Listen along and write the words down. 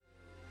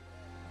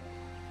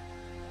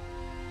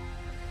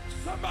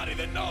Somebody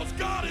that knows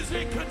God is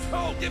in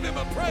control, give him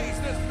a praise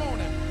this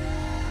morning.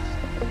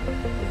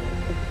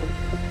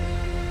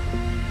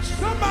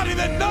 Somebody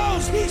that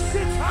knows he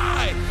sits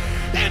high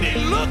and he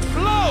looks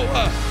low,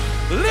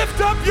 lift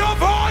up your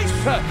voice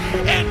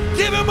and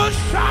give him a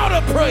shout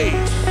of praise.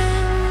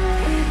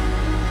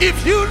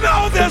 If you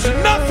know there's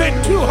nothing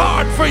too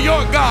hard for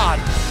your God,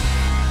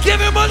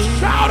 give him a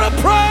shout of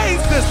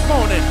praise this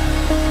morning.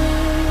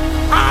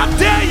 I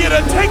dare you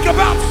to take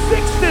about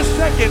 60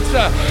 seconds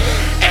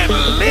and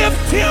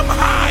lift him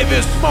high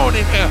this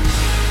morning.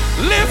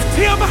 Lift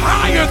him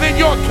higher than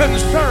your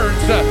concerns.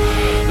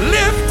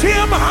 Lift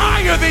him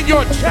higher than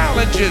your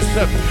challenges.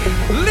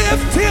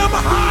 Lift him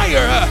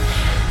higher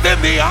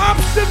than the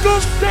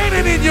obstacles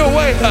standing in your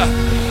way.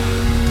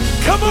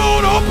 Come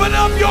on, open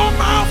up your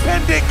mouth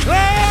and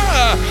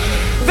declare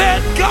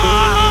that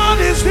God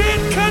is in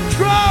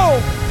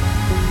control.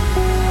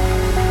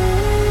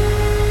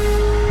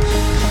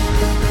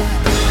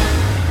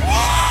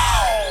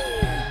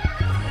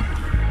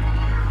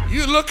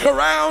 You look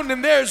around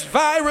and there's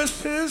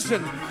viruses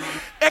and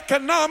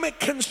economic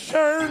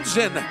concerns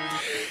and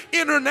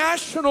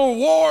international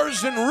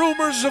wars and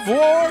rumors of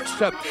wars.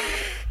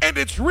 And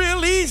it's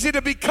real easy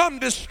to become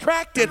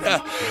distracted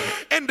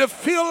and to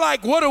feel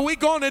like, what are we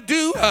going to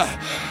do?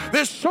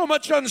 There's so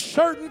much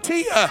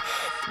uncertainty.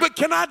 But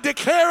can I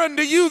declare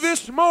unto you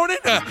this morning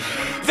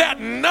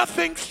that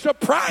nothing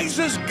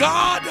surprises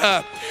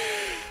God?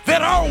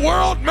 That our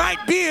world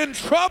might be in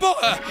trouble,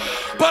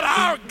 but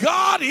our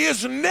God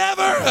is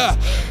never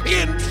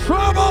in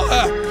trouble.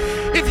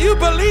 If you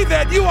believe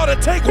that, you ought to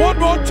take one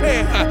more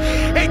time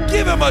and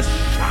give him a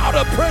shout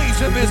of praise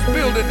in this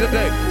building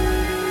today.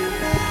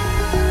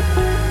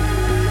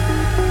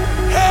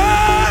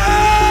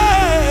 Hey!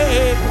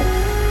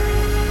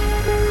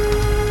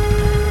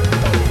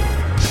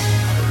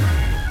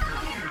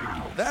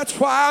 That's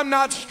why I'm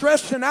not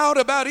stressing out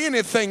about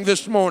anything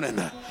this morning.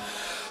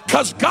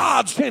 Because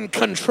God's in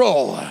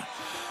control.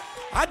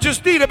 I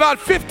just need about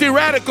 50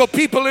 radical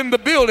people in the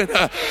building.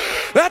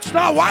 That's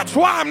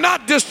why I'm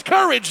not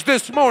discouraged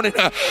this morning.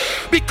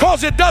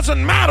 Because it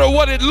doesn't matter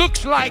what it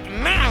looks like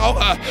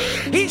now.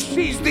 He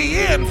sees the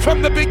end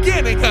from the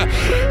beginning.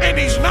 And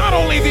he's not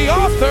only the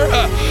author,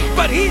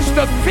 but he's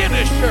the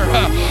finisher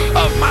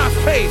of my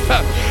faith.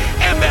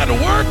 And that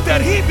work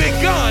that he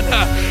begun,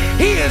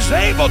 he is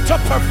able to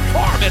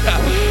perform it.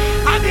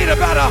 I need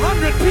about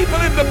 100 people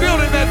in the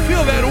building that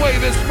feel that way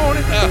this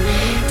morning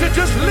to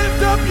just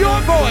lift up your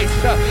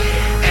voice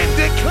and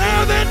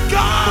declare that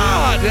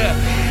God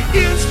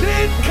is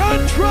in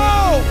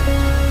control.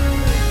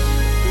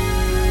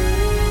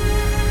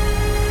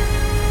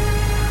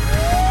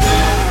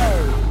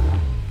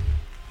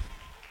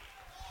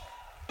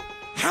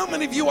 How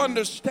many of you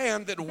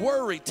understand that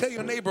worry, tell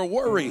your neighbor,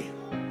 worry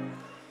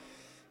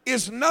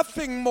is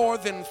nothing more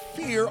than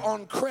fear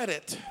on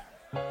credit?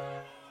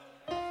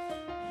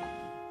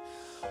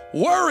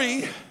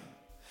 Worry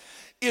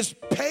is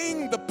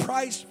paying the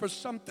price for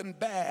something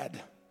bad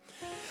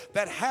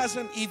that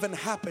hasn't even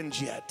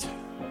happened yet.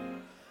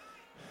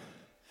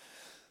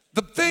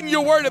 The thing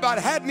you're worried about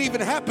hadn't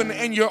even happened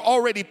and you're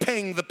already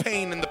paying the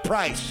pain and the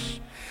price.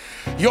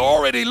 You're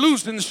already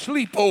losing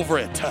sleep over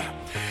it.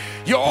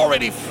 You're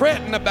already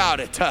fretting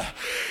about it.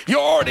 You're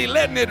already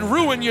letting it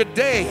ruin your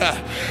day.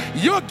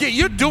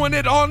 You're doing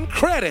it on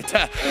credit.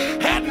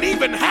 Hadn't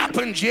even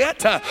happened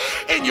yet,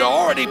 and you're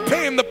already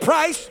paying the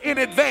price in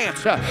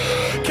advance.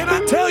 Can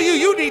I tell you,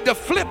 you need to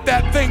flip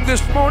that thing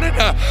this morning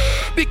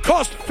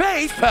because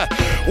faith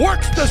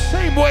works the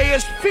same way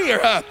as fear.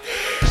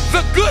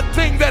 The good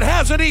thing that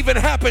hasn't even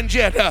happened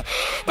yet,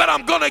 but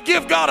I'm going to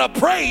give God a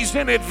praise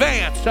in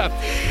advance.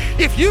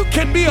 If you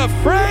can be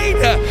afraid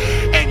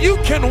and you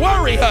can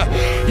worry,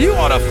 you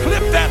ought to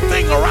flip that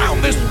thing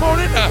around this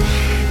morning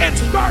and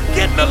start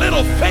getting a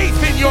little faith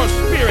in your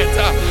spirit.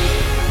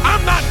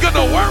 I'm not going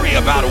to worry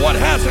about what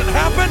hasn't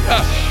happened.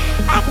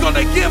 I'm going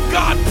to give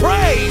God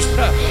praise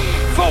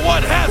for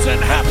what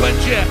hasn't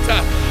happened yet.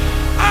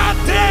 I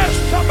dare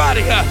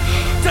somebody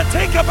to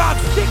take about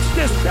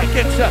 60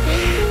 seconds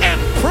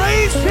and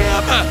praise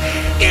him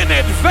in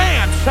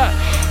advance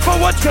for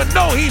what you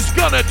know he's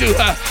gonna do.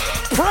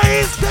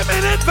 Praise him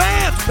in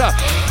advance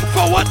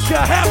for what you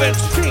haven't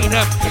seen.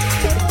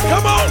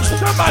 Come on,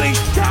 somebody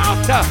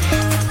shout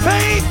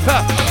faith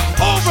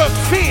over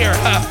fear.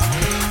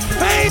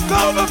 Faith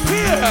over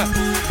fear.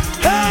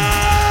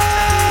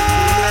 Hey!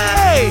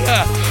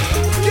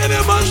 Give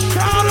him a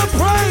shout of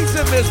praise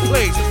in this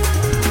place.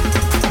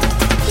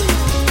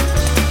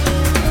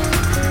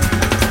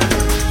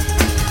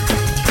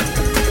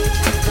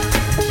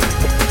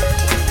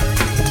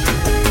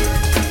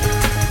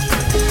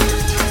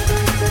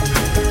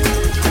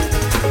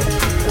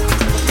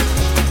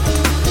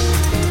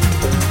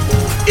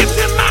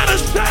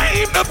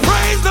 To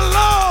praise the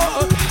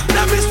Lord,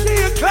 let me see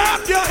you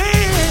clap your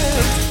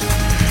hands.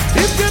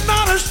 If you're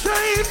not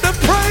ashamed to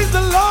praise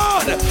the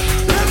Lord,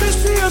 let me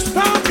see you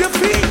stomp your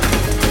feet.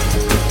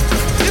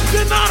 If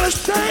you're not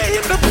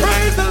ashamed to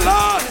praise the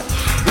Lord,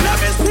 let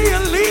me see you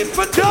leap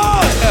for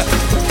joy.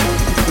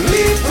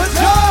 Leap for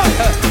joy.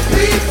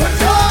 Leap for joy.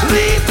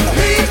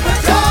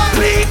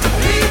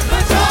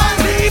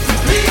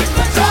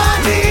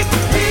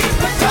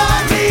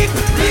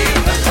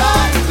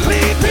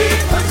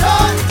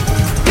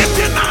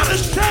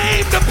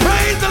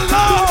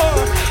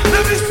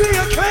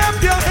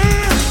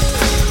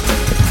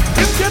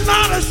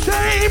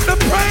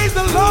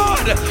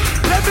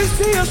 me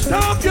see you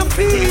stomp your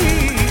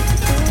feet.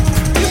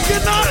 If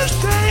you're not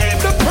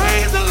ashamed to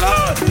praise the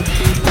Lord,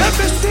 let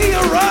me see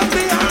you run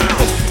the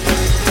aisle.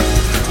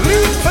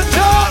 Leap for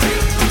joy,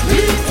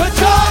 leap for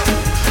joy,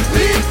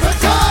 leap for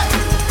joy,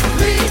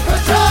 leap for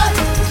joy,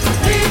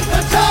 leap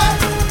for joy,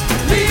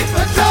 leap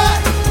for joy,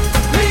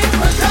 leap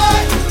for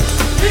joy,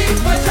 leap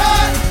for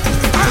joy.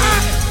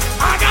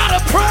 I gotta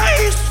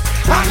praise,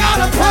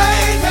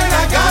 and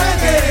I gotta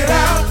get it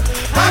out.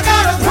 I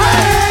gotta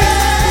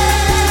praise,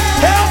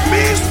 help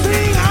me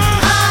sing. I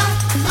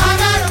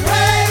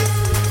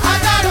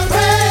gotta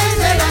praise,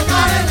 and I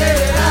gotta get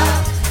it out.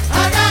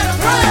 I gotta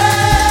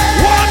praise.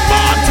 One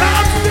more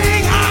time,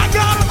 sing. I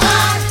gotta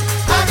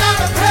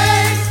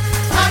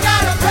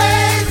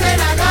praise,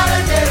 and I gotta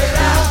get it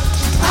out.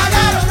 I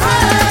gotta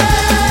praise.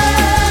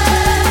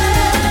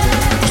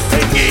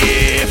 Sing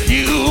if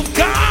you've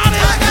got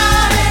it. I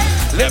got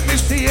it. Let me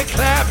see you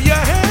clap your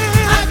hands.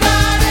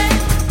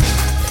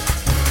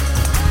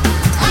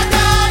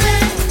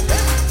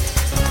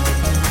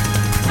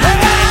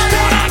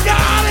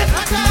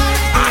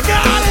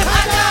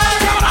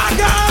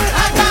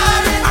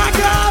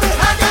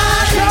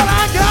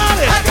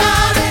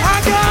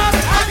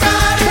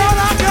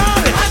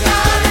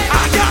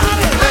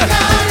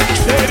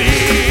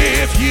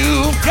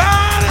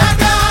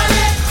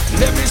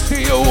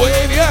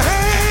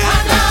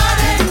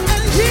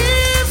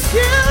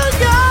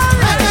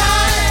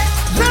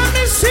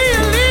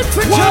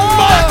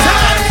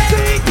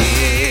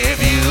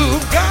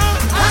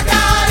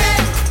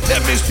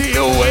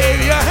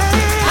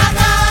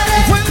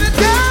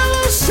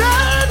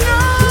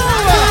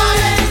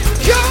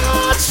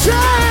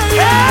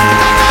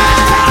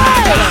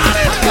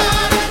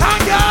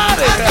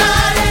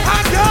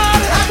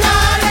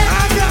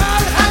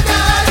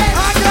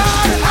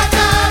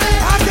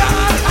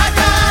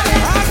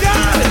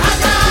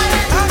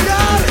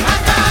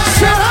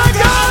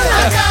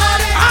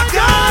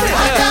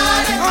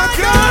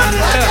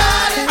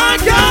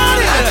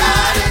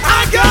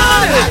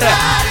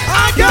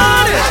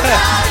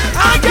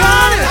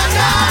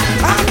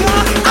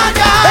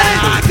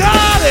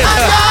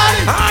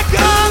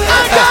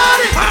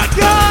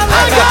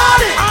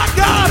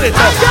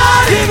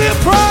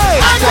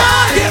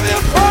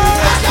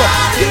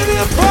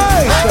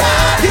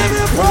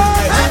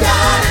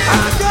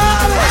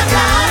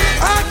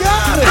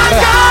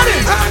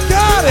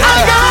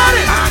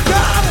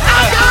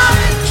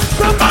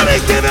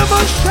 Give him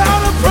a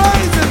shout of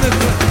praise in this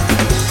place.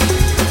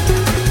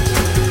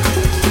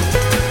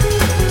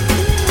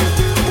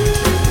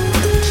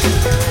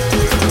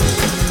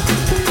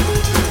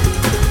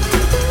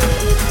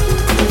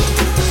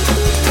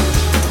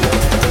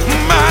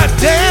 My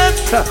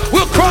dance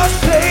will cross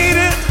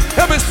Satan.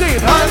 Help me sing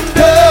it.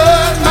 Under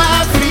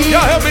my feet.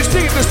 Y'all help me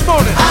sing it this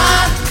morning. I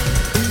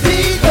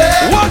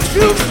declare what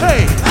you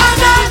say. I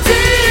got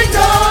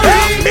victory.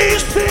 Help me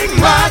sing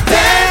my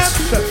dance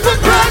will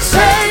cross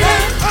Satan.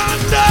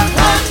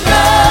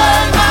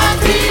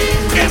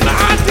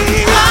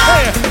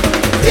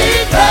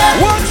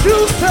 What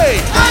you say?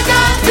 I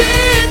got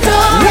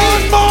victory.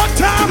 One more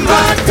time,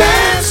 my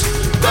dance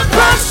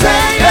across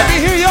Satan. Let me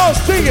hear y'all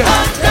sing it.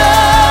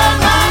 Under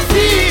my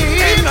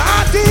feet, and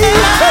I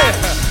declare.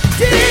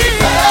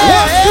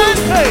 What you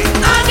say?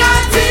 I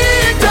got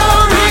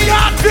victory. I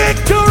got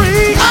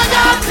victory. I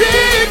got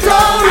victory.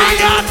 I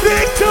got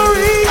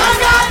victory. I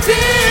got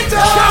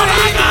victory. Shout,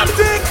 I got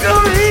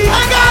victory.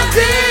 I got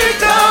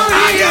victory.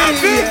 I got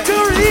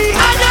victory.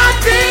 I got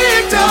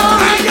victory.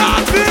 I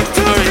got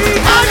victory.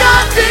 I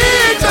got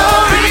victory. I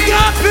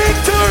got victory. I got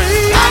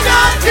victory. I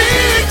got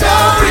victory. I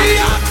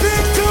got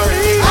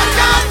victory. I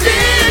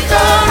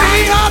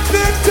got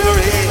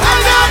victory. I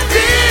got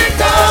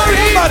victory.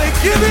 Somebody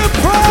give him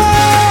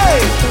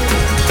praise.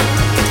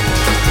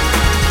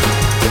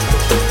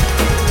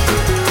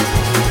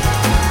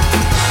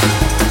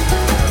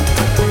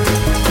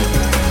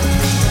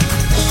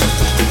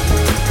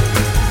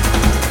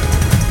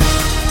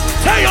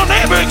 Tell your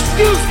neighbor,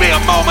 excuse me a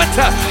moment.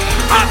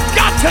 I've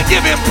got to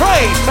give him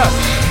praise.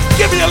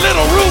 Give me a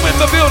little room in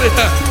the building.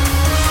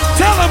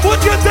 Tell him,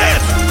 would you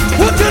dance?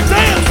 Would you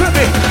dance with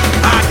me?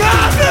 I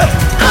got it.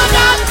 I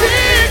got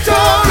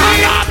victory.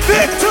 I got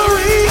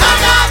victory. I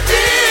got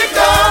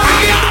victory.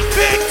 I got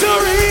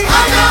victory.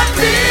 I got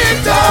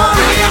victory.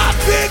 I got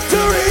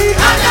victory.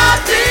 I got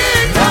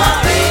victory.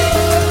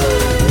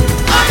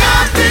 I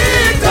got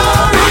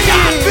victory. I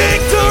got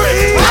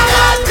victory. I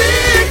got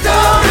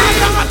victory. I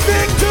got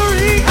victory.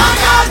 I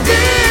got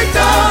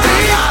victory.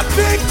 I got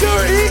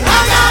victory. I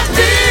got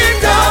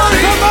victory.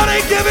 Somebody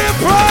give him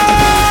praise.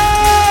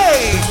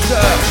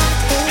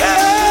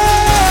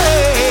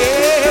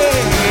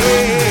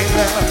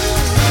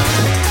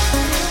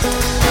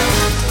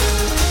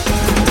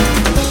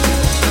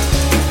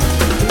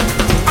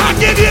 I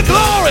give you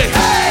glory.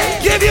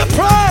 Give you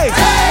praise.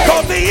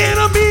 Cause the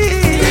enemy.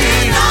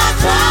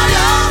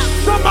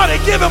 Somebody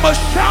give him a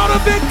shout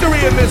of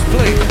victory in this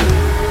place.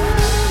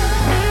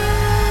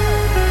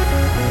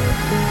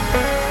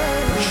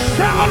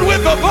 Shout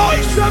with the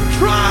voice of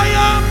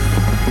triumph.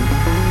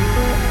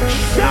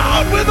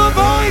 Shout with a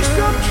voice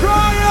of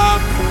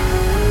triumph.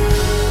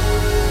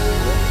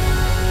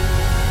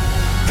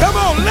 Come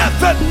on, let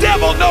the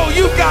devil know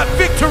you got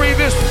victory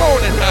this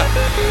morning.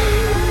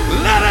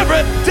 Let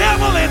every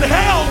devil in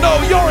hell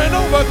know you're an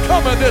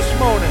overcomer this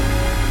morning.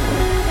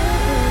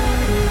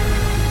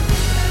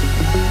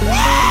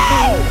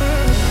 Woo!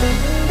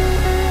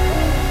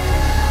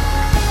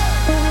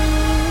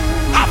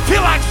 I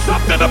feel like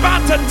something's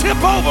about to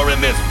tip over in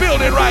this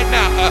building right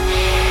now.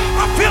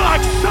 I feel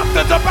like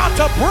something's about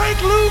to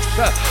break loose.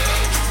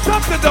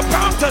 Something's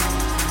about to...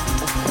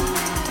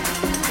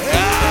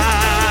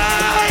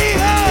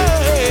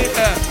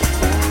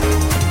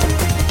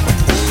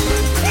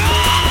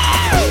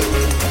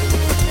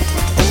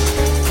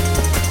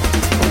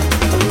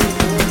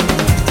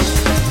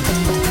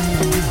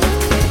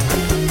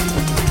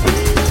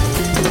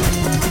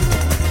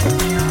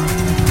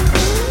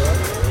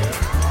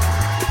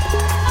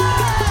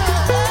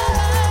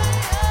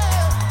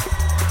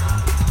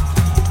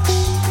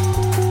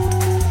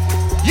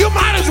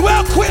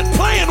 Quit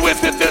playing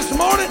with it this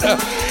morning.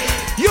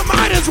 You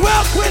might as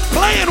well quit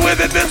playing with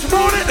it this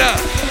morning.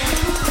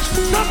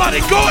 Somebody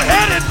go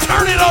ahead and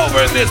turn it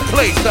over in this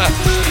place.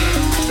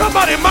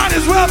 Somebody might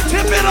as well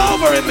tip it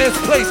over in this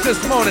place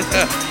this morning.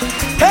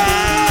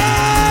 Hey!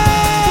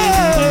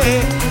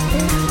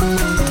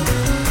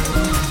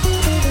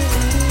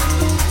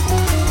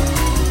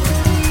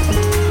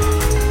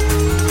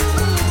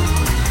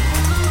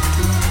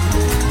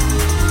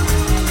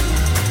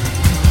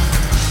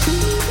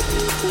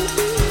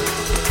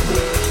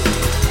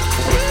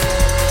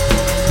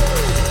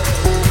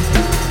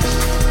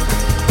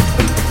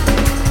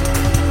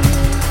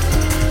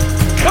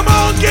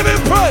 Give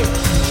him praise.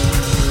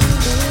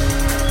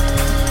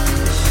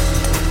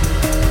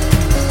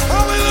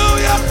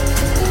 Hallelujah.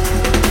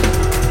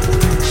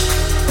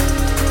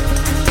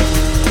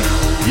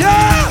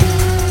 Yeah.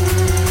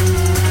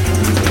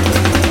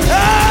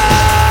 Hey.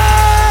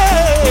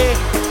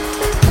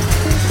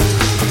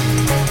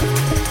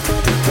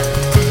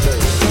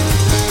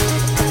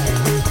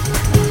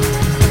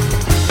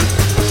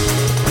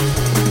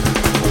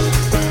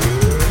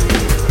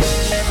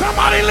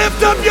 Somebody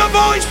lift up your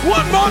voice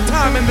one more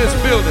time in this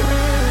building.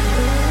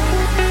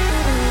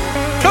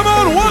 Come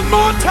on, one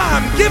more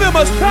time. Give him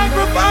a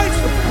sacrifice.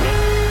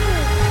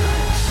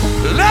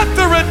 Let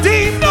the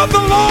redeemed of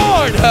the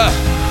Lord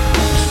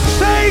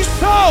say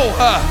so.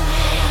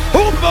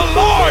 Whom the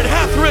Lord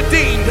hath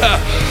redeemed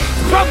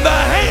from the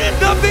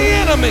hand of the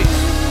enemy.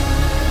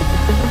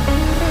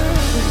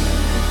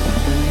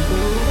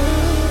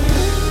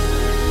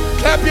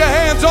 Clap your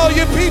hands, all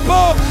you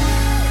people.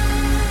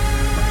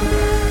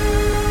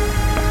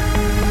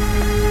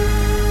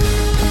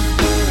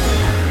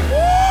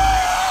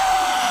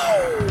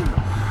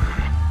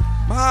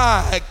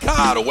 My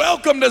God,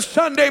 welcome to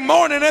Sunday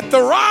morning at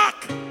the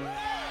Rock.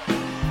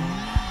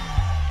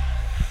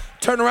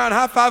 Turn around,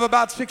 high five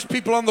about 6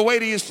 people on the way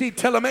to your seat.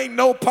 Tell them ain't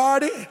no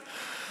party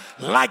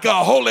like a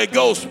Holy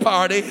Ghost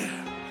party,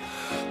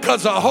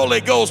 because a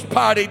Holy Ghost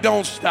party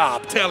don't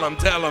stop. Tell them,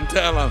 tell them,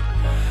 tell them.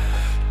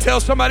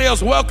 Tell somebody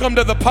else, welcome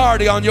to the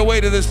party on your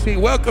way to the seat.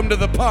 Welcome to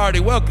the party,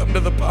 welcome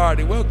to the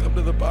party, welcome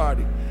to the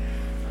party.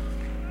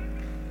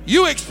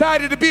 You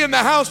excited to be in the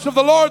house of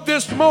the Lord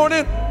this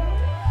morning?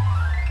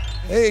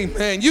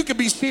 Amen. You can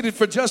be seated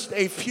for just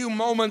a few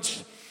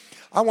moments.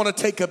 I want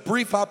to take a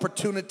brief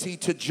opportunity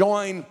to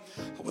join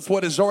with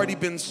what has already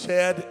been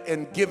said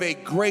and give a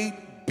great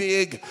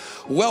big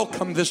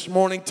welcome this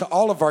morning to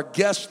all of our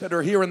guests that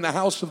are here in the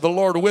house of the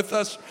Lord with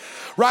us.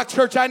 Rock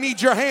Church, I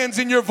need your hands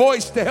and your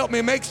voice to help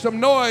me make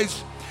some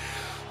noise.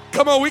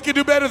 Come on, we can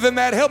do better than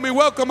that. Help me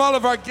welcome all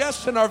of our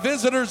guests and our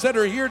visitors that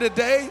are here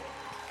today.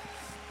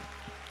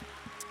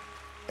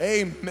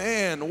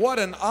 Amen. What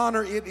an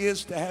honor it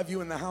is to have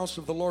you in the house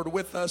of the Lord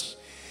with us.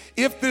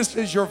 If this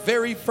is your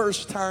very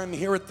first time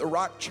here at the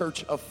Rock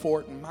Church of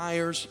Fort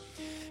Myers,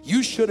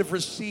 you should have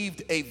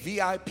received a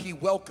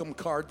VIP welcome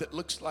card that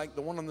looks like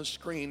the one on the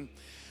screen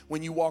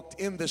when you walked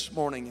in this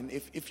morning. And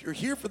if you're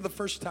here for the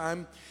first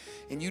time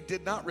and you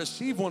did not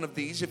receive one of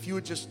these, if you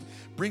would just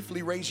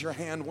briefly raise your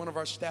hand, one of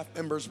our staff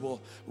members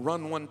will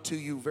run one to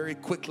you very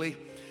quickly.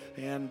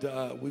 And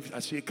I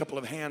see a couple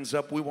of hands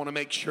up. We want to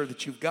make sure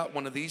that you've got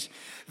one of these.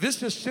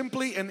 This is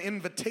simply an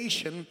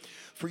invitation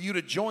for you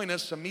to join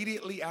us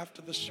immediately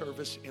after the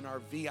service in our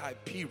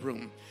VIP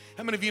room.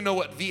 How many of you know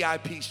what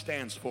VIP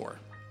stands for?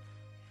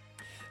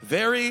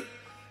 Very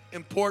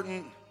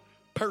important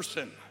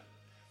person.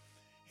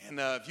 And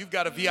if you've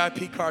got a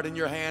VIP card in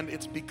your hand,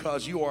 it's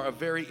because you are a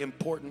very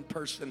important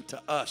person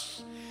to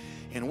us.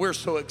 And we're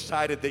so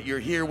excited that you're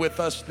here with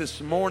us this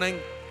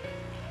morning.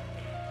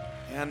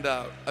 And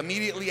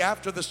immediately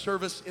after the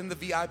service in the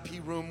VIP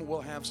room,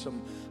 we'll have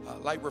some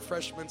light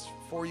refreshments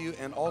for you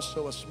and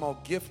also a small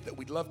gift that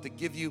we'd love to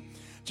give you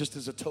just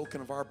as a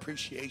token of our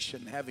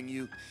appreciation having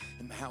you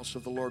in the house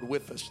of the Lord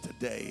with us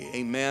today.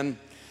 Amen.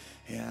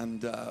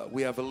 And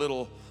we have a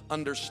little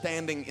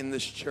understanding in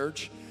this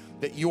church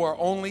that you are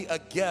only a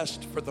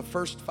guest for the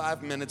first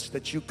 5 minutes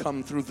that you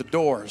come through the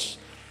doors.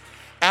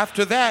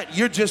 After that,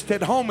 you're just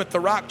at home at the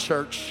Rock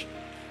Church.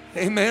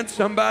 Amen,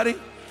 somebody?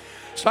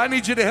 So I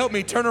need you to help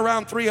me turn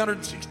around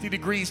 360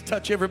 degrees,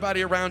 touch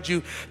everybody around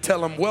you, tell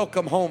them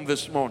welcome home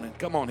this morning.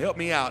 Come on, help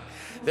me out.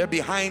 They're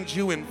behind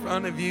you, in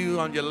front of you,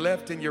 on your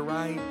left and your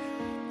right.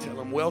 Tell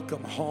them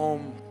welcome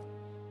home.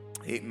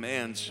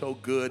 Amen. So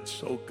good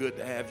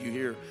to have you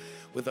here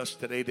with us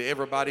today. To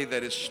everybody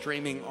that is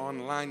streaming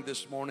online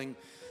this morning,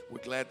 we're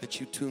glad that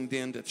you tuned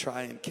in to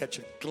try and catch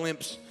a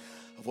glimpse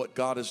of what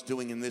God is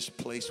doing in this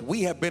place.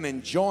 We have been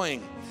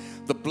enjoying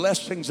the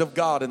blessings of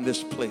God in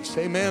this place.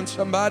 Amen,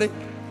 somebody?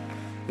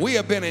 We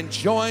have been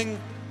enjoying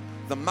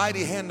the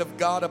mighty hand of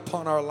God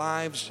upon our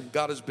lives, and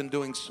God has been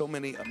doing so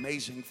many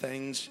amazing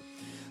things.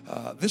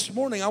 This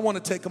morning, I want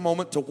to take a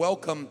moment to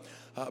welcome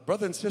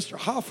Brother and Sister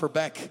Hoffer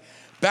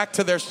back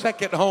to their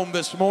second home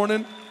this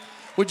morning.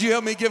 Would you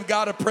help me give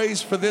God a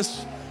praise for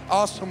this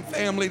awesome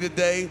family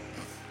today?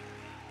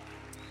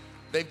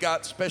 They've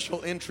got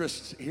special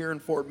interests here in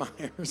Fort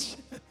Myers.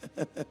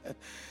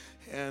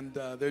 And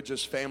they're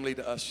just family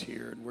to us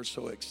here, and we're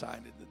so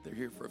excited that they're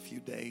here for a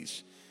few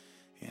days.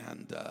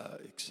 And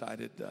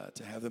excited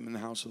to have them in the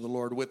house of the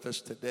Lord with us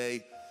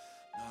today.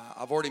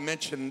 I've already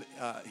mentioned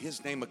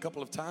his name a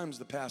couple of times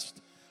the past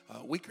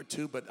week or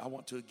two, but I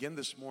want to again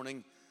this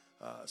morning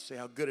say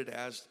how good it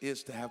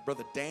is to have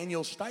Brother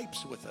Daniel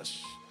Stipes with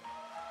us,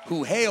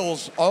 who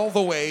hails all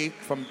the way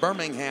from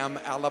Birmingham,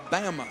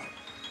 Alabama.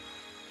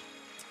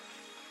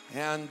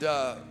 And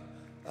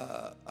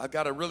I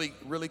got a really,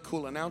 really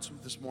cool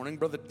announcement this morning.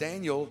 Brother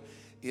Daniel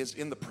is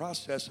in the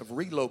process of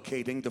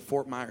relocating to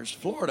Fort Myers,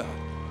 Florida.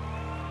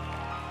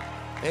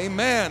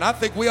 Amen. I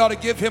think we ought to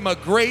give him a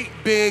great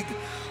big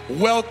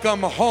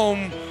welcome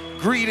home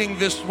greeting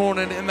this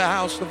morning in the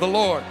house of the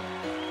Lord.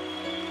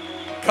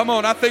 Come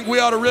on, I think we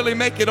ought to really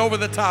make it over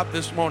the top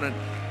this morning.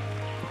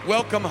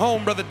 Welcome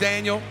home, Brother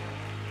Daniel.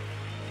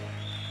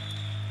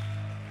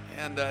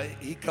 And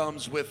he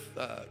comes with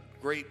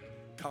great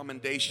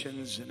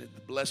commendations and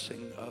the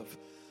blessing of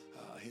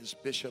his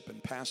bishop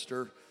and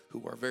pastor,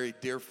 who are very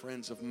dear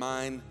friends of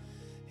mine.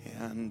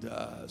 And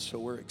so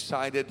we're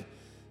excited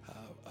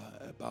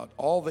about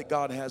all that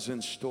God has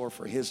in store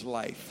for his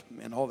life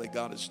and all that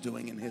God is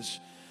doing in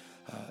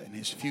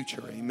his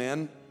future.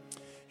 Amen.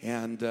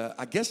 And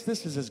I guess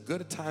this is as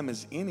good a time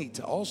as any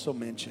to also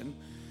mention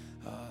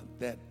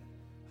that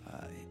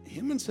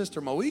him and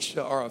Sister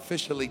Moesha are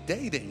officially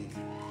dating.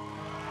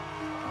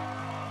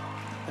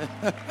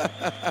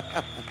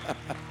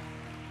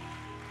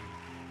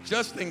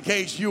 Just in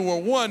case you were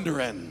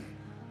wondering.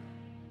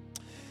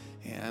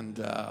 And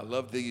I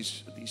love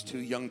these two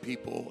young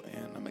people,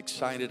 and I'm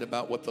excited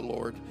about what the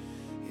Lord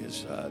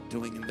is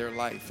doing in their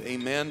life.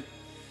 Amen.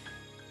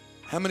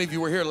 How many of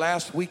you were here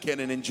last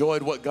weekend and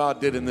enjoyed what God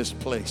did in this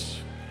place?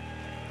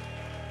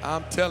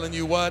 I'm telling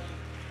you what,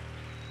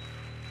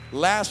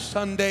 last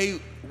Sunday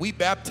we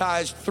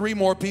baptized 3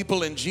 more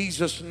people in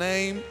Jesus'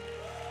 name.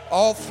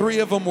 All 3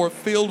 of them were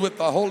filled with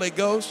the Holy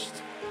Ghost.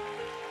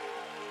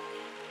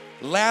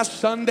 Last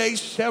Sunday,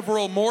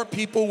 several more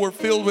people were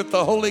filled with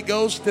the Holy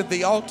Ghost at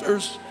the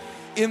altars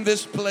in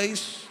this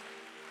place.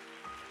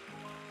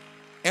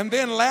 And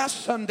then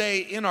last Sunday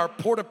in our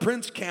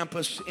Port-au-Prince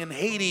campus in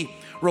Haiti,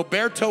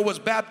 Roberto was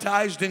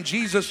baptized in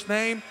Jesus'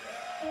 name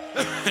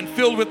and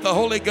filled with the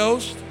Holy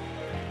Ghost.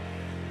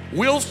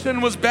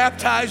 Wilson was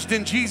baptized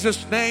in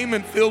Jesus' name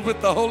and filled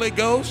with the Holy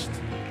Ghost.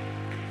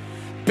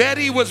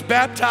 Betty was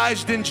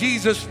baptized in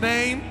Jesus'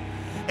 name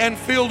and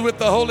filled with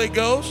the Holy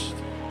Ghost.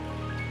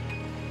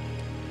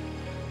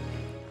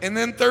 And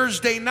then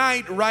Thursday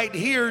night, right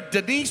here,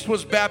 Denise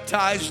was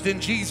baptized in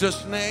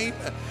Jesus' name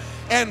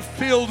and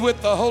filled with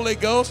the Holy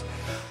Ghost.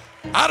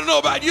 I don't know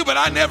about you, but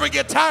I never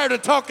get tired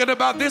of talking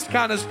about this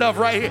kind of stuff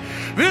right here.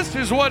 This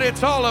is what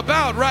it's all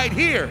about right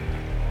here.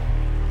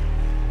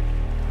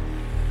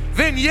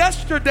 Then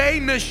yesterday,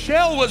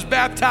 Nichelle was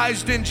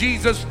baptized in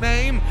Jesus'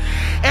 name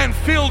and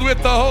filled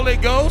with the Holy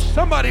Ghost.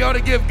 Somebody ought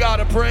to give God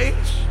a praise.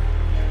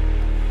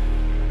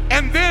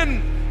 And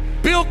then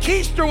Bill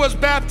Keister was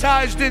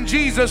baptized in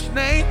Jesus'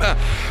 name,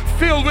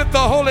 filled with the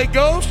Holy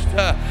Ghost.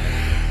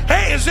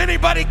 Hey, has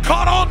anybody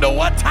caught on to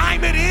what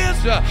time it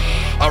is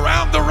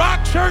around the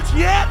Rock Church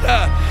yet?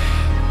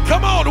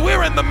 Come on,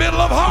 we're in the middle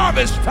of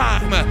harvest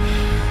time.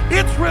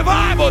 It's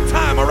revival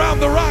time around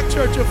the Rock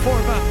Church of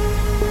Fort Myers.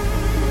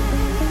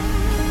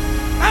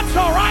 That's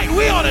all right.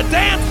 We ought to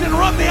dance and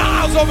run the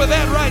aisles over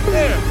that right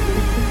there.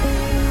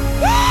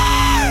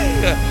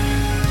 Hey!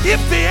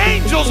 If the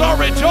angels are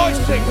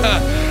rejoicing,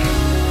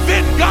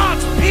 then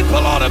God's people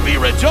ought to be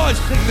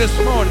rejoicing this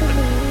morning.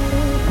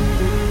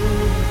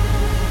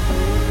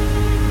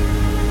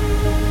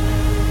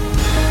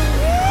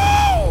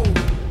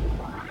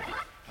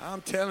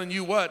 I'm telling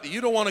you what, you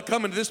don't want to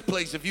come into this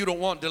place if you don't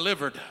want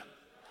delivered.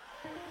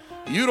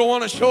 You don't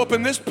want to show up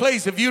in this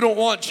place if you don't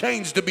want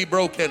chains to be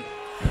broken.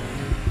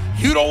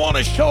 You don't want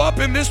to show up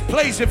in this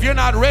place if you're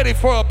not ready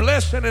for a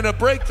blessing and a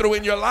breakthrough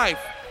in your life.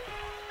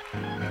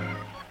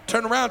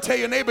 Turn around, tell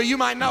your neighbor, you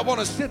might not want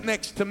to sit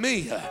next to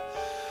me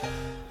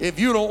if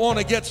you don't want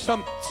to get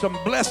some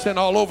blessing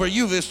all over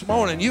you this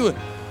morning.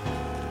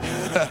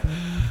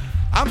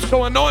 I'm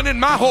so anointed,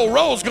 my whole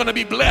row's going to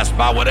be blessed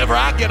by whatever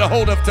I get a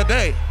hold of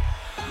today.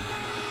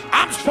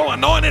 I'm so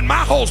anointed,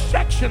 my whole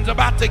section's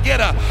about to get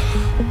a...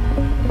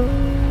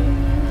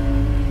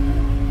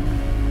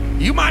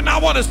 You might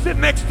not want to sit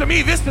next to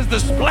me. This is the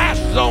splash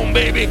zone,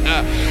 baby.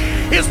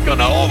 It's going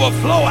to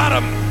overflow out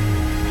of...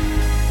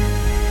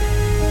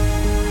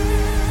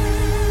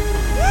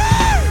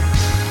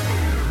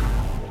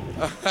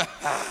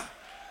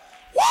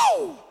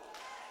 Whoa!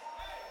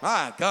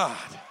 My God.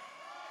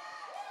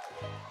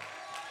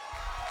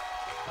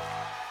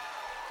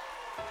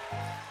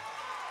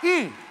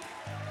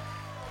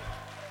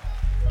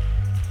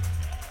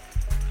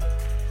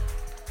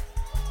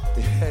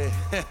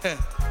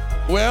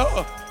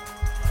 Well,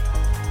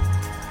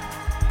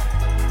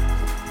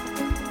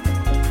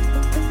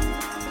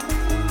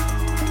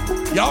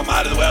 y'all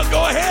might as well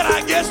go ahead.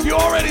 I guess you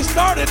already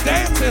started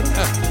dancing.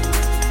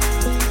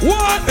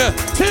 1,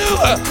 2,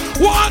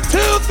 1, 2,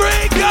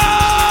 3, go!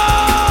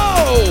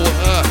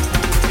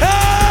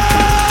 Hey!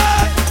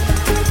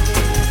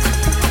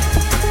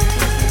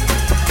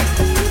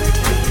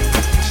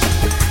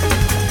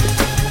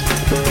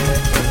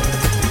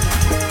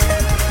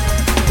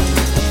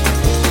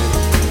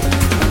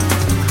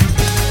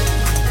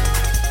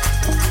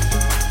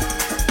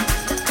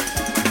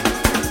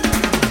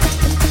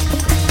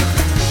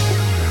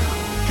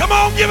 Come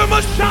on, give him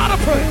a shot of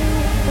praise.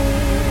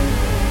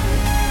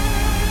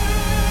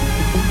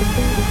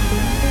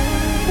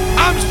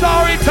 I'm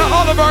sorry to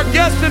all of our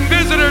guests and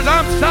visitors.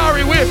 I'm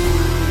sorry.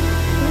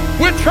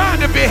 We're trying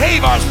to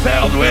behave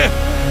ourselves.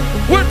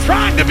 We're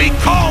trying to be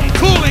calm,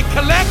 cool, and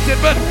collected.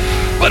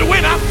 But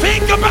when I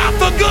think about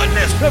the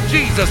goodness of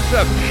Jesus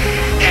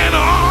and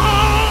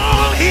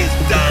all he's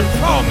done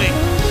for me,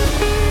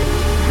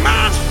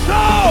 my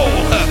soul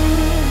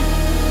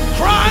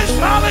cries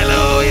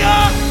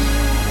hallelujah.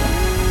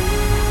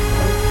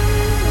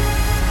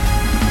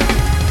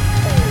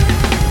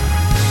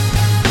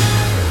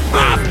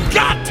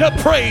 Got to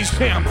praise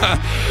him.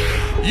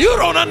 You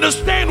don't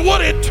understand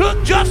what it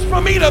took just for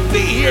me to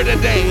be here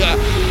today.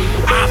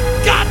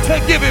 I've got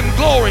to give him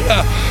glory.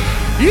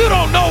 You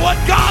don't know what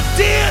God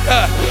did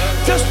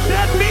to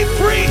set me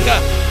free.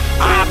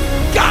 I've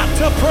got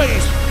to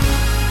praise.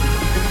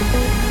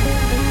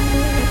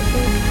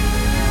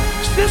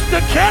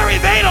 Sister Carrie,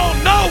 they don't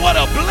know what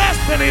a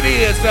blessing it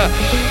is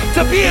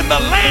to be in the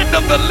land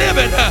of the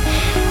living.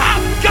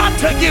 I've got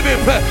to give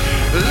him.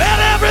 Let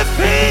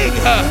everything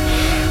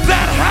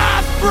that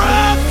hath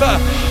breath,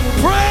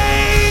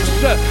 praise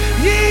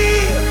ye.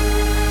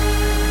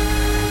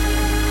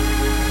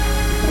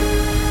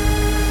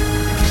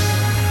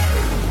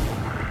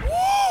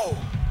 Woo!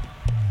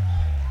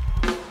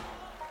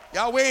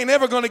 Y'all, we ain't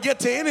ever going to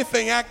get to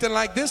anything acting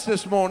like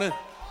this morning.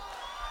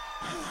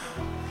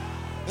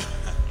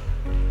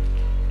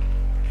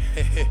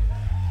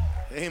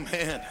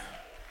 Amen.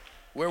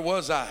 Where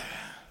was I?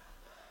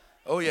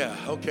 Oh yeah,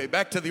 okay,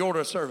 back to the order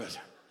of service.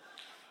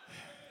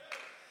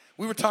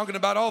 We were talking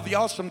about all the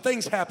awesome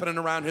things happening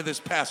around here this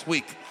past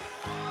week.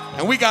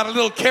 And we got a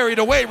little carried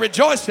away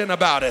rejoicing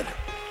about it.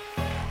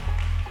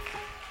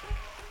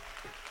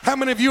 How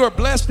many of you are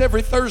blessed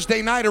every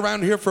Thursday night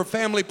around here for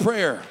family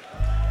prayer?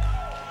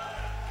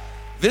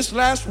 This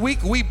last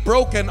week, we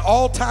broke an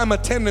all-time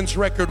attendance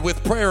record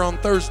with prayer on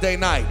Thursday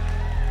night.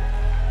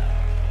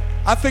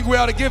 I think we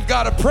ought to give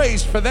God a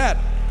praise for that.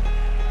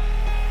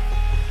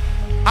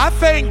 I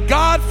thank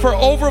God for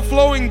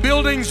overflowing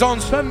buildings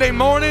on Sunday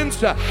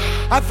mornings.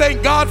 I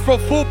thank God for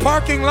full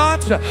parking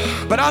lots.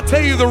 But I'll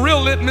tell you, the real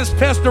litmus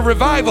test of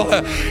revival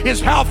is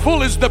how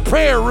full is the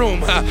prayer room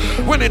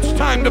when it's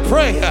time to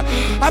pray.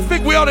 I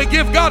think we ought to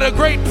give God a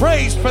great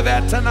praise for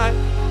that tonight.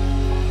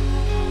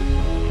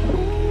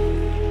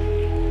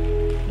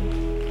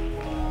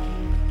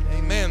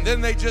 Amen.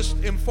 Then they just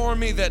informed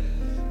me that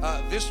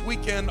this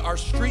weekend our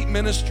street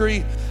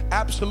ministry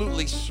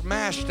absolutely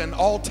smashed an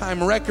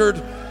all-time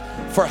record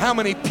for how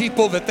many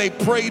people that they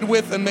prayed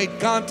with and made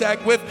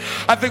contact with.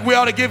 I think we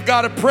ought to give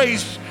God a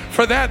praise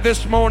for that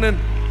this morning.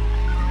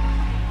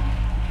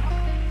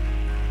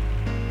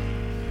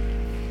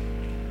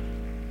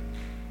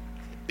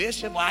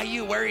 Bishop, why are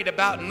you worried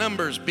about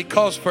numbers?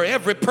 Because for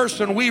every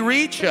person we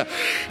reach,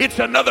 it's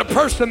another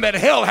person that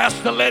hell has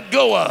to let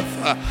go of.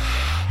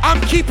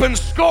 I'm keeping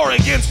score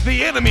against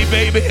the enemy,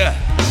 baby.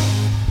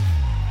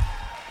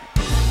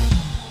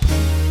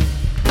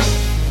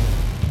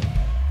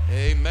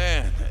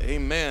 Amen.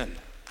 Amen.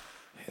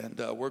 And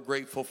we're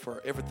grateful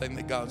for everything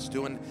that God's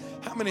doing.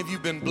 How many of you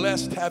have been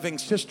blessed having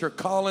Sister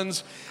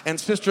Collins and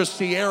Sister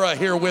Sierra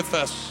here with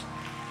us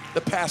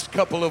the past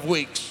couple of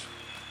weeks?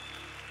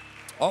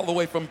 All the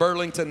way from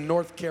Burlington,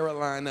 North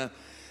Carolina.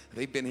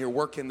 They've been here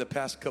working the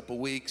past couple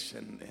weeks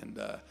and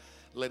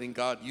letting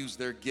God use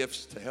their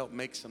gifts to help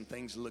make some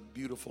things look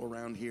beautiful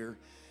around here.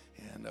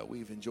 And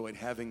we've enjoyed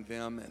having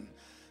them. And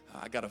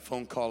I got a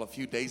phone call a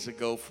few days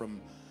ago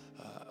from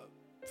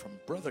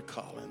Brother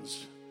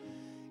Collins.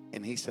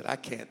 And he said, I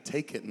can't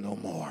take it no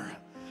more.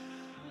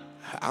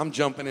 I'm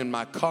jumping in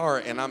my car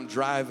and I'm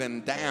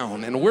driving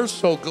down. And we're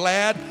so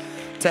glad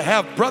to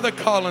have Brother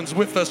Collins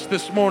with us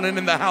this morning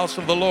in the house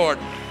of the Lord.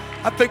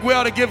 I think we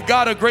ought to give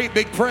God a great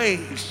big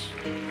praise.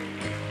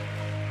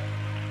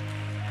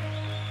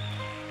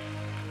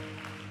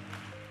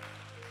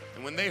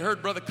 And when they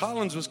heard Brother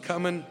Collins was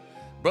coming,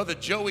 Brother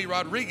Joey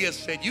Rodriguez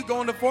said, "You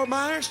going to Fort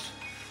Myers?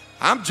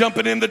 I'm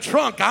jumping in the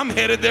trunk. I'm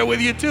headed there with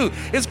you too."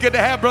 It's good to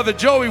have Brother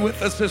Joey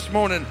with us this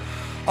morning,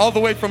 all the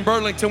way from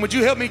Burlington. Would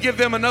you help me give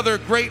them another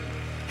great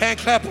hand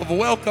clap of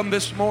welcome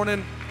this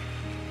morning?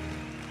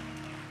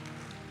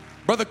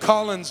 Brother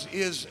Collins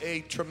is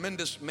a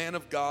tremendous man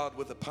of God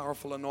with a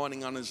powerful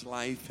anointing on his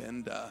life,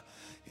 and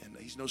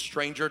he's no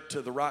stranger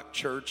to the Rock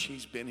Church.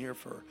 He's been here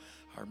for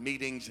our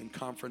meetings and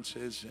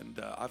conferences, and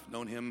I've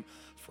known him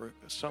for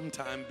some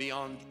time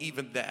beyond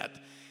even that,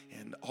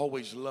 and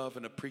always love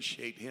and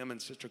appreciate him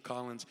and Sister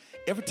Collins.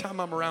 Every time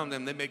I'm around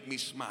them, they make me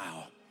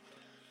smile,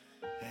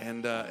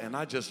 and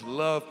I just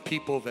love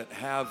people that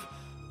have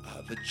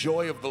the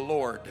joy of the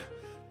Lord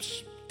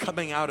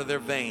coming out of their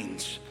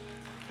veins.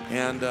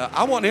 And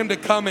I want him to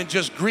come and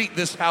just greet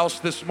this house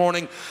this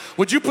morning.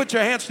 Would you put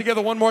your hands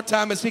together one more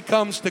time as he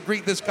comes to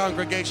greet this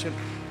congregation?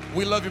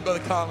 We love you,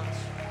 Brother Collins.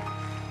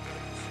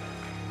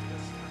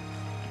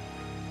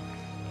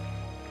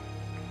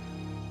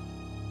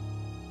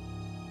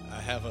 I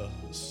have a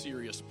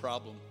serious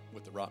problem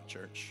with the Rock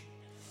Church.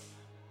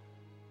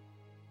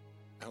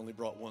 I only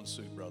brought one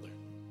suit, brother.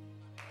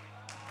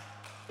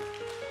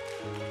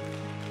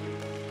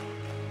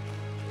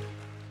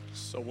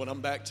 So when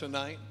I'm back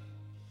tonight,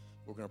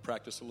 we're going to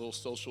practice a little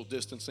social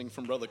distancing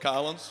from Brother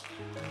Collins.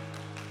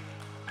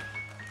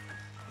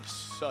 It's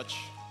such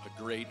a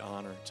great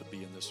honor to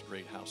be in this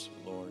great house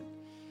of the Lord.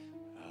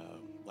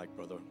 Like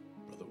Brother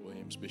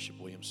Williams, Bishop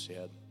Williams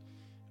said,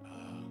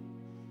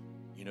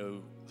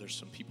 there's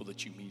some people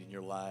that you meet in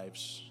your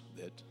lives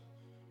that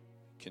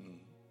can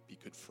be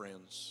good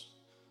friends.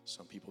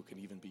 Some people can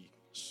even be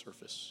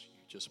surface.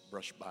 You just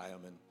brush by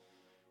them and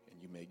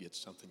you may get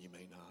something, you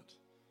may not.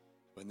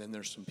 And then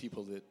there's some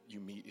people that you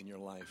meet in your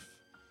life,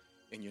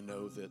 and you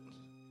know that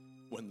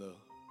when the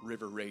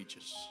river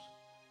rages,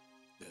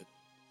 that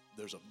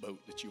there's a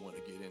boat that you want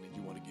to get in, and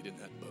you want to get in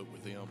that boat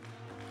with them.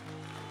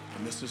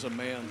 And this is a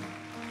man.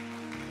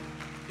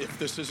 If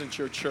this isn't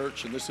your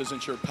church and this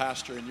isn't your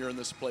pastor and you're in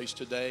this place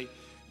today,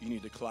 you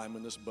need to climb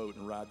in this boat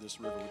and ride this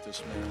river with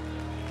this man.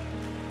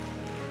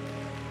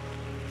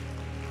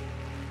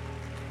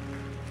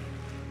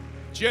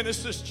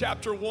 Genesis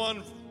chapter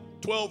 1,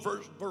 12,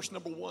 verse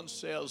number 1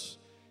 says,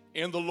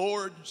 "And the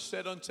Lord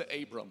said unto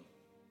Abram,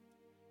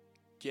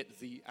 Get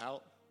thee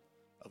out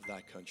of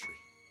thy country."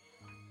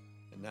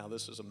 And now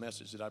this is a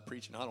message that I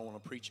preach, and I don't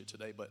want to preach it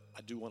today, but I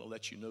do want to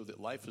let you know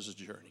that life is a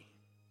journey.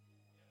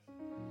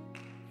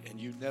 And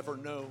you never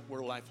know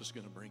where life is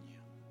going to bring you.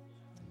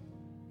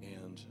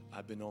 And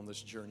I've been on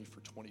this journey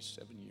for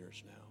 27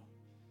 years now,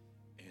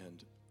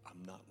 and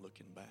I'm not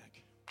looking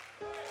back.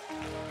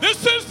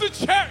 This is the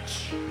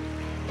church.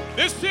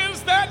 This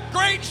is that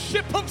great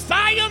ship of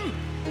Zion.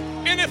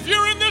 And if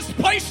you're in this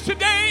place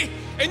today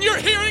and you're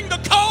hearing the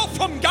call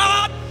from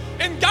God,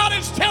 and God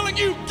is telling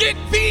you, get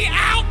thee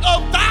out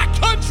of thy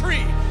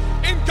country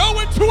and go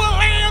into a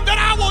land that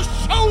I will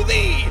show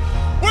thee,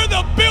 where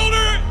the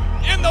builder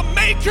and the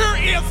maker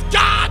is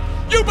God,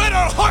 you better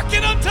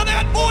hearken unto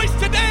that voice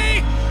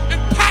today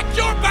and pack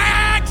your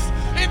bags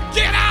and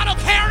get out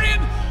of Haran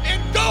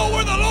and go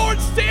where the Lord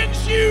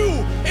sends you,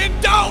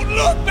 and don't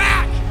look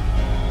back.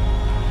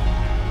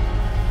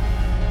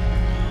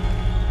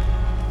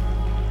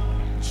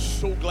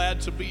 So glad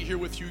to be here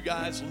with you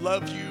guys.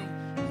 Love you.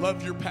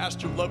 Love your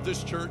pastor. Love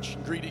this church.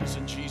 Greetings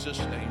in Jesus'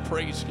 name.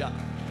 Praise God.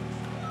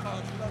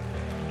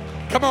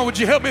 Come on, would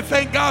you help me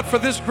thank God for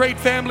this great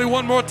family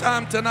one more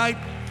time tonight,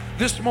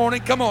 this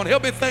morning? Come on,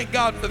 help me thank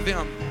God for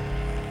them.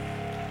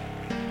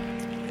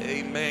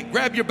 Amen.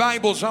 Grab your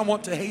Bibles. I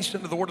want to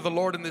hasten to the word of the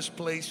Lord in this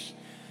place.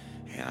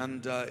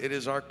 And it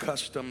is our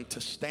custom to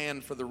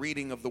stand for the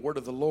reading of the word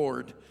of the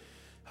Lord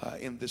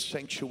in this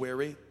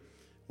sanctuary.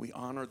 We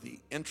honor the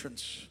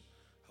entrance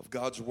of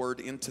God's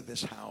word into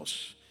this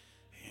house.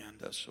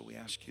 And so we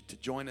ask you to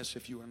join us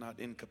if you are not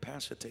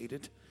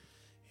incapacitated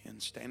in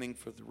standing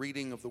for the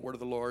reading of the word of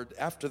the Lord.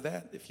 After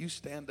that, if you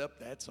stand up,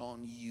 that's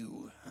on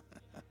you.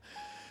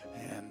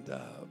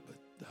 But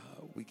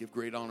we give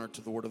great honor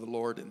to the word of the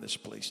Lord in this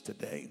place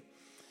today.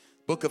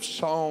 Book of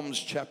Psalms,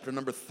 chapter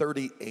number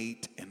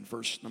 38 and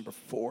verse number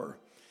 4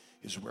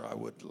 is where I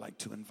would like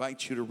to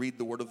invite you to read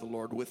the word of the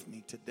Lord with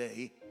me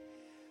today.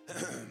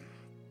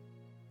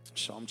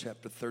 Psalm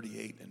chapter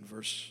 38 and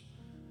verse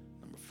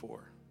number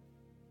 4.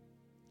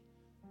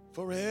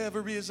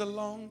 Forever is a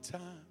long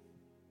time.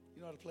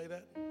 You know how to play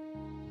that?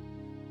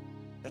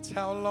 That's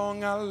how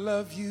long I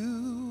love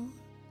you.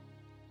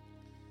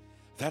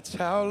 That's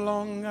how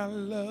long I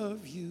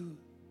love you.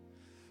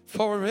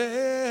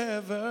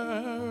 Forever.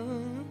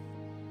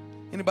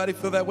 Anybody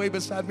feel that way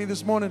beside me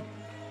this morning?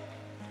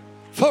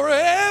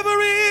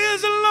 Forever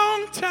is a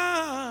long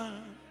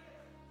time.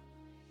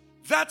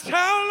 That's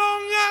how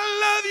long I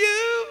love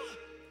you.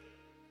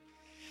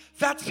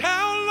 That's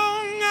how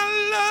long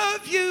I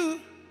love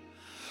you.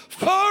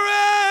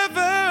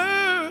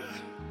 Forever.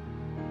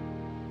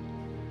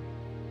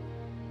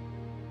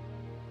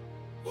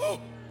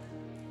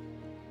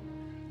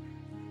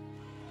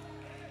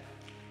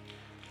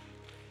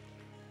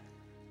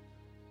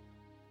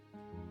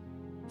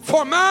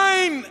 For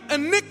mine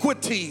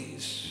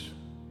iniquities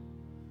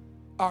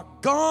are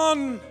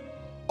gone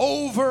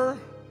over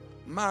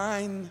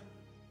mine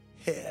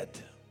head.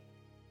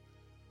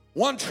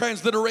 One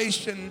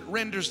transliteration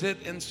renders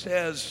it and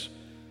says,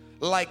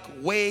 like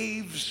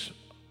waves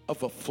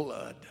of a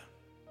flood.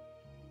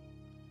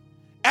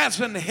 As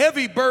an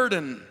heavy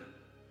burden,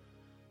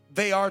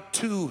 they are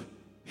too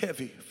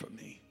heavy for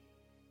me.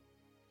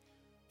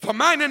 For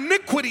mine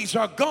iniquities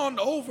are gone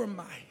over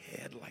my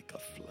head like a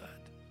flood.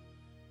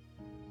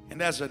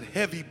 And as a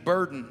heavy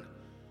burden,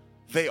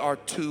 they are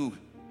too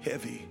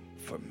heavy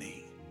for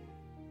me.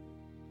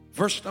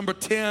 Verse number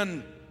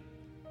 10,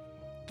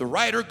 the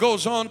writer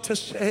goes on to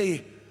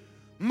say,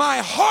 my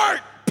heart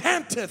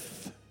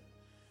panteth,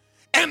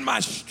 and my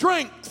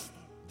strength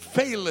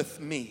faileth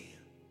me.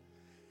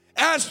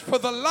 As for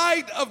the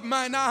light of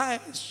mine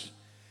eyes,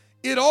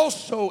 it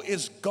also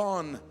is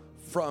gone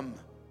from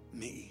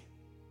me.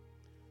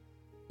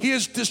 He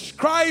is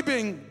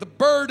describing the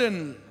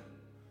burden,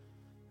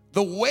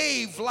 the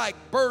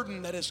wave-like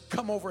burden that has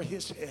come over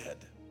his head.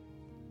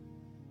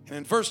 And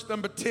in verse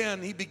number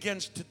 10, he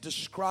begins to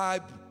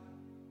describe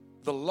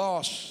the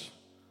loss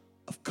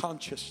of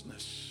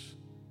consciousness.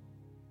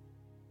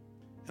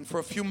 And for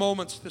a few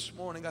moments this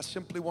morning, I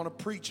simply want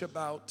to preach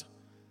about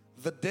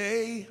the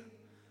day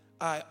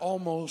I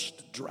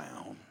almost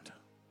drowned.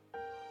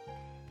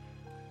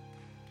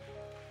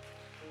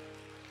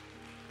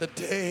 The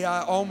day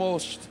I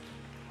almost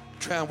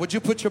drowned. Would you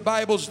put your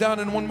Bibles down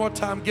and one more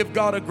time give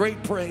God a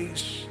great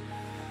praise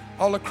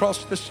all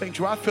across the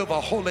sanctuary? I feel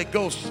the Holy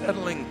Ghost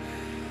settling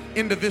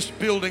into this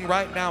building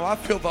right now. I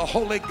feel the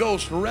Holy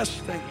Ghost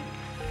resting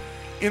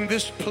in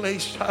this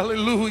place.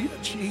 Hallelujah,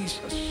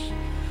 Jesus.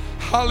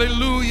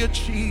 Hallelujah,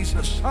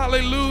 Jesus.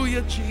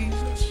 Hallelujah,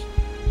 Jesus.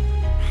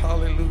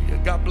 Hallelujah.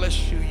 God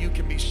bless you. You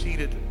can be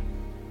seated.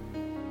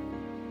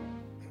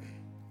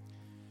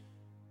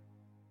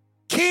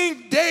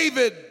 King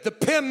David, the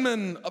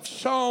penman of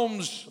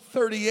Psalms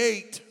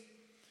 38,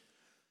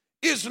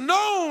 is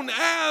known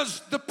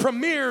as the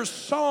premier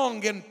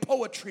song and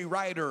poetry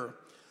writer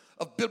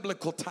of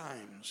biblical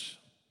times.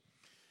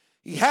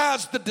 He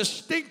has the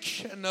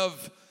distinction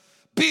of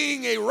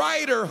being a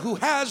writer who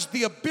has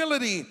the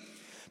ability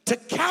to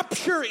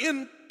capture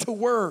into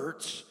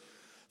words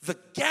the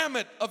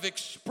gamut of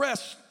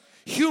expressed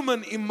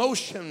human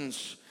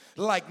emotions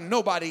like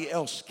nobody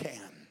else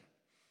can.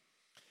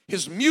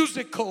 His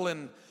musical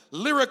and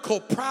lyrical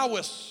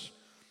prowess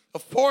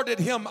afforded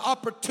him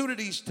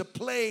opportunities to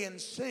play and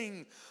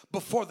sing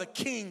before the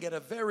king at a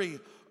very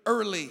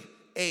early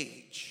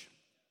age.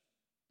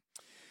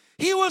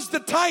 He was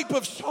the type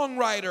of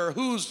songwriter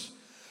whose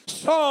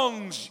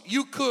songs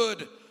you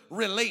could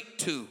relate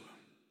to.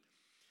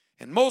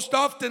 And most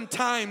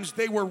oftentimes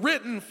they were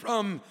written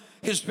from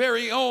his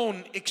very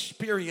own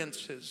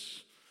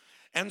experiences.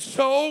 And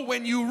so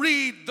when you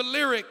read the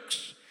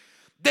lyrics,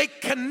 they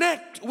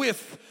connect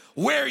with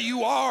where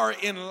you are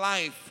in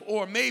life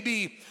or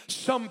maybe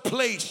some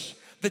place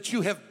that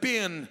you have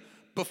been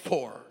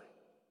before.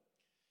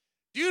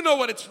 Do you know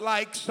what it's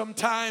like?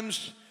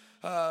 Sometimes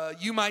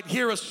you might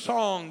hear a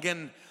song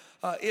and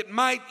it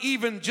might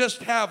even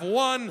just have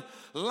one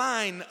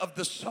line of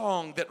the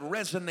song that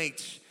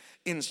resonates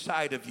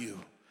inside of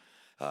you.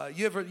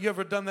 You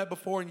ever done that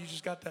before and you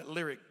just got that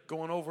lyric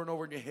going over and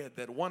over in your head,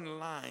 that one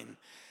line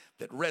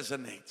that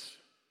resonates?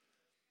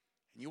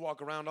 And you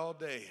walk around all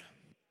day.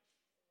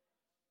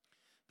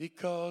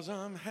 Because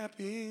I'm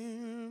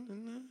happy,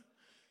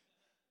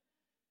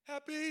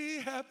 happy,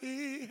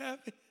 happy,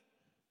 happy.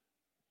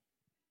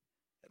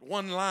 That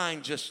one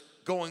line just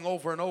going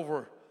over and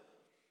over.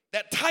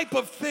 That type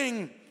of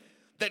thing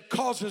that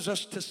causes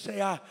us to say,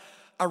 I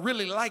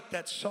really like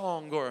that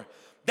song, or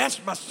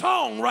that's my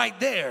song right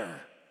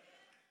there.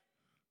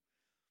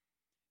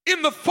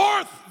 In the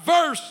 4th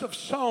verse of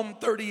Psalm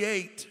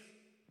 38,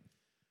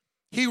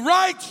 he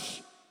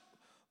writes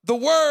the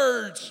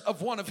words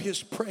of one of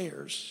his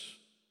prayers.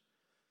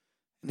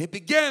 And he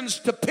begins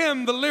to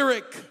pen the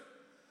lyric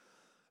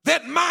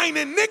that mine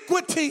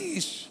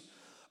iniquities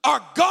are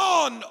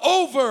gone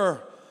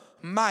over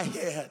my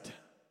head.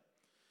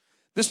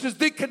 This is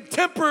the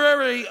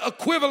contemporary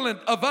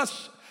equivalent of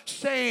us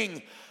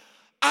saying,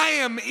 I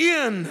am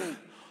in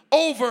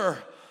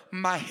over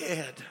my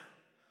head.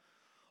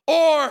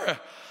 Or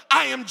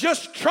I am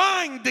just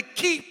trying to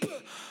keep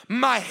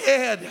my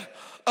head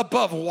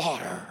above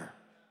water.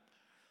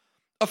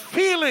 A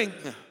feeling,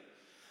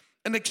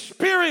 an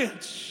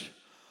experience,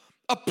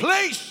 a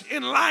place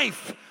in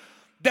life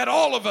that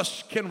all of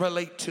us can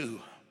relate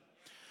to.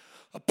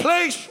 A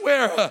place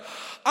where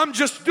I'm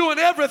just doing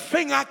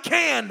everything I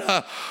can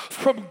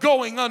from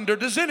going under.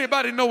 Does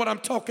anybody know what I'm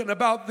talking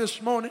about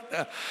this morning?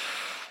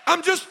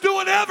 I'm just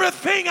doing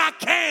everything I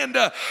can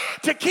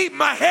to keep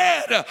my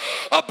head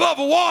above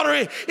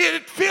water.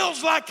 It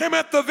feels like I'm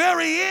at the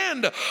very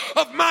end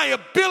of my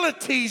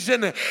abilities.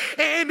 And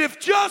if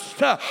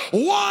just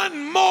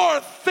one more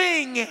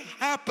thing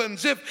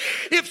happens,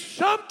 if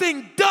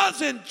something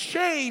doesn't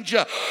change,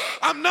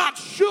 I'm not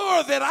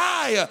sure that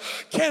I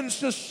can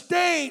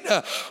sustain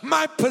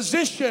my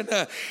position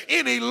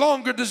any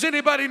longer. Does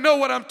anybody know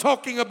what I'm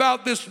talking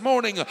about this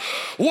morning?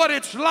 What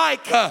it's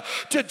like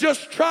to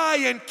just try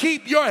and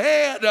keep your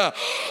head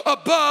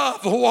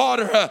above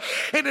water,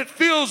 and it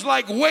feels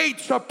like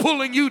weights are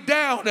pulling you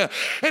down,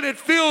 and it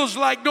feels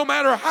like no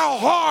matter how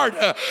hard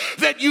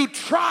that you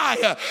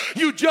try,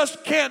 you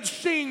just can't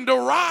seem to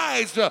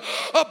rise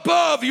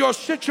above your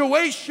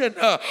situation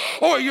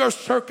or your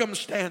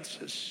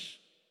circumstances.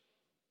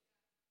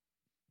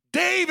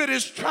 David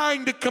is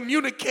trying to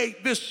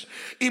communicate this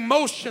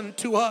emotion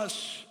to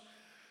us,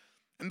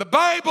 and the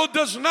Bible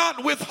does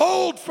not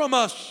withhold from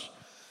us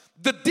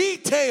the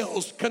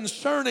details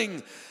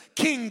concerning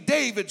King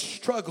David's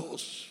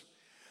struggles.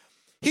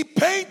 He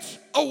paints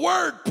a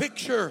word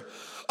picture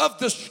of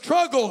the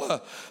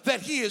struggle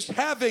that he is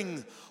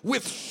having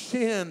with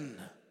sin,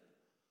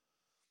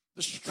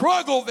 the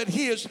struggle that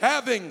he is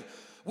having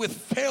with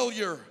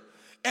failure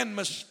and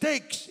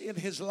mistakes in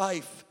his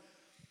life,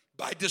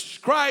 by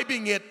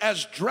describing it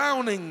as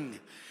drowning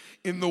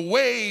in the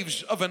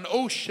waves of an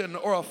ocean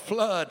or a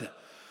flood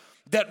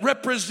that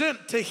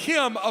represent to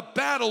him a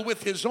battle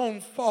with his own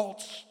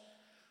faults,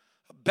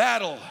 a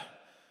battle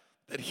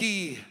that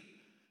he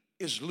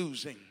is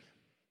losing.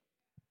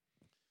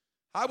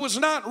 I was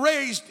not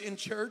raised in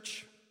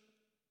church.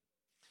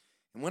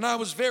 And when I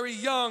was very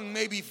young,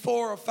 maybe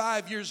 4 or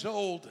 5 years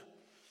old,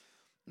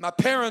 my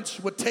parents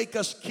would take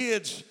us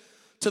kids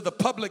to the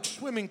public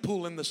swimming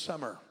pool in the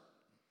summer.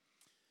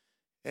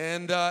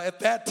 And at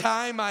that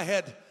time, I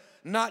had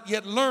not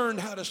yet learned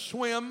how to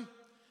swim.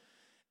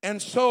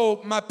 And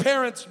so my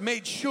parents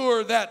made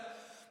sure that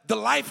the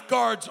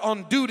lifeguards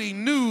on duty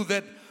knew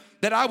that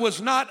I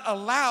was not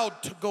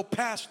allowed to go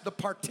past the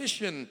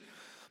partition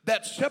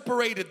that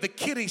separated the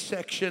kiddie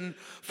section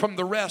from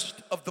the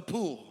rest of the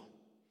pool.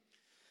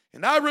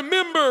 And I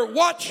remember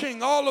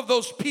watching all of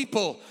those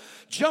people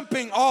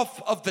jumping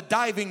off of the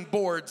diving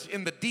boards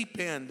in the deep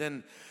end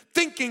and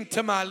thinking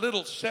to my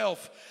little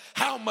self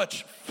how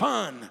much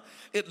fun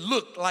it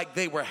looked like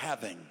they were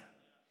having.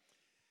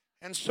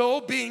 And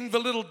so, being the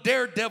little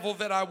daredevil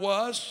that I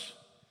was,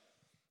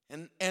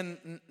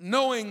 and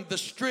knowing the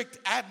strict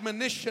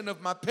admonition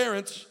of my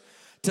parents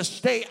to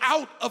stay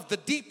out of the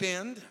deep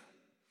end,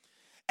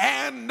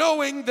 and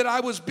knowing that I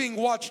was being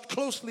watched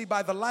closely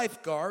by the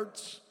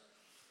lifeguards,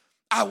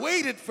 I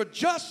waited for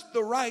just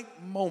the right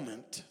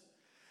moment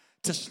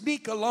to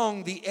sneak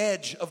along the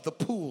edge of the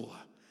pool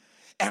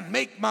and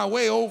make my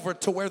way over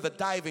to where the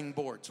diving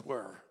boards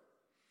were.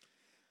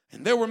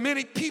 And there were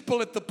many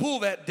people at the pool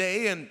that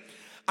day, and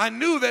I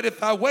knew that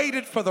if I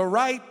waited for the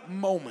right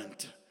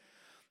moment,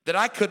 that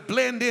I could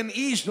blend in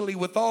easily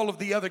with all of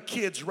the other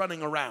kids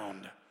running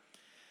around.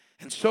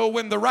 And so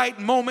when the right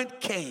moment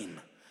came,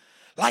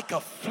 like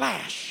a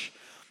flash,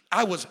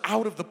 I was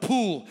out of the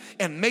pool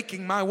and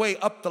making my way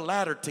up the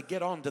ladder to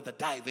get onto the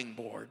diving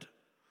board.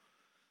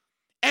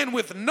 And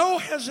with no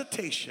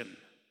hesitation,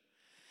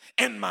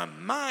 and my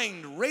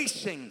mind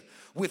racing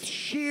with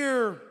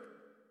sheer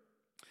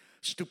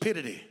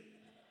stupidity,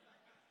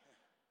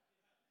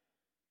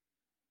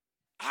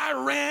 I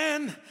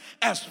ran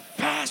as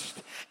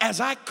fast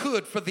as I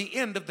could for the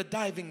end of the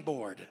diving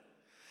board.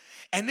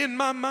 And in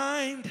my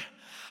mind,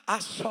 I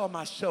saw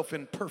myself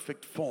in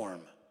perfect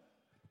form.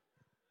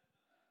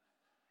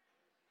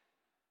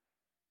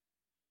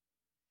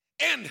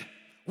 And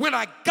when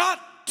I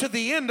got to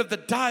the end of the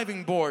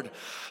diving board,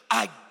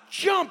 I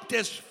jumped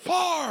as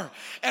far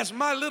as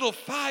my little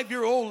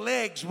 5-year-old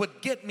legs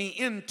would get me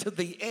into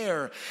the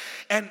air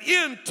and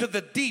into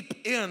the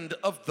deep end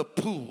of the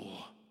pool.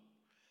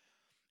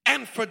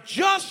 And for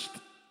just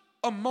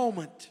a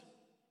moment,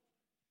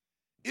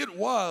 it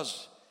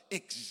was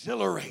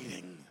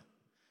exhilarating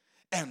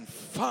and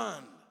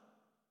fun.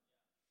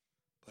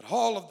 But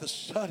all of a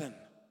sudden,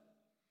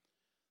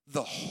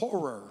 the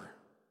horror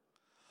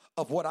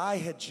of what I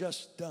had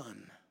just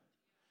done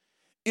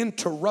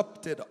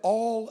interrupted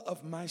all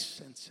of my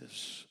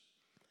senses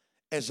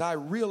as I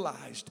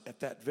realized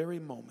at that very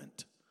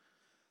moment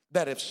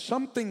that if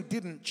something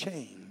didn't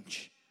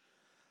change,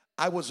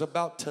 I was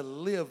about to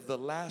live the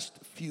last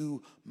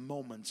few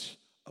moments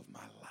of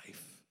my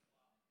life.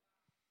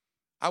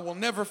 I will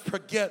never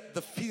forget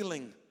the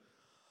feeling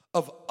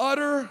of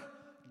utter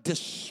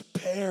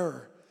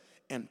despair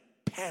and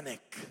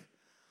panic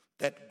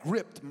that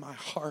gripped my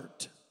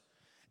heart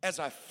as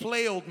I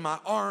flailed my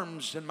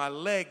arms and my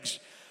legs,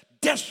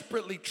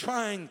 desperately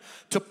trying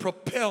to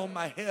propel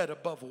my head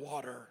above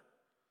water.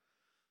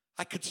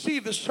 I could see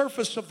the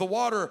surface of the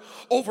water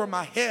over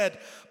my head,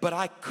 but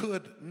I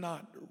could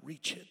not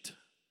reach it.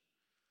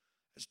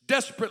 As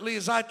desperately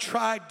as I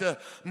tried to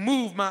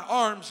move my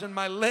arms and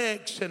my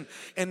legs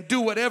and do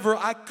whatever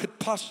I could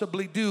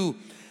possibly do,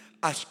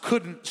 I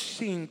couldn't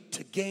seem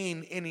to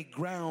gain any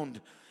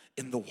ground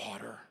in the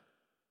water.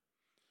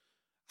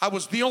 I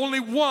was the only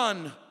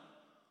one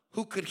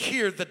who could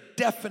hear the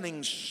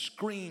deafening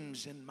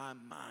screams in my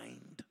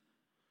mind.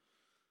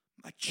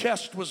 My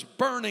chest was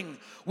burning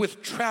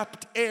with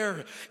trapped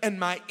air, and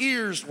my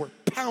ears were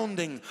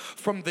pounding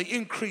from the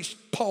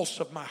increased pulse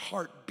of my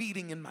heart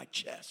beating in my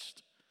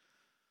chest.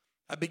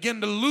 I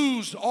began to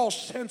lose all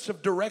sense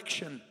of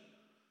direction,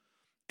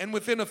 and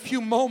within a few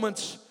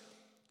moments,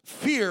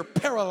 fear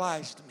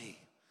paralyzed me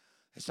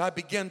as I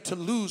began to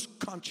lose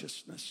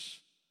consciousness.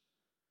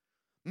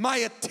 My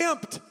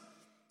attempt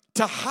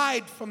to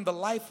hide from the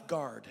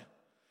lifeguard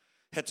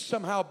had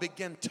somehow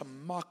begun to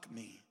mock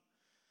me,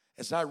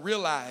 as I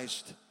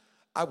realized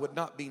I would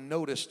not be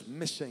noticed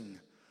missing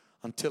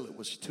until it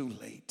was too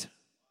late.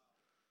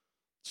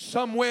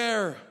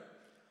 Somewhere,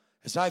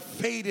 as I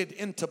faded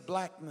into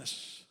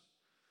blackness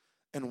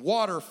and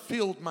water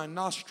filled my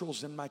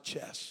nostrils and my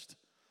chest,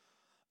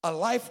 a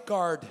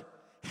lifeguard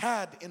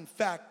had in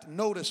fact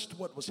noticed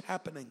what was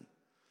happening.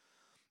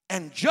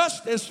 And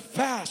just as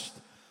fast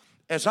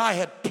as I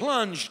had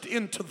plunged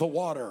into the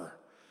water,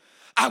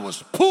 I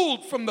was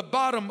pulled from the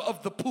bottom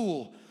of the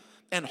pool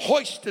and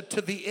hoisted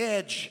to the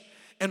edge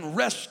and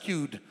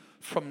rescued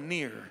from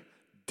near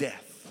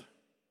death.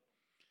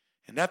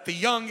 And at the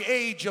young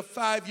age of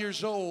 5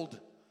 years old,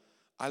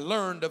 I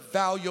learned a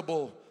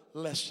valuable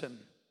lesson.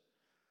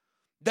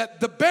 That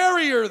the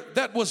barrier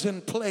that was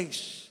in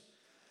place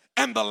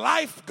and the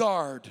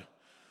lifeguard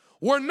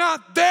were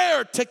not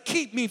there to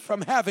keep me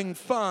from having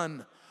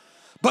fun,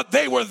 but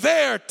they were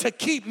there to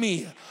keep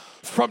me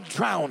from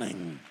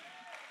drowning.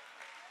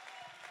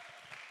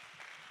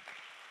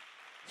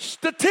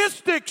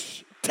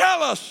 Statistics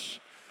tell us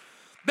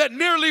that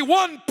nearly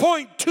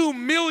 1.2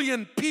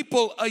 million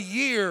people a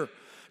year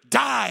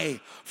die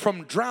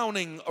from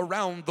drowning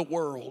around the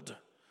world.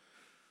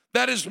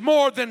 That is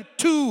more than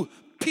 2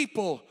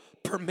 people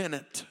per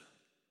minute.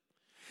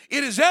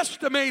 It is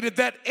estimated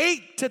that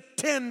 8 to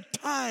 10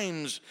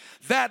 times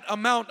that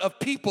amount of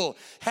people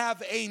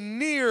have a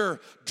near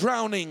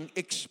drowning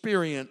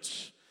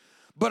experience,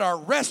 but are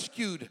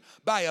rescued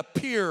by a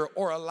peer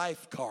or a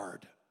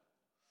lifeguard.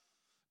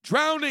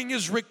 Drowning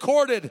is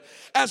recorded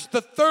as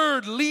the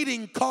 3rd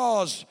leading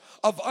cause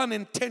of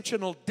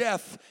unintentional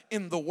death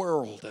in the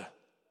world.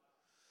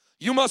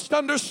 You must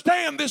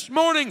understand this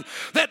morning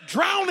that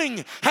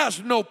drowning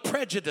has no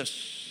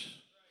prejudice.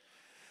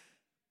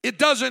 It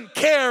doesn't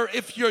care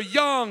if you're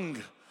young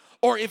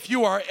or if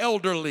you are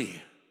elderly.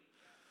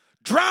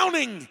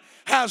 Drowning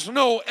has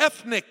no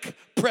ethnic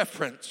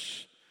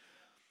preference.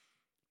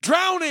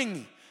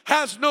 Drowning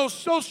has no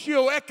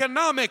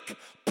socioeconomic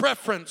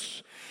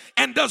preference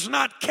and does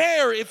not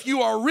care if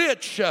you are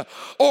rich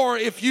or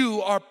if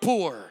you are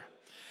poor.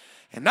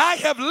 And I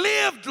have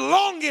lived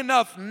long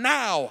enough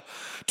now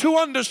to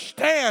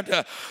understand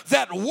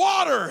that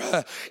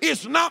water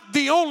is not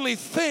the only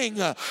thing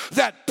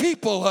that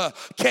people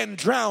can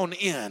drown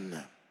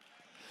in.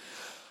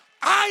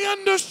 I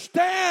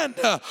understand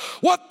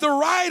what the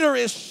writer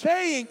is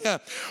saying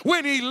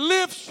when he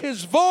lifts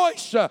his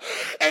voice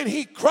and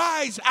he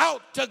cries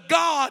out to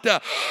God,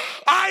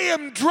 I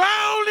am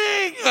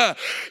drowning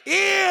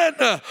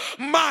in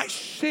my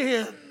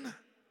sin.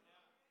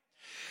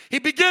 He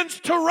begins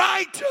to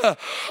write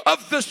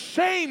of the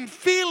same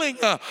feeling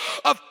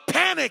of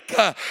panic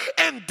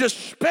and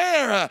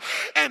despair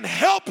and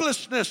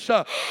helplessness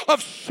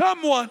of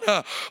someone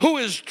who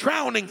is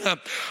drowning.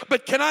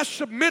 But can I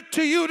submit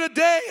to you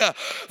today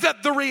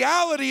that the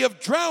reality of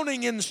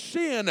drowning in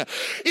sin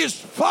is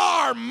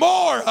far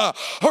more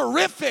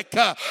horrific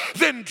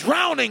than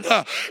drowning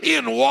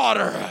in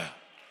water?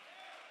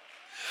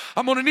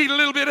 I'm going to need a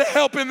little bit of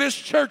help in this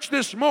church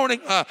this morning.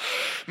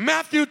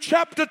 Matthew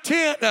chapter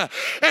 10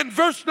 and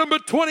verse number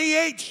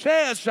 28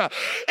 says,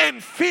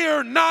 and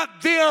fear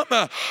not them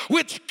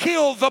which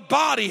kill the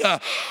body,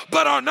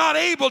 but are not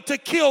able to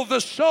kill the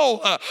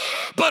soul,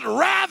 but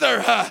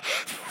rather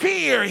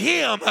fear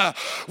him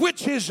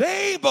which is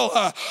able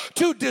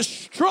to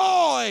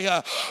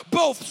destroy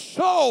both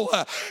soul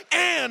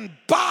and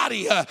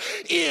body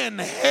in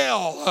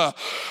hell.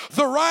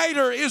 The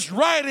writer is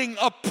writing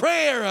a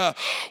prayer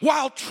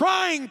while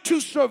trying to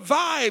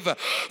survive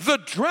the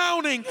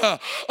drowning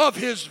of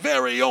his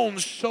very own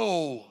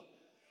soul.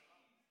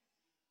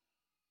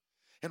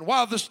 And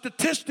while the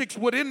statistics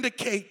would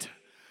indicate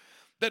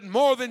that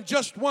more than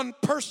just one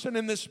person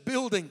in this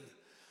building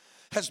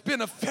has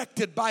been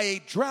affected by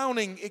a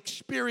drowning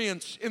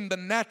experience in the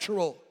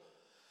natural,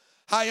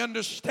 I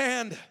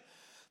understand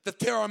that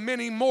there are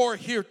many more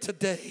here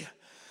today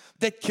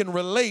that can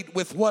relate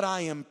with what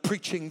I am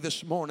preaching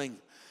this morning.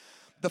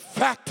 The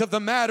fact of the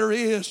matter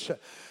is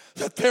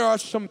that there are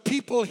some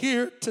people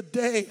here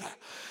today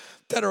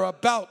that are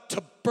about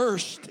to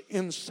burst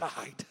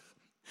inside.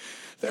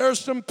 There are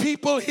some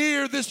people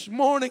here this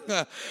morning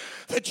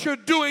that you're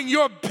doing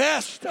your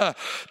best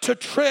to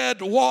tread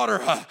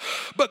water,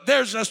 but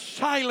there's a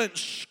silent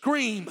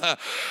scream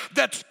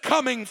that's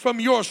coming from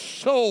your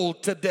soul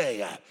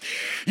today.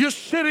 You're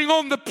sitting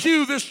on the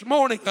pew this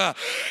morning,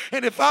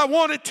 and if I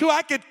wanted to,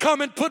 I could come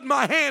and put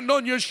my hand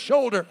on your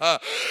shoulder.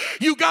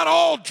 You got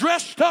all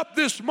dressed up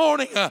this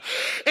morning,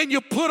 and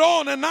you put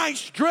on a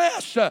nice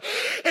dress,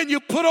 and you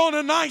put on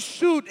a nice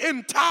suit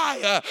and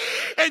tie,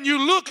 and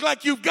you look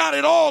like you've got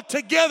it all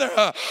together,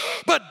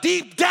 but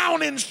deep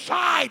down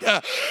inside,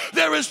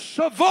 there is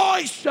a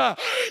voice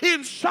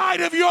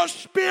inside of your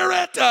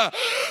spirit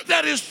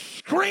that is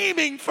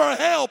screaming for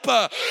help.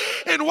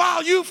 And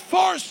while you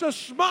force a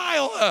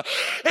smile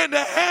and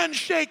a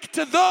handshake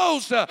to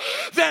those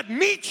that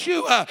meet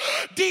you,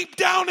 deep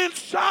down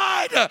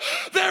inside,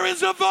 there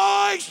is a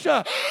voice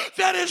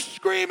that is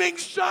screaming,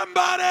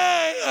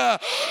 somebody,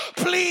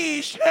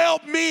 please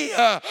help me.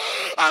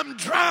 I'm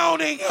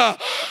drowning.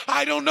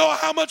 I don't know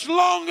how much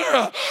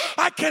longer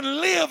I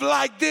can live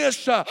like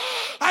this.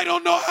 I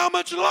don't know how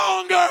much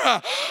longer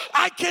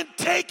I can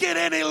take it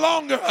any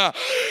longer.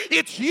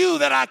 It's you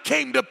that I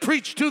came to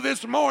preach to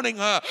this morning.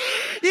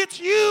 It's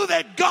you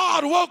that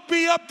God woke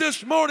me up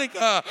this morning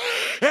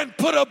and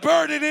put a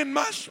burden in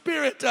my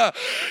spirit.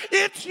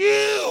 It's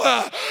you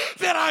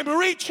that I'm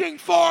reaching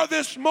for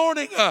this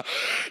morning.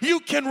 You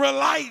can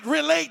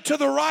relate to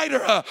the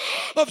writer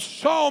of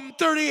Psalm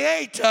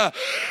 38.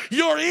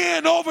 You're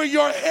in over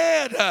your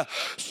head,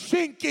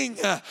 sinking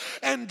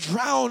and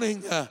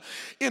drowning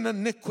in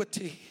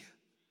iniquity.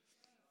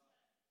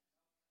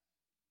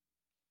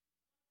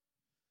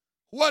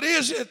 What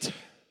is it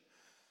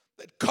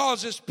that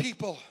causes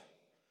people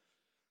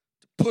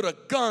to put a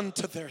gun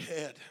to their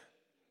head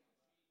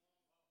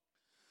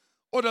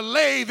or to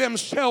lay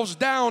themselves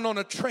down on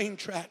a train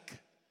track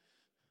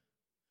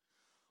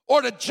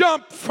or to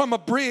jump from a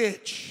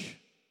bridge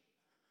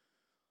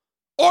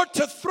or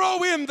to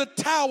throw in the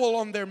towel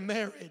on their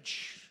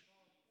marriage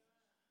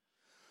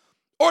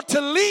or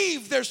to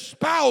leave their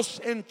spouse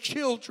and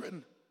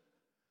children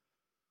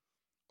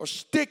or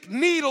stick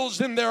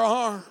needles in their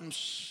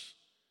arms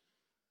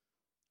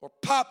or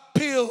pop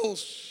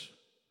pills,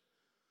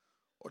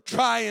 or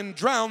try and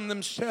drown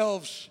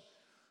themselves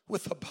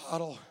with a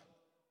bottle?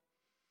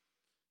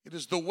 It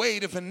is the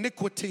weight of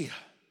iniquity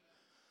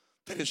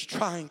that is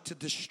trying to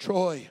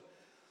destroy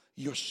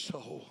your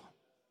soul.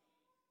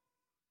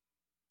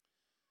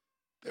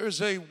 There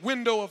is a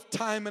window of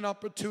time and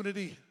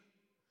opportunity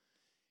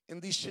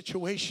in these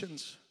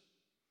situations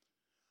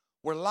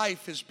where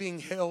life is being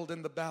held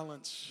in the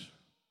balance,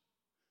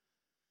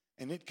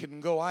 and it can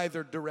go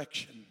either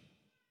direction.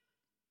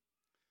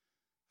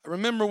 I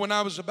remember when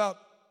I was about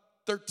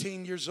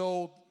 13 years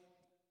old,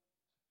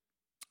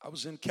 I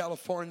was in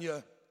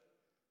California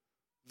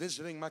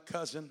visiting my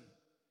cousin.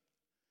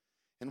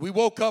 And we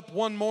woke up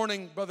one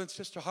morning, Brother and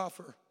Sister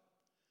Hoffer,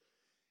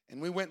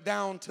 and we went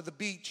down to the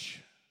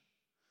beach.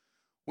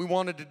 We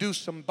wanted to do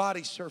some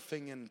body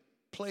surfing and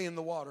play in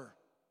the water.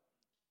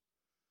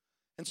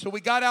 And so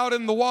we got out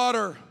in the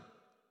water,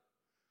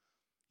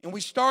 and we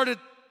started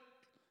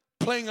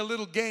playing a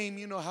little game.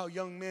 You know how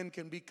young men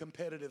can be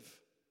competitive.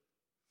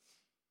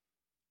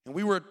 And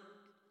we were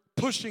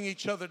pushing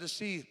each other to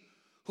see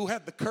who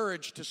had the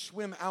courage to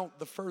swim out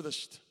the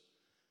furthest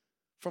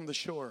from the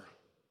shore.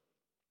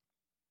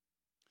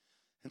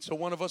 And so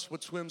one of us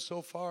would swim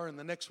so far, and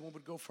the next one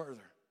would go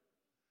further.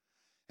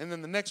 And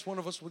then the next one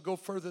of us would go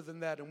further than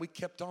that, and we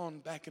kept on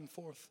back and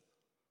forth.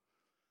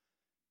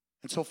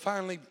 And so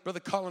finally, Brother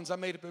Collins, I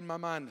made up in my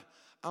mind,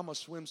 I'm going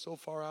to swim so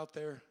far out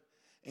there,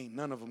 ain't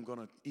none of them going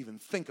to even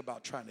think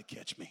about trying to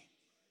catch me.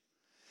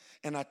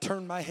 And I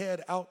turned my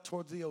head out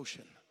towards the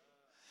ocean.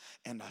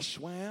 And I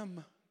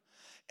swam,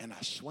 and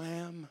I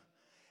swam,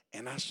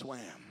 and I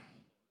swam.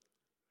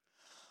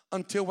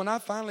 Until when I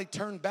finally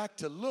turned back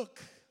to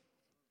look,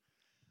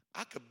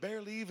 I could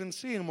barely even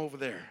see him over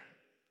there.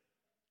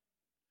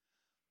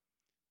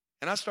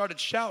 And I started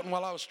shouting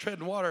while I was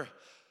treading water,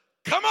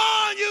 "Come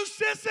on, you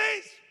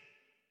sissies!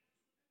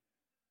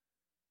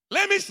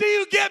 Let me see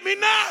you get me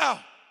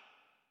now!"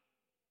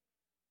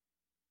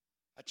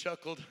 I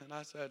chuckled, and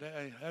I said,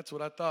 "Hey, that's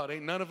what I thought.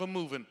 Ain't none of them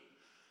moving.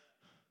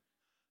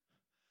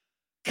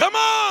 Come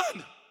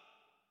on!"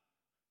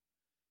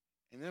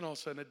 And then all of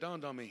a sudden it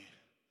dawned on me,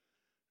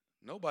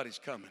 nobody's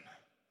coming.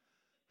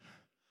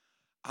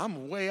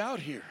 I'm way out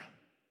here.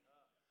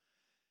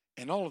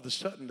 And all of a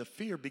sudden the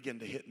fear began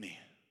to hit me.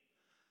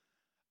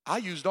 I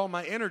used all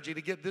my energy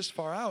to get this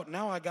far out.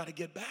 Now I got to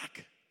get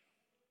back.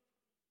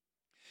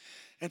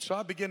 And so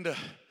I began to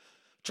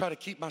try to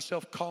keep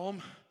myself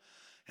calm,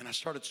 and I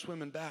started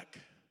swimming back.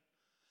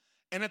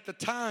 And at the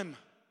time,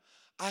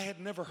 I had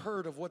never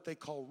heard of what they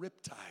call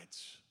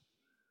riptides.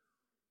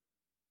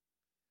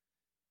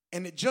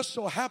 And it just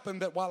so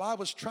happened that while I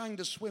was trying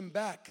to swim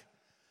back,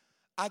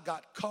 I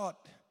got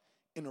caught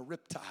in a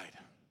riptide.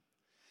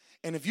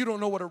 And if you don't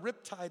know what a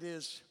riptide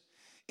is,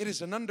 it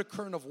is an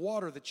undercurrent of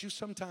water that you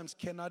sometimes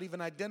cannot even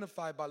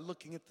identify by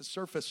looking at the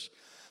surface,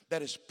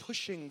 that is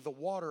pushing the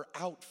water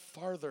out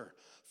farther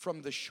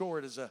from the shore.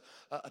 It is a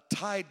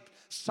tide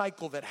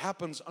cycle that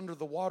happens under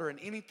the water, and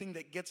anything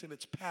that gets in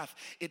its path,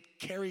 it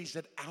carries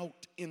it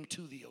out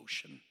into the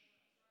ocean.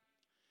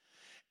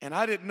 And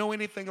I didn't know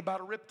anything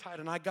about a riptide,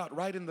 and I got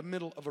right in the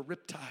middle of a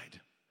riptide.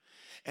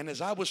 And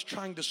as I was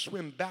trying to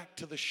swim back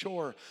to the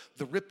shore,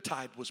 the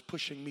riptide was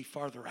pushing me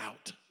farther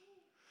out.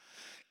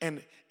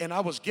 And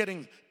I was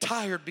getting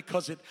tired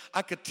because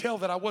I could tell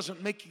that I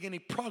wasn't making any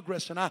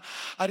progress, and I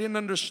didn't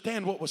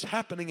understand what was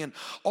happening. And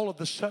all of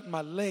a sudden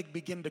my leg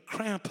began to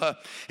cramp,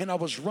 and I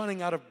was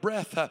running out of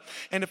breath.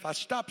 And if I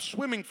stopped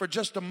swimming for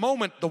just a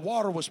moment, the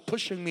water was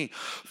pushing me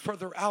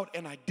further out,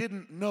 and I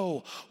didn't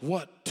know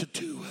what to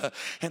do.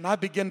 And I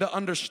began to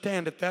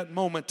understand at that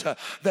moment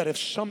that if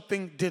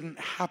something didn't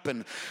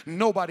happen,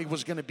 nobody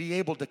was going to be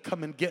able to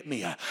come and get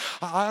me.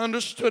 I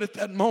understood at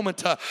that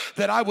moment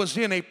that I was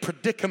in a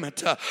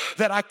predicament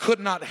that I could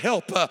not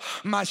help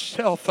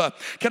myself.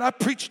 Can I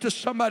preach to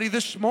somebody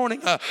this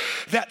morning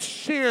that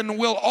sin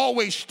will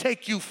always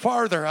take you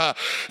farther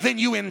than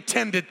you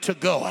intended to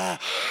go?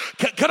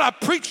 Can I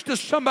preach to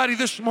somebody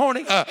this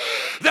morning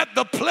that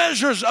the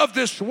pleasures of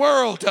this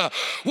world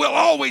will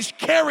always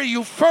carry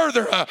you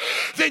further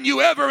than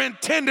you ever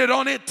intended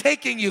on it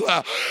taking you?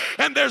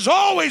 And there's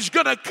always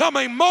going to come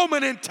a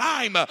moment in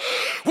time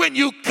when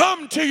you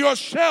come to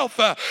yourself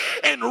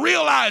and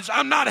realize,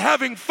 I'm not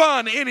having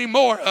fun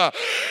anymore.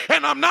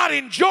 And I'm not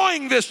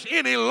enjoying this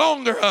any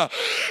longer.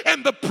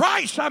 And the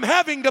price I'm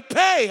having to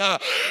pay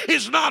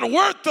is not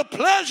worth the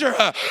pleasure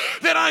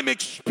that I'm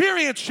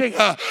experiencing.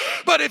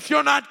 But if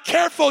you're not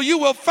careful, you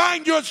will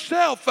find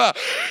yourself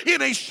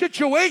in a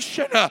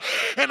situation,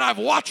 and I've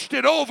watched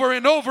it over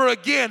and over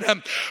again,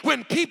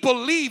 when people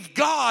leave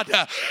God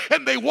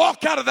and they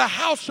walk out of the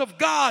house of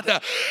God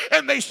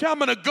and they say, I'm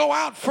going to go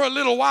out for a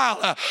little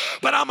while,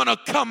 but I'm going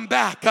to come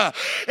back.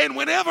 And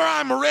whenever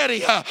I'm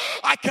ready,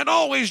 I can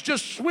always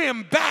just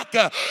swim back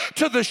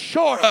to the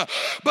shore.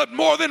 But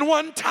more than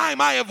one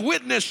time I have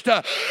witnessed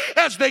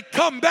as they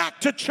come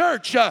back to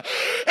church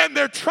and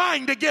they're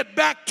trying to get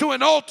back to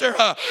an altar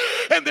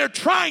and they're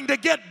trying to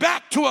get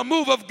back to a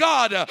move of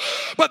God,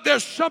 but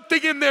there's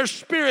something in their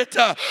spirit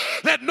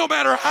that no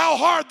matter how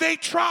hard they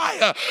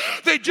try,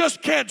 they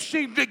just can't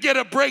seem to get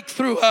a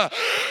breakthrough.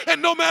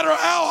 And no matter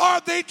how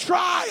hard they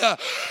try,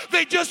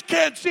 they just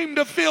can't seem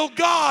to feel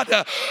God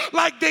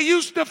like they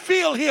used to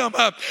feel Him.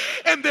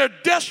 And they're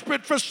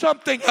desperate for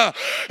something,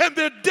 and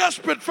they're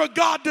desperate for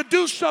God to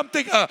do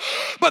something,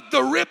 but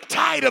the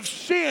riptide of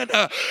sin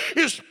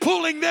is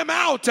pulling them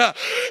out,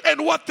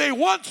 and what they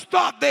once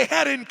thought they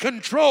had in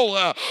control,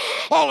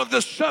 all of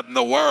a sudden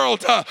the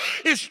world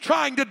is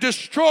trying to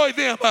destroy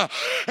them.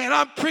 And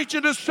I'm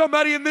preaching to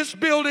somebody in this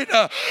building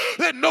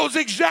that knows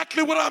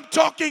exactly what I'm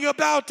talking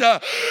about,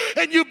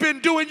 and you've been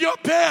doing your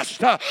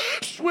best,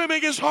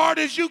 swimming as hard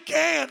as you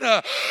can,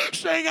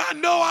 saying, I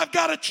know I've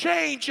got to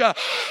change,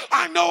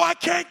 I know I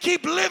can't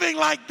keep living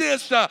like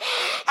this,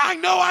 I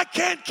know I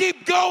can't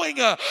keep going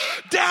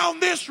down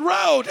this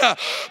road,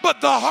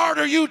 but the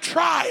harder you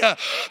try,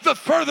 the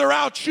further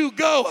out you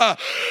go,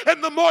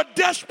 and the more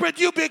desperate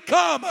you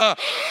become,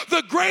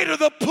 the greater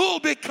the pull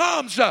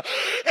becomes.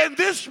 And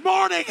this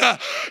morning,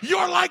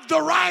 you're like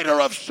the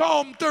writer of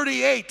Psalm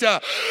 38.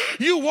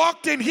 You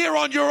walked in here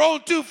on your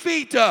own 2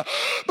 feet,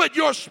 but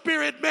your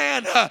spirit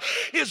man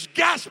is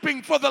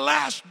gasping for the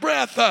last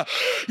breath.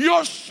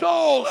 Your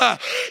soul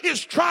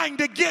is trying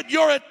to get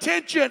your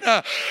attention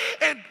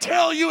and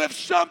tell you if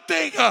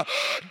something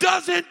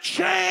doesn't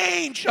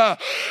change,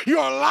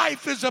 your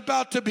life is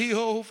about to be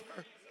over.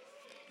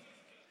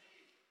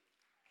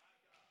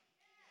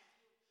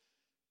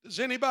 Does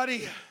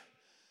anybody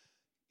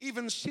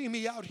even see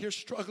me out here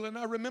struggling?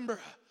 I remember,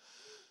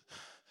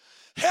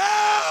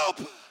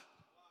 help!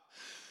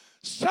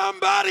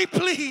 Somebody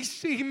please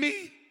see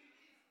me.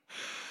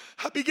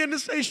 I began to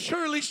say,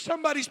 surely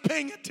somebody's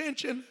paying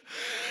attention.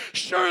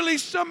 Surely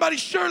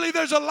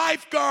there's a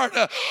lifeguard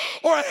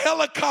or a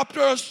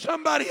helicopter or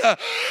somebody.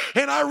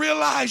 And I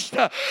realized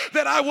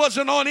that I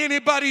wasn't on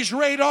anybody's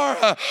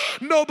radar.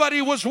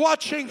 Nobody was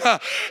watching,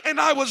 and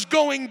I was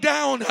going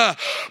down.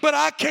 But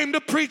I came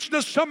to preach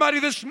to somebody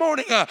this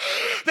morning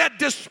that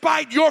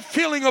despite your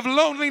feeling of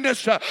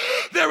loneliness,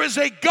 there is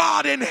a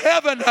God in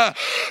heaven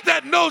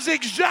that knows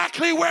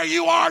exactly where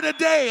you are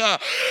today.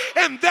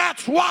 And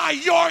that's why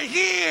you're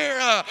here.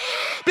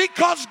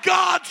 Because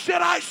God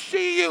said, I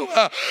see you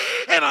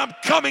and I'm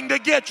coming to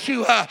get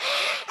you.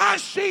 I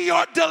see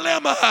your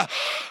dilemma.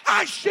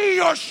 I see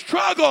your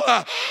struggle.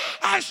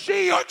 I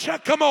see your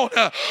check. Come on.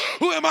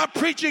 Who am I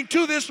preaching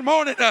to this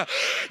morning?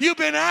 You've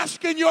been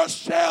asking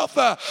yourself,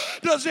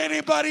 does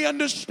anybody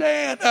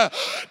understand?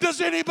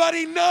 Does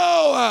anybody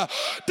know?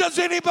 Does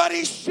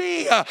anybody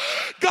see?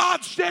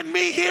 God sent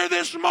me here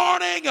this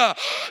morning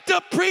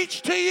to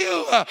preach to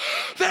you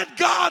that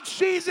God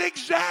sees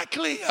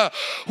exactly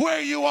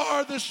where you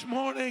are this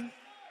morning.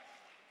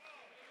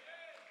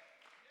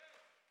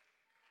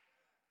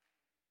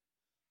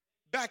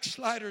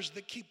 Backsliders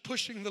that keep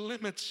pushing the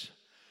limits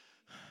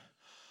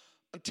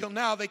until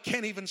now they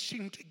can't even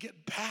seem to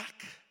get back.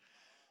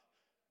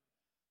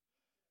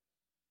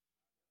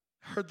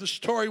 Heard the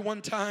story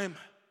one time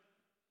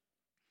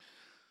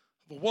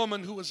of a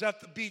woman who was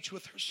at the beach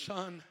with her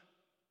son.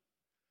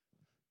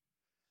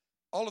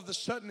 All of a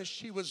sudden, as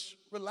she was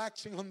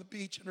relaxing on the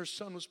beach and her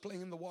son was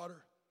playing in the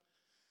water,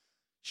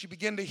 she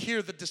began to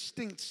hear the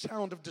distinct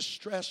sound of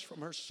distress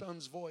from her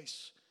son's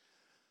voice.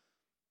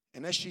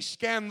 And as she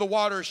scanned the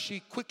water,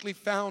 she quickly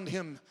found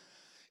him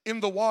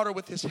in the water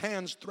with his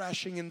hands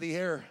thrashing in the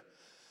air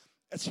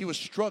as he was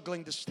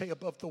struggling to stay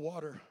above the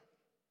water.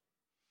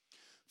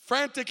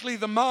 Frantically,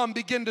 the mom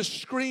began to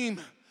scream.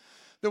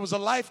 There was a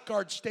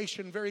lifeguard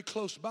station very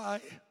close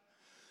by.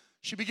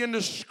 She began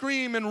to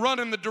scream and run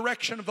in the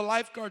direction of the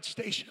lifeguard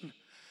station.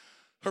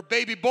 Her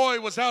baby boy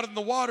was out in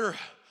the water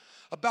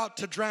about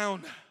to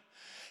drown.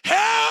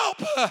 Help!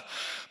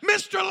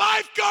 Mr.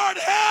 Lifeguard,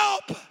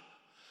 help!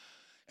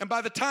 And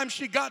by the time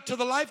she got to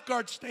the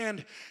lifeguard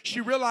stand, she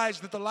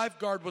realized that the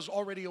lifeguard was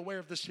already aware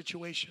of the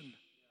situation.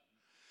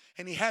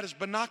 And he had his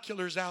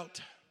binoculars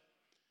out,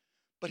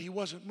 but he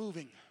wasn't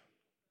moving.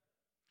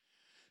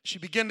 She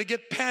began to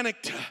get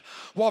panicked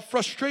while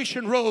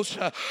frustration rose.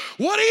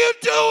 What are you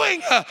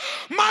doing?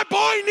 My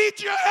boy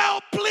needs your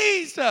help.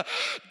 Please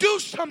do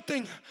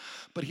something.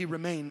 But he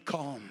remained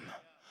calm,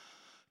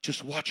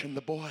 just watching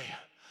the boy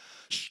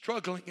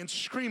struggling and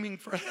screaming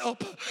for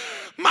help.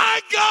 My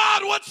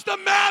God, what's the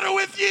matter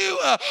with you?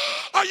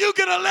 Are you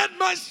going to let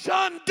my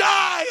son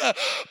die?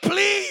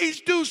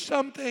 Please do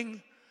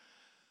something.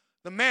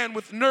 The man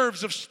with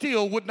nerves of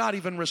steel would not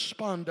even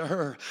respond to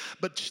her,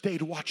 but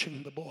stayed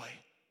watching the boy.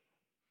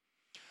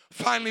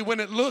 Finally, when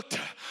it looked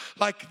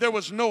like there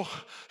was no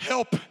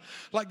help,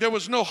 like there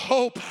was no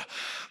hope,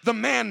 the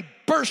man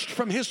burst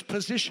from his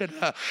position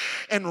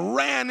and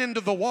ran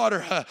into the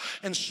water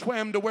and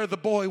swam to where the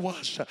boy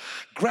was,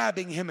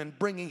 grabbing him and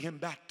bringing him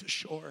back to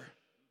shore.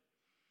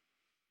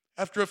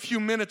 After a few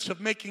minutes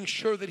of making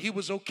sure that he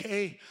was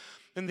okay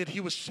and that he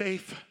was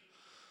safe,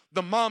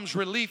 the mom's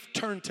relief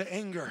turned to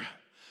anger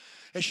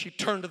as she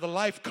turned to the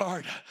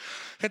lifeguard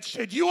and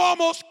said, "You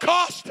almost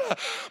cost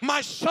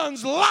my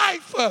son's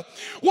life.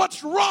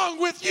 What's wrong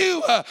with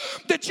you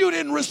that you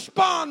didn't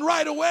respond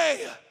right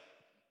away?"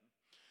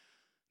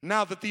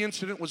 Now that the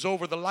incident was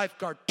over, the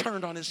lifeguard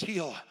turned on his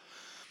heel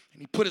and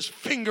he put his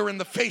finger in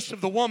the face of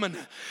the woman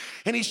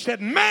and he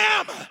said,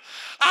 "Ma'am,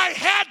 I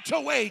had to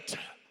wait,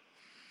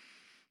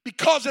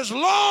 because as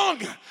long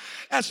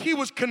as he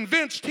was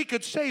convinced he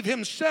could save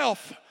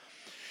himself,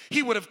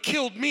 he would have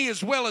killed me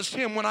as well as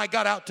him when I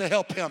got out to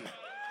help him.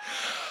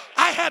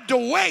 I had to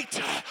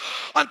wait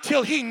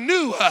until he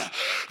knew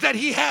that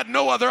he had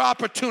no other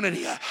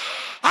opportunity.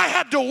 I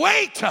had to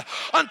wait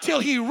until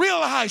he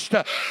realized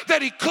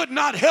that he could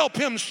not help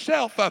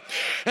himself."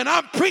 And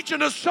I'm preaching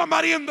to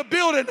somebody in the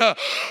building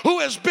who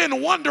has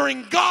been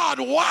wondering, "God,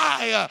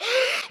 why?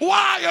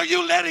 Why are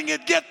you letting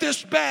it get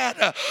this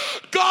bad?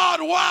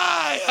 God,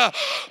 why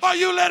are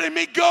you letting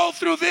me go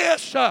through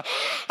this?"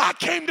 I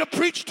came to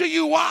preach to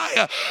you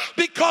why.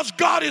 Because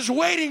God is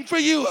waiting for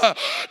you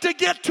to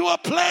get to a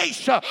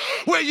place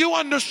where you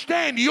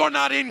understand you're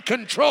not in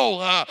control.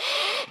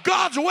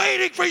 God's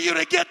waiting for you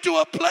to get to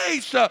a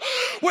place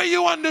where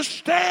you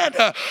understand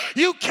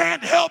you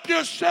can't help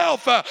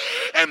yourself,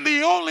 and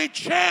the only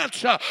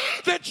chance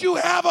that you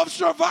have of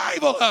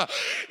survival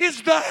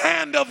is the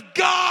hand of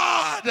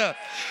God.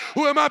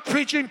 Who am I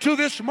preaching to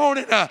this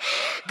morning?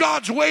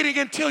 God's waiting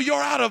until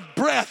you're out of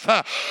breath.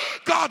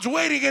 God's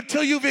waiting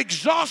until you've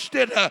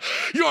exhausted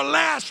your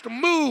last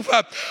move.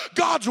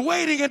 God's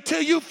waiting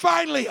until you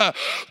finally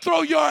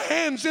throw your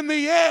hands in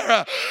the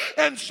air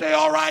and say,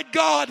 "All right,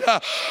 God,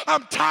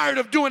 I'm tired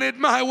of doing it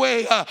my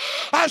way.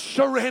 I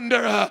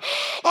surrender.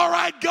 All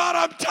right, God,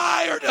 I'm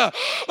tired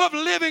of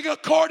living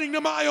according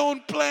to my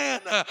own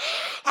plan.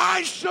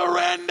 I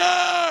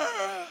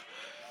surrender."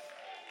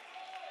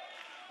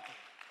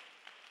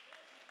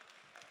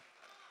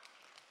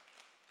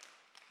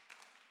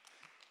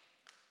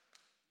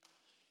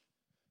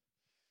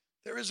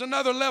 There is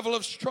another level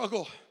of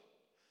struggle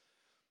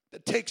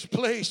that takes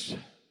place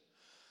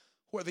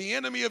where the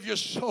enemy of your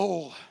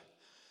soul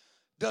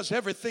does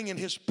everything in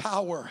his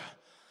power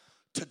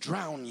to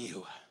drown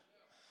you.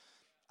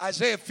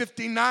 Isaiah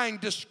 59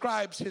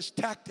 describes his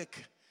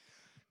tactic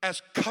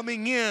as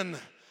coming in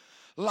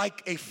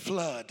like a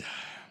flood.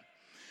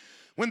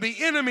 When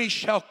the enemy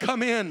shall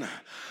come in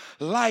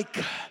like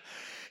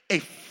a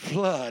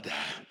flood,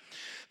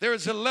 there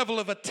is a level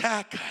of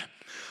attack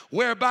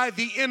whereby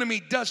the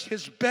enemy does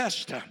his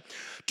best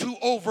to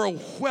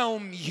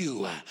overwhelm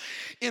you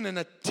in an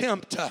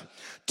attempt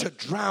to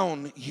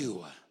drown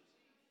you.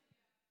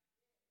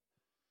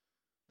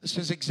 This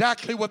is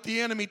exactly what the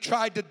enemy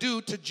tried to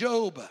do to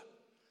Job.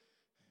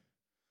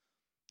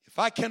 If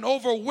I can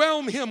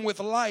overwhelm him with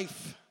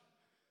life,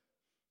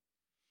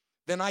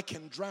 then I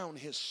can drown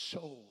his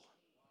soul.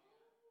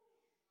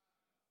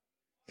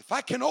 If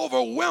I can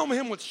overwhelm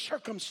him with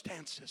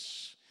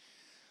circumstances,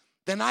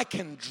 then I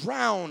can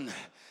drown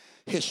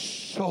his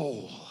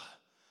soul.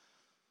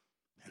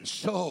 And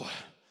so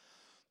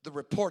the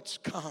reports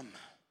come,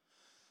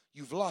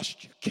 you've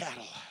lost your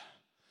cattle.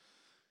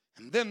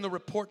 And then the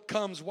report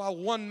comes, while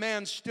one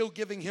man's still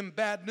giving him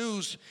bad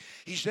news,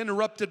 he's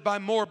interrupted by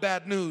more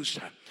bad news.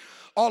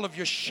 All of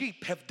your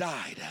sheep have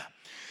died.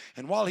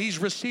 And while he's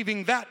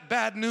receiving that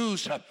bad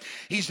news,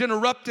 he's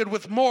interrupted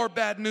with more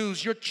bad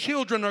news. Your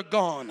children are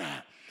gone.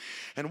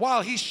 And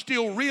while he's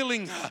still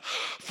reeling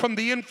from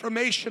the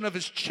information of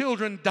his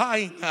children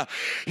dying,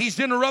 he's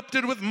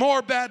interrupted with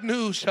more bad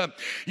news.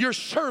 Your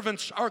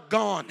servants are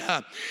gone.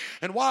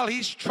 And while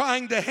he's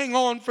trying to hang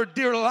on for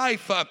dear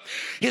life,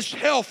 his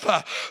health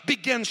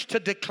begins to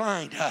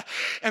decline.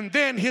 And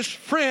then his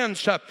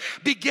friends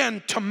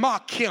begin to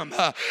mock him.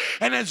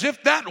 And as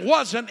if that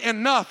wasn't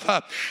enough,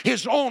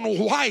 his own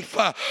wife,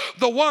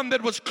 the one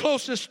that was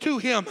closest to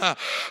him,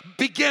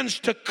 begins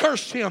to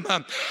curse him.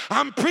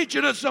 I'm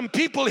preaching to some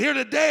people here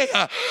today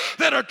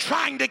that are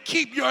trying to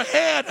keep your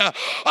head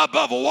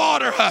above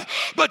water,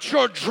 but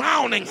you're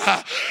drowning.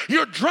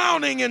 You're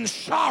drowning in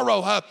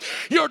sorrow.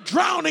 You're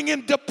drowning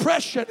in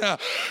depression.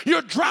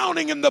 You're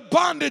drowning in the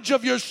bondage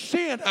of your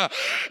sin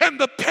and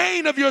the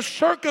pain of your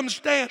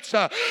circumstance.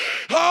 Oh,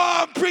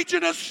 I'm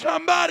preaching to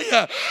somebody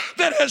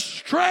that has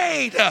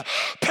strayed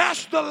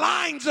past the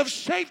lines of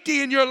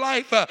safety in your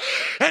life,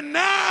 and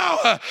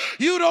now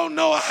you don't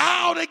know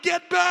how to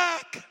get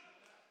back.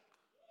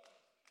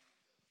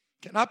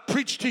 Can I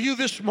preach to you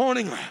this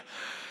morning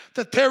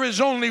that there is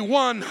only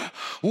one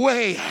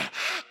way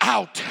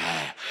out?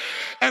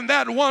 And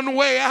that one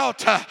way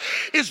out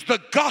is the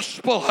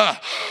gospel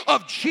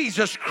of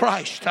Jesus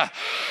Christ.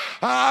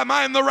 Am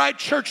I in the right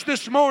church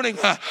this morning?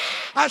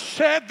 I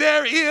said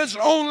there is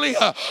only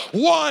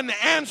one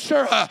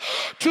answer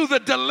to the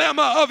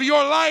dilemma of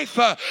your life,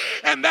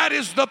 and that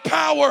is the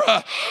power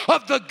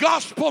of the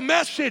gospel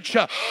message.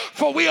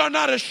 For we are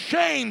not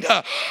ashamed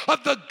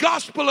of the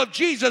gospel of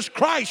Jesus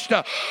Christ,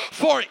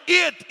 for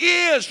it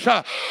is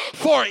the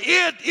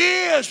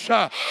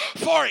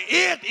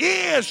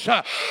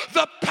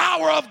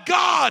power of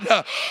God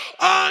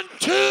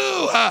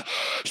unto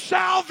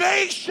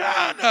salvation.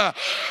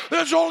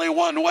 There's only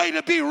one way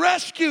to be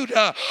rescued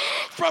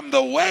from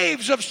the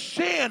waves of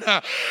sin,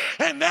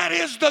 and that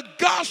is the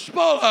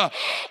gospel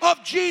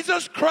of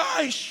Jesus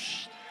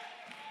Christ.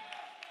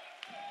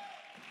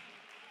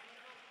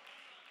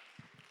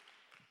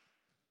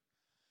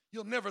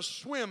 You'll never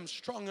swim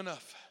strong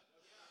enough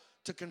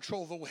to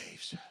control the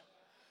waves.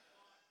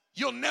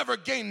 You'll never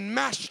gain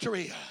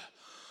mastery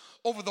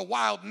over the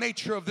wild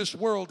nature of this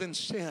world and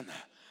sin.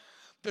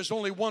 There's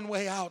only one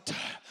way out,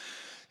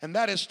 and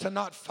that is to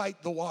not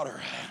fight the water,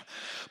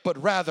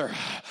 but rather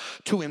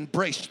to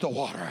embrace the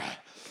water.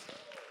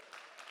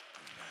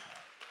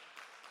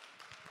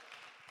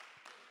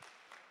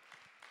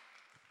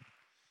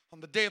 On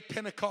the day of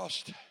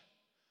Pentecost,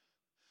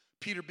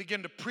 Peter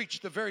began to preach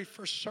the very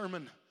first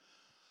sermon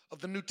of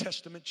the New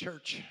Testament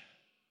church.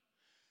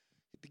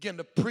 He began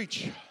to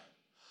preach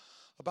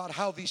about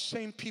how these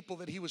same people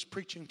that he was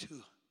preaching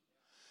to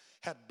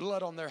had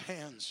blood on their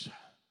hands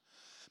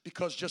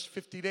because just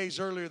 50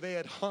 days earlier they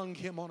had hung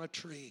him on a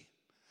tree.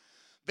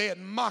 They had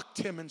mocked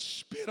him and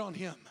spit on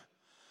him,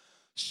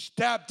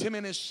 stabbed him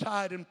in his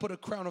side and put a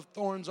crown of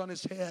thorns on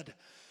his head.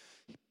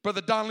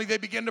 Brother Donnelly, they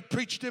began to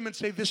preach to him and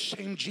say, this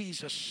same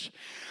Jesus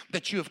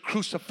that you have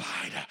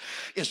crucified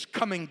is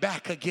coming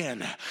back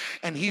again,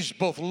 and he's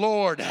both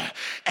Lord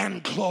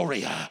and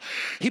glory.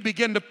 He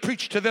began to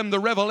preach to them the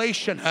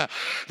revelation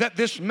that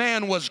this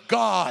man was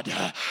God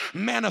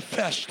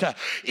manifest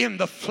in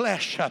the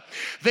flesh.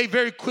 They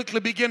very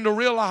quickly began to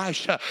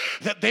realize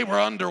that they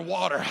were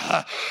underwater.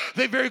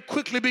 They very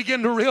quickly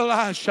began to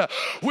realize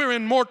we're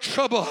in more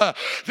trouble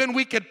than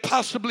we could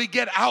possibly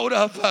get out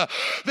of.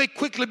 They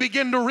quickly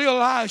began to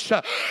realize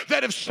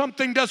that if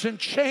something doesn't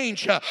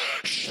change,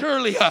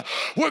 surely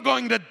we're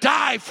going to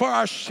die for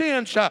our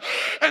sins.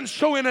 And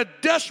so in a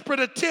desperate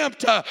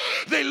attempt,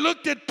 they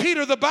looked at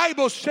Peter. The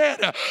Bible said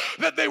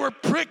that they were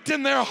pricked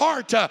in their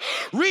heart.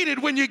 Read it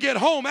when you get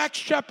home, Acts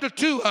chapter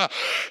 2.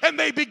 And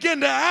they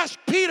begin to ask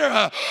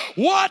Peter,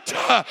 what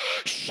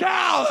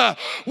shall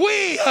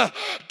we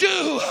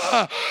do?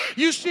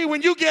 You see,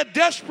 when you get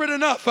desperate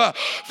enough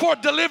for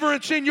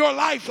deliverance in your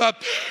life,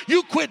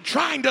 you quit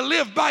trying to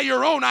live by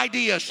your own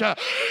ideas.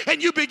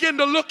 And you begin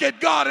to look at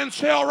God and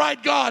say, all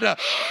right, God,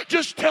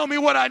 just tell me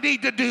what I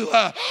need to do.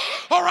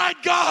 All right,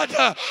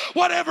 God,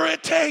 whatever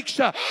it takes,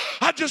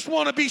 I just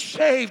want to be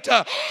saved.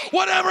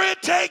 Whatever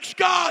it takes,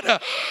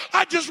 God,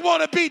 I just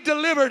want to be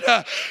delivered.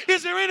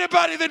 Is there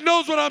anybody that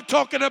knows what I'm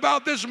talking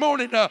about this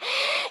morning?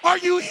 Are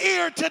you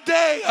here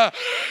today?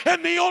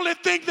 And the only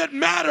thing that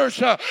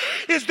matters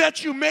is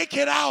that you make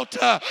it out.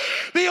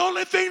 The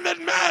only thing that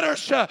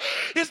matters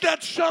is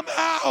that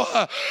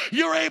somehow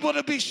you're able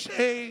to be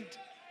saved.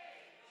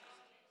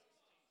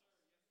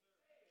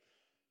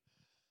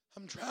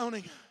 I'm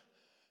drowning.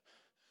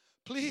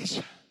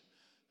 Please,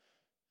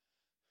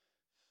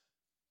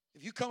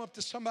 if you come up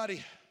to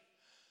somebody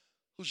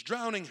who's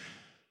drowning,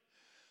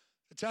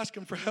 that's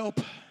asking for help,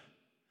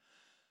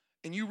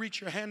 and you reach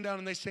your hand down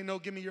and they say, no,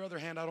 give me your other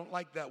hand, I don't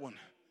like that one,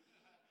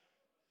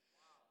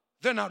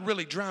 they're not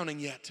really drowning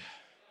yet.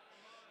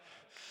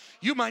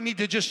 You might need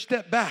to just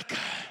step back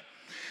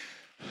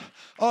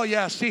Oh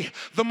yeah, see,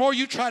 the more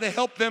you try to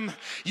help them,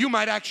 you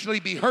might actually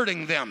be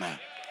hurting them.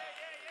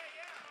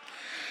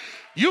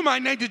 You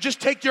might need to just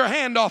take your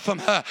hand off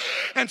them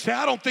and say,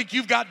 I don't think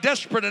you've got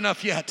desperate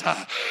enough yet.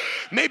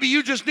 Maybe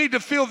you just need to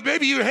feel,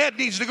 maybe your head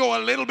needs to go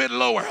a little bit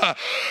lower.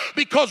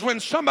 Because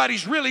when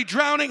somebody's really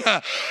drowning,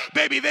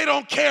 baby, they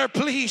don't care.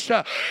 Please,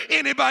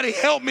 anybody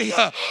help me.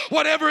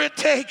 Whatever it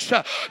takes,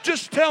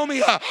 just tell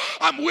me.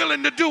 I'm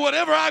willing to do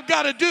whatever I've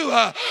got to do.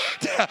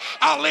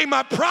 I'll lay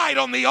my pride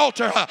on the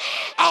altar.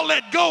 I'll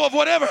let go of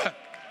whatever.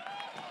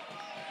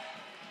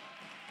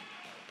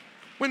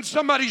 When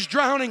somebody's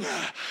drowning,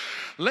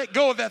 let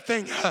go of that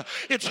thing.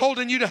 It's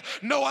holding you to,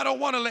 no, I don't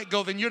want to let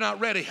go. Then you're not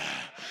ready.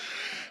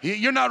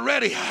 You're not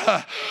ready.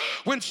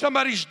 When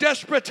somebody's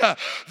desperate,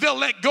 they'll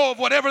let go of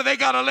whatever they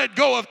got to let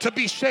go of to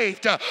be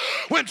saved.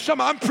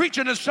 I'm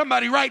preaching to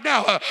somebody right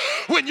now.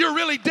 When you're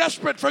really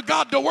desperate for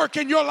God to work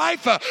in your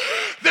life,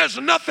 there's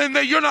nothing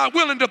that you're not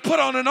willing to put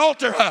on an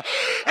altar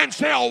and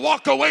say, I'll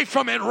walk away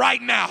from it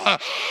right now.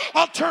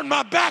 I'll turn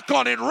my back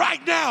on it right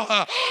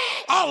now.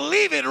 I'll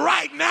leave it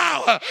right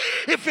now.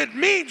 If it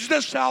means the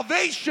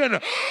salvation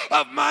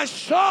of my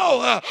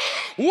soul,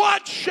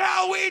 what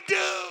shall we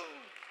do?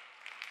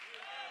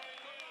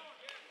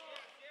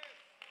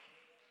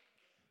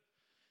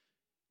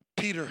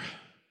 Peter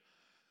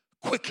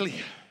quickly,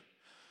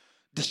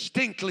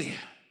 distinctly,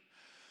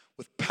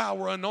 with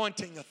power,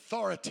 anointing,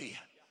 authority,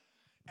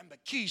 and the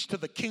keys to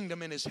the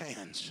kingdom in his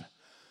hands,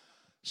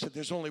 said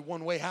there's only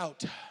one way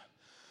out.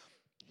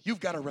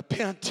 You've got to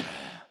repent.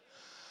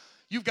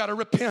 You've got to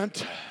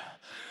repent.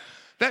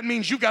 That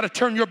means you've got to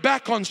turn your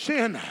back on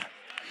sin.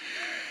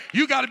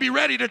 You got to be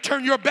ready to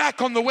turn your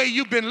back on the way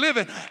you've been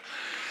living.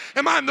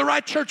 Am I in the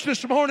right church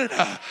this morning?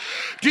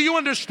 Do you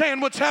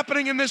understand what's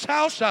happening in this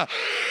house?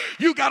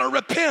 You got to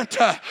repent.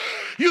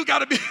 You got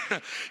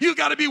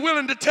to be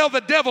willing to tell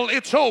the devil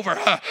it's over.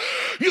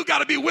 You got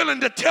to be willing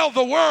to tell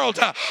the world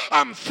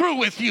I'm through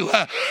with you.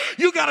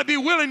 You got to be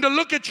willing to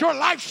look at your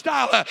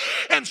lifestyle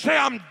and say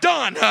I'm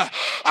done.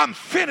 I'm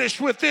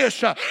finished with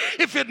this.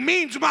 If it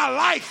means my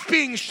life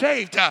being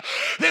saved,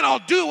 then I'll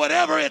do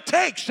whatever it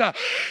takes.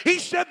 He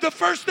said the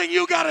first thing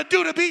you got to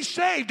do to be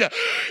saved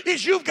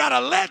is you've got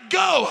to let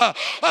go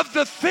of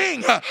the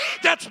thing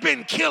that's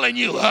been killing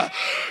you.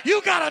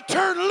 You got to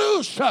turn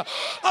loose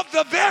of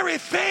the very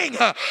thing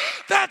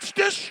that's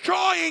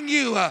destroying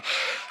you.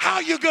 How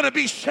are you going to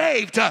be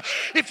saved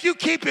if you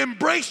keep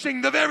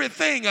embracing the very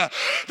thing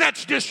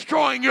that's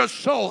destroying your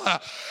soul?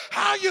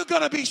 How are you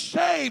going to be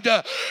saved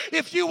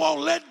if you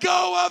won't let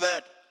go of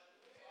it?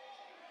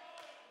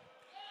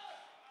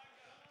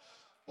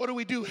 What do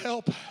we do?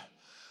 Help.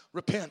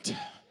 Repent.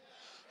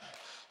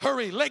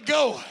 Hurry. Let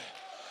go.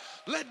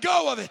 Let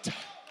go of it.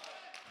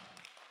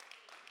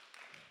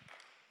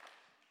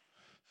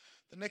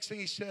 The next thing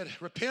he said,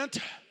 repent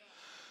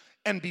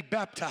and be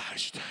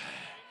baptized.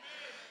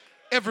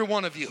 Every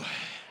one of you.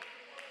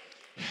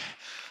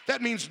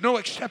 That means no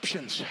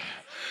exceptions.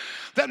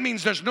 That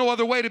means there's no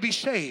other way to be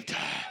saved.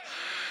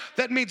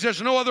 That means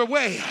there's no other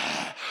way.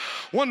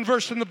 One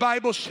verse in the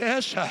Bible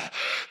says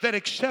that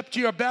except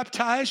you're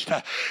baptized,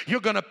 you're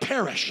going to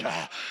perish.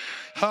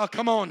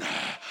 Come on.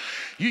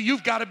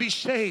 You've got to be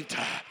saved.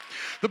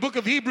 The book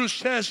of Hebrews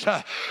says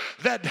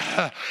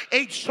that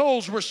 8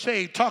 souls were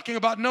saved, talking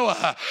about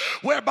Noah,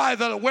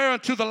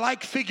 whereunto the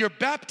like figure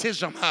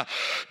baptism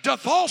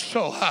doth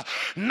also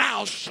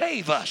now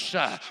save us.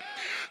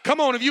 Come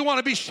on, if you want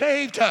to be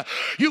saved,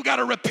 you got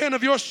to repent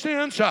of your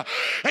sins,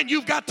 and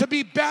you've got to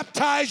be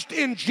baptized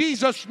in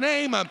Jesus'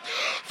 name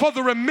for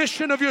the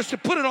remission of your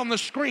sins. Put it on the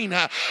screen.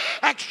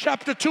 Acts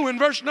chapter 2 and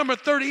verse number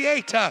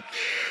 38.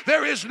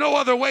 There is no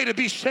other way to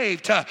be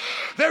saved.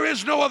 There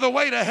is no other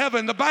way to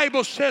heaven. The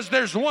Bible says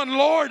there's one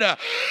Lord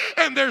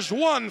and there's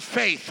one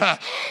faith,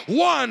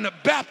 one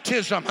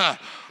baptism.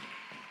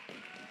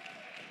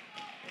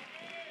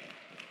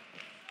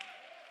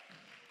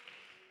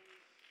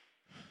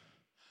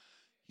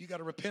 You got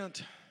to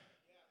repent.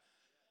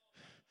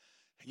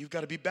 And you've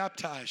got to be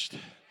baptized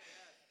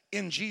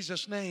in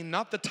Jesus' name,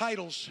 not the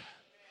titles,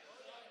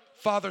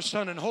 Father,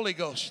 Son, and Holy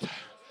Ghost.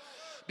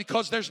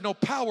 Because there's no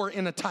power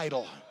in a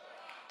title.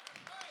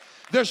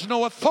 There's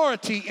no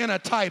authority in a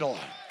title.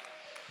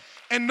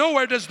 And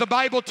nowhere does the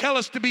Bible tell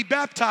us to be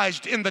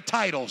baptized in the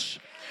titles.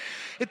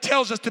 It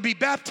tells us to be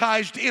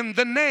baptized in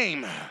the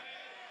name.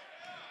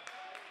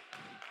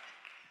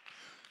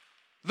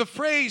 The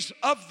phrase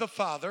of the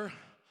Father,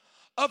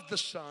 of the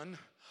Son,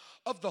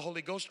 of the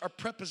Holy Ghost are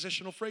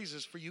prepositional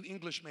phrases for you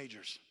English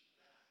majors.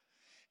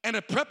 And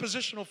a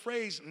prepositional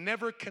phrase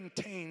never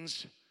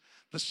contains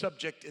the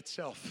subject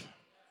itself.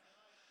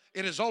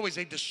 It is always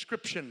a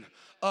description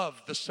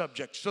of the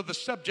subject. So the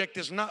subject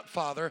is not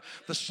Father.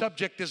 The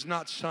subject is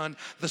not Son.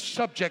 The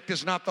subject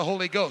is not the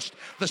Holy Ghost.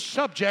 The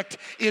subject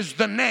is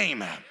the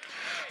name.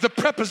 The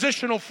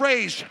prepositional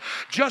phrase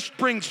just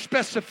brings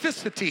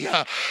specificity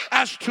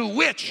as to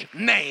which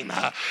name.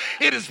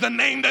 It is the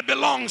name that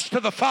belongs to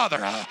the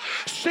Father,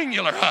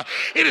 singular.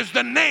 It is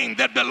the name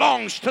that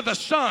belongs to the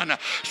Son,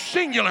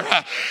 singular.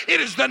 It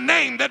is the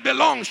name that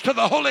belongs to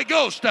the Holy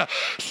Ghost,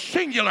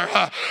 singular.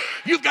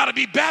 You've got to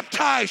be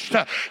baptized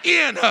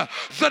in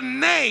the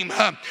name.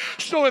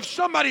 So if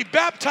somebody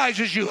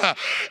baptizes you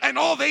and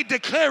all they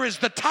declare is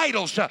the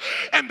titles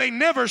and they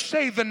never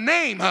say the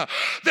name,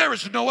 there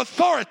is no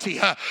authority.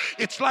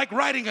 It's like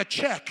writing a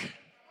check.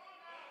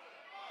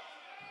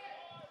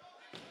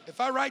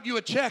 If I write you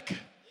a check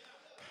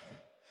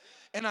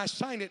and I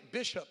sign it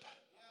Bishop,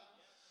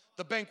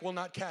 the bank will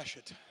not cash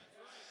it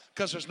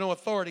because there's no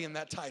authority in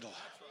that title.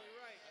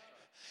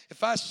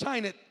 If I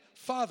sign it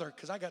Father,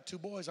 because I got 2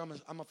 boys,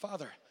 I'm a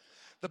father,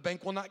 the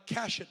bank will not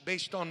cash it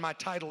based on my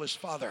title as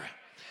father.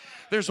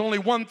 There's only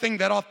one thing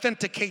that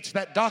authenticates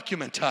that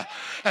document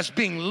as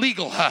being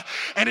legal,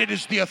 and it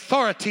is the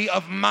authority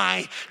of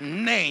my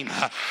name.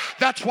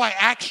 That's why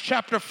Acts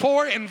chapter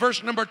 4 in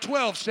verse number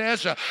 12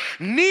 says,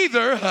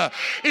 neither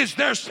is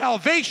there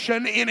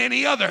salvation in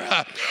any other,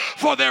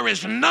 for there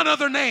is none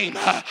other name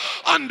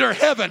under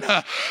heaven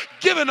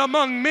given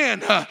among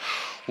men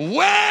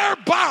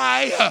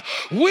whereby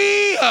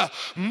we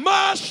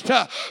must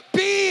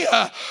be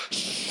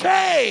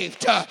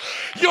saved.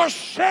 You're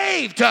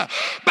saved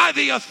by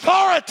the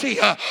authority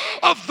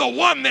of the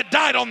one that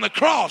died on the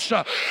cross.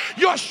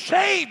 You're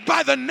saved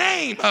by the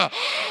name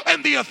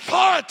and the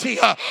authority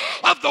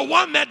of the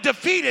one that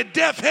defeated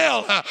death,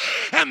 hell,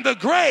 and the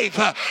grave.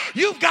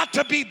 You've got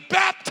to be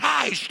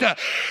baptized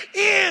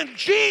in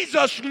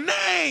Jesus'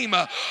 name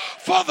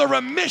for the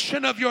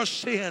remission of your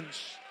sins.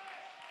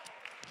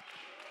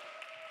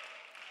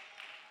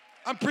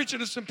 I'm preaching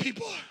to some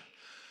people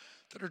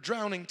that are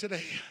drowning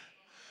today.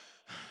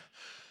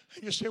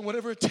 And you're saying,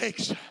 whatever it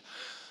takes,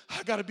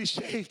 I got to be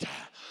saved.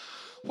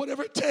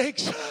 Whatever it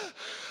takes,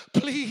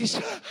 please,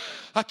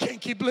 I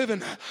can't keep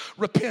living.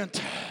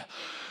 Repent.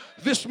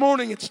 This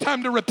morning, it's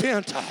time to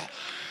repent.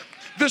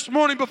 This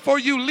morning, before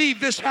you leave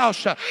this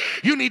house,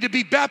 you need to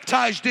be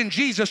baptized in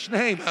Jesus'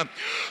 name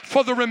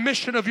for the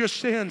remission of your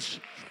sins.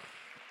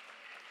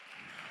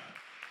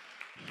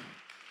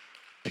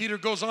 Peter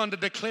goes on to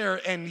declare,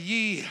 and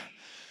ye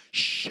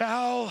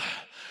shall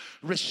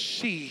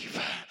receive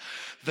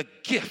the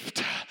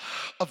gift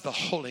of the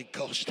Holy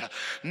Ghost.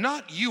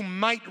 Not you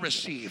might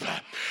receive,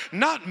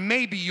 not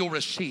maybe you'll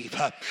receive,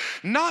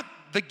 not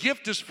the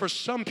gift is for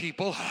some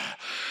people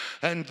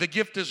and the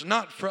gift is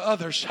not for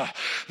others.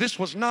 This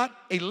was not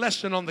a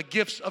lesson on the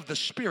gifts of the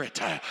Spirit.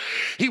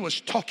 He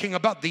was talking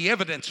about the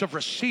evidence of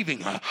receiving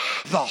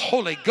the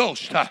Holy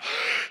Ghost.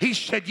 He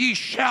said, ye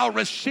shall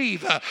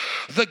receive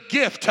the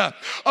gift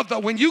of the,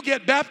 when you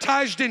get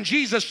baptized in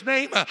Jesus'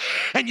 name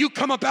and you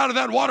come up out of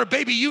that water,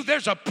 baby,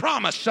 there's a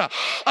promise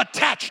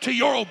attached to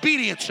your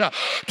obedience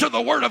to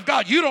the Word of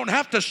God. You don't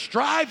have to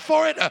strive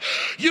for it.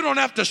 You don't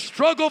have to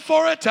struggle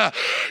for it.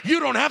 You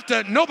don't have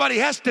to, nobody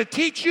has to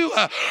teach you.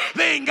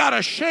 They ain't got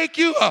to shake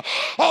you.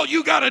 All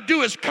you got to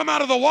do is come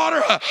out of the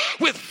water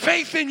with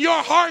faith in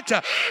your heart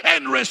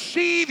and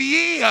receive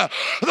ye the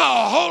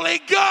Holy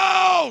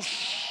Ghost.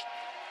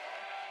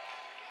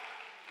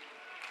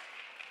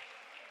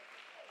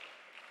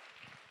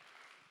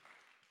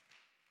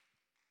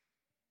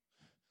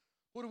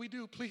 What do we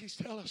do? Please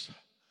tell us.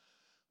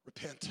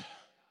 Repent.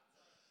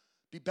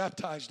 Be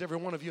baptized, every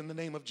one of you, in the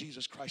name of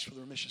Jesus Christ for the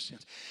remission of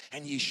sins,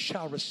 and ye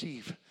shall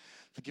receive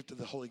the gift of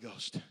the Holy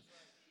Ghost.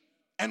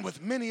 And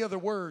with many other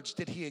words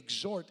did he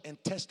exhort and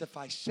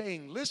testify,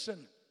 saying,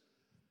 listen,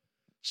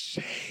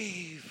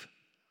 save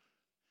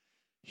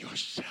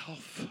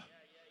yourself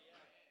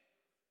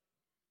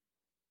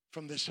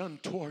from this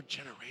untoward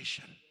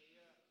generation.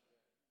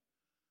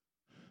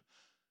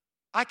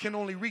 I can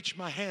only reach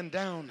my hand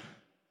down.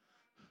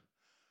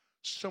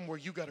 Somewhere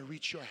you got to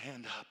reach your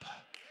hand up.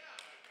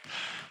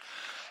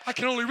 I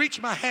can only reach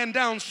my hand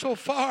down so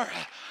far.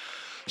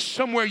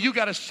 Somewhere you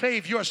got to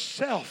save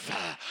yourself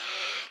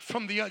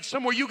from the,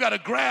 somewhere you got to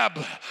grab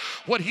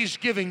what he's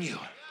giving you.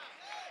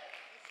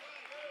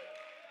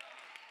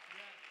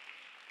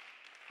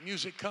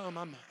 Music come,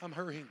 I'm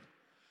hurrying.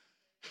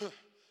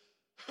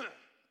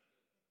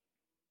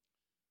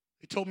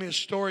 He told me a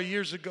story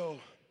years ago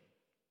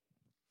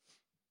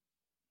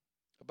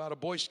about a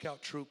Boy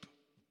Scout troop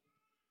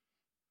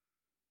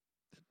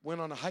that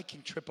went on a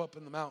hiking trip up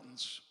in the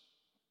mountains.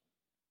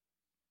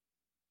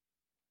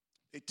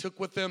 They took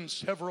with them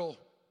several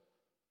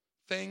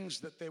things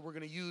that they were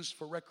going to use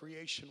for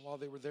recreation while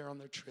they were there on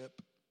their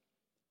trip.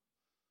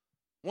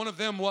 One of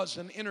them was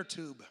an inner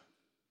tube.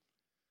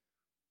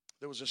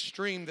 There was a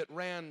stream that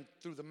ran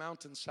through the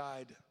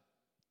mountainside.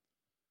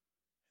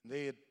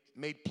 They had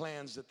made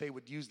plans that they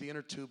would use the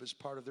inner tube as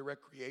part of their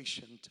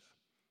recreation. They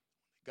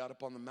got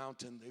up on the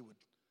mountain, they would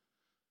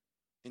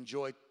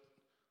enjoy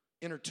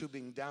inner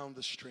tubing down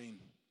the stream.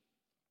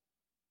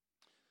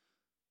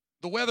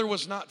 The weather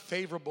was not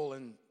favorable,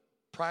 and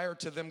prior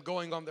to them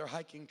going on their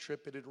hiking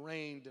trip, it had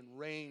rained and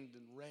rained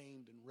and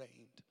rained and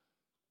rained.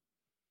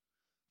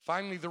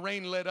 Finally, the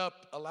rain let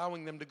up,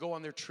 allowing them to go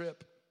on their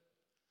trip.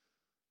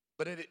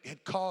 But it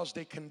had caused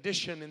a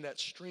condition in that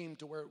stream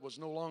to where it was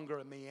no longer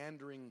a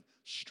meandering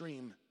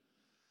stream,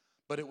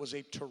 but it was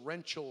a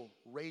torrential,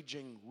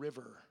 raging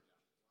river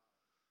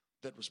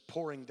that was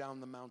pouring down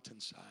the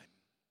mountainside.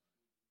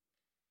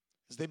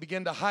 As they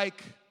began to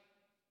hike,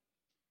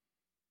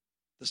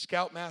 the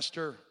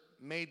scoutmaster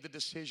made the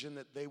decision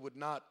that they would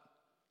not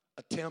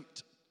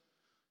attempt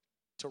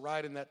to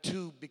ride in that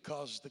tube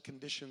because the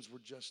conditions were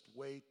just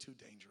way too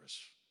dangerous.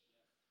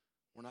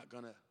 We're not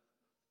going to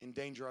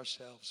endanger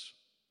ourselves.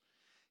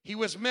 He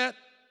was met,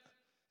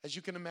 as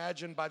you can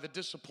imagine, by the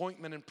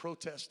disappointment and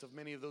protest of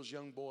many of those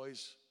young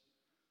boys.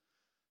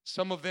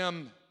 Some of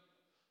them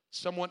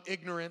somewhat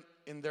ignorant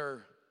in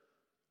their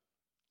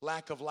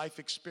lack of life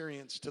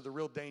experience to the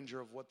real danger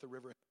of what the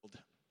river held.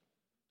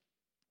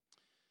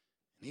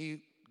 And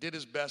he did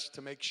his best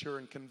to make sure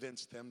and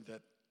convince them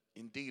that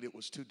indeed it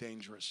was too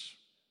dangerous.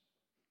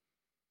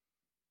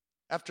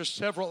 After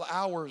several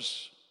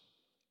hours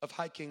of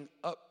hiking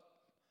up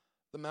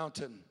the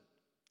mountain,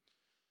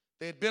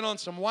 they had been on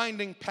some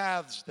winding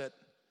paths that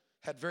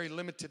had very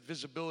limited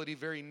visibility,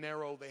 very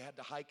narrow. They had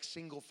to hike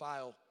single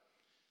file.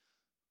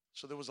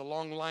 So there was a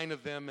long line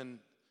of them, and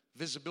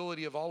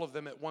visibility of all of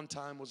them at one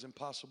time was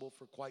impossible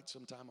for quite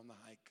some time on the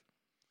hike.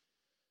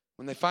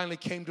 When they finally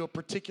came to a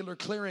particular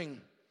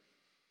clearing,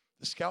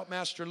 the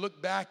scoutmaster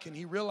looked back and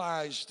he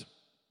realized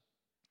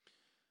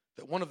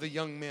that one of the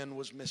young men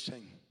was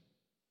missing.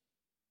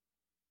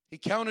 He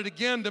counted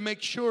again to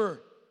make sure,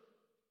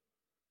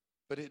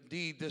 but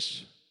indeed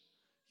this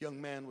young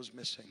man was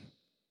missing.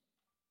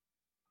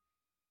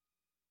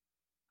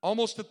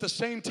 Almost at the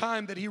same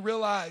time that he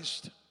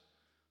realized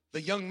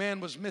the young man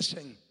was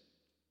missing,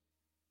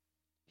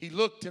 he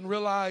looked and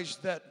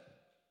realized that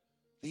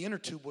the inner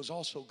tube was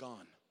also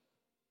gone.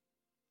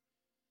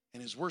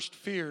 And his worst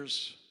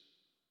fears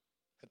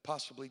had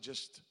possibly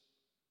just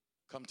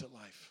come to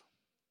life.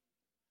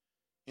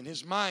 In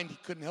his mind, he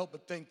couldn't help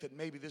but think that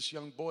maybe this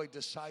young boy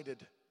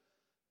decided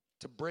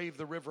to brave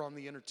the river on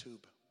the inner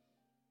tube.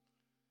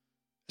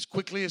 As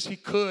quickly as he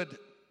could,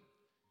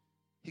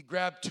 he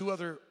grabbed two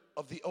other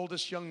of the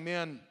oldest young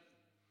men,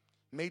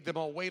 made them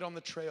all wait on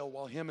the trail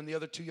while him and the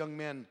other two young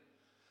men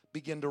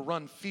began to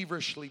run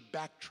feverishly,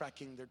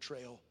 backtracking their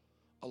trail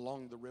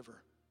along the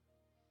river,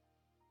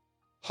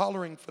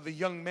 hollering for the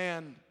young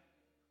man,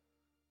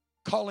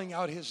 calling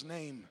out his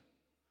name,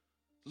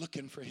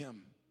 looking for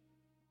him.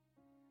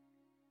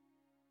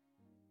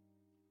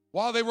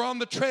 While they were on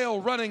the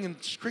trail running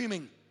and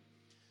screaming,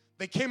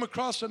 they came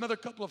across another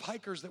couple of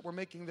hikers that were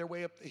making their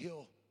way up the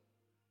hill.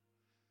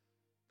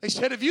 They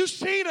said, "Have you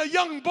seen a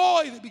young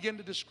boy?" They began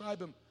to describe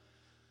him.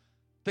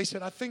 They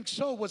said, "I think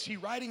so. Was he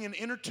riding an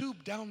inner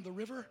tube down the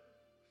river?"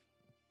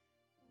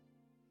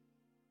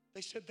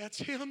 They said, "That's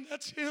him,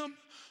 that's him.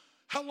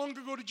 How long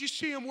ago did you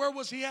see him? Where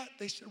was he at?"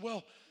 They said,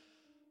 "Well,"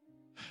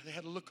 they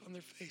had a look on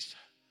their face.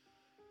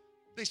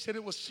 They said,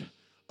 "It was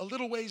a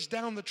little ways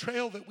down the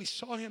trail that we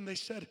saw him." They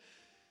said,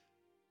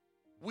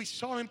 "We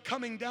saw him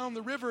coming down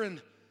the river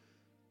and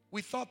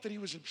we thought that he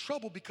was in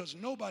trouble because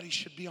nobody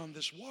should be on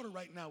this water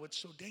right now. It's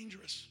so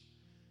dangerous."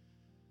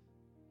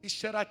 He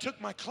said, "I took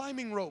my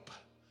climbing rope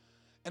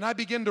and I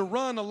began to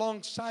run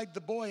alongside the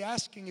boy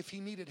asking if he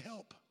needed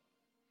help."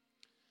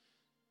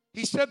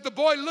 He said, "The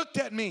boy looked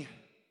at me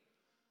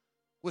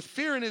with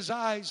fear in his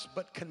eyes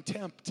but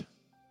contempt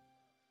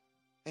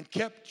and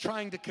kept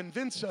trying to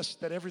convince us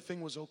that everything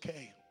was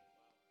okay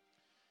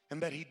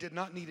and that he did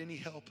not need any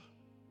help.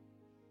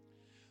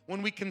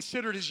 When we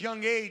considered his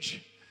young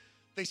age,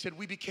 they said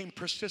we became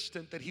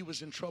persistent that he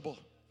was in trouble.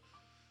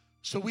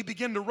 So we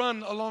began to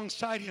run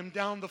alongside him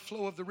down the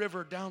flow of the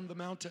river, down the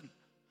mountain.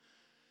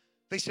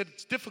 They said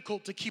it's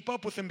difficult to keep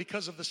up with him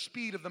because of the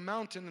speed of the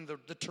mountain and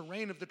the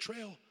terrain of the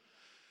trail.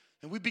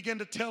 And we began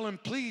to tell him,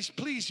 please,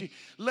 please,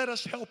 let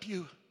us help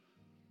you."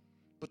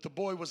 But the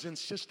boy was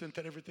insistent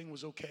that everything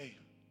was okay.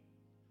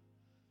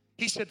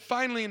 He said,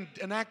 finally, in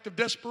an act of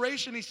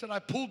desperation, he said, "I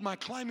pulled my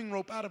climbing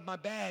rope out of my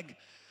bag.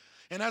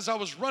 And as I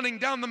was running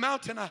down the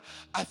mountain,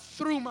 I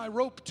threw my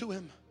rope to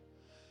him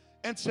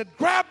and said,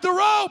 'Grab the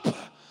rope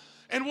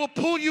and we'll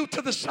pull you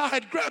to the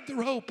side. Grab the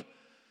rope.'"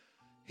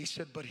 He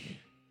said, but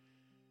he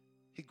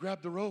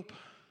grabbed the rope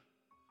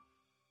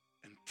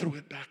and threw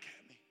it back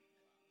at me.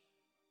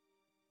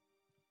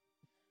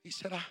 He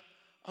said,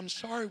 I'm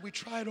sorry, we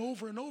tried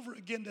over and over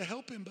again to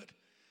help him, but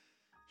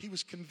he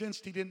was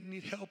convinced he didn't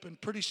need help. And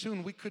pretty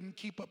soon we couldn't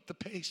keep up the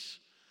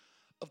pace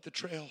of the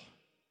trail.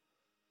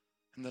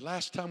 And the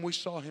last time we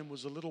saw him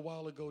was a little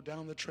while ago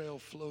down the trail,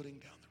 floating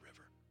down the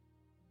river.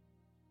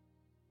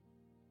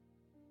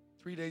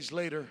 3 days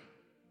later,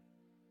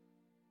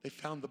 they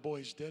found the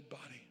boy's dead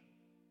body,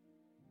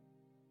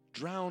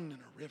 drowned in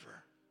a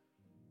river,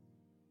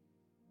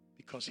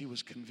 because he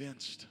was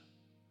convinced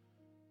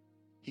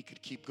he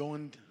could keep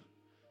going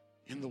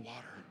in the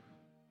water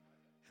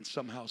and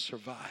somehow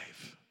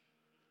survive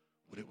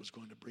what it was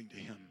going to bring to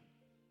him.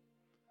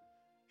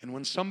 And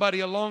when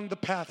somebody along the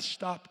path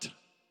stopped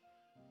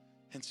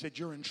and said,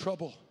 "You're in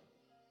trouble,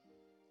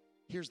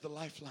 here's the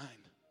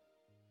lifeline,"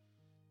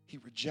 He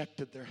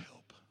rejected their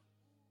help.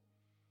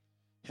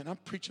 And I'm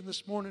preaching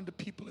this morning to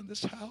people in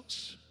this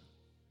house.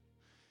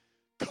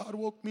 God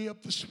woke me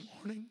up this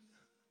morning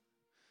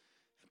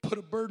and put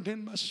a burden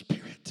in my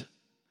spirit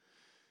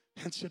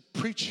and said,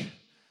 preach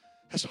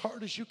as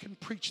hard as you can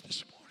preach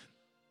this morning.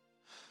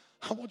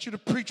 I want you to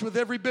preach with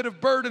every bit of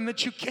burden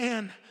that you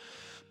can,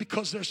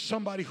 because there's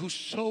somebody whose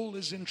soul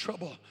is in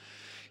trouble.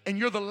 And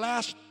you're the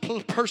last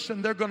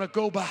person they're going to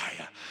go by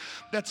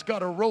that's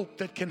got a rope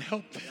that can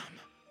help them.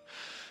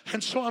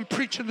 And so I'm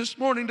preaching this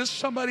morning to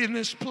somebody in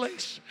this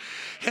place.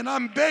 And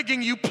I'm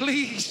begging you,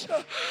 please,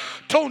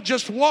 don't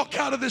just walk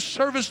out of this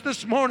service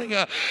this morning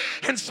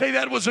and say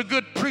that was a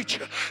good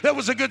preacher. That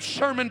was a good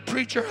sermon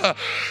preacher.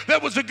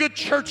 That was a good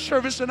church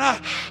service. And I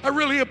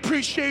really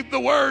appreciate the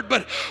word,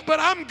 but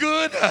I'm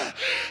good.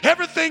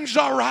 Everything's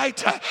all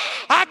right.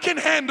 I can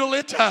handle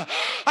it.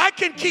 I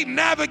can keep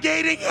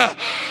navigating.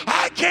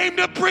 I came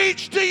to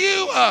preach to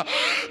you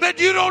that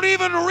you don't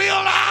even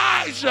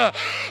realize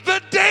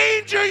the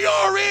danger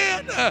you're in.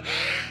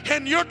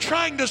 And you're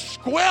trying to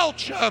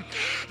squelch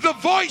the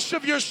voice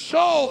of your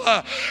soul.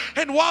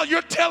 And while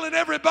you're telling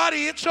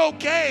everybody it's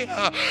okay,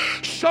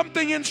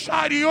 something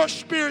inside of your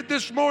spirit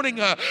this morning,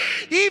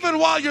 even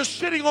while you're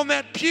sitting on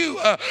that pew,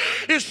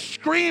 is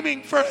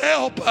screaming for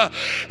help.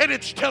 And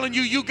it's telling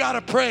you, you got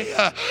to pray.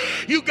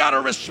 You got to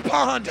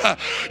respond.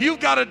 You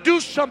got to do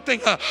something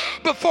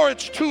before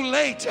it's too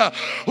late.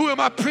 Who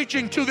am I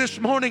preaching to this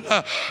morning?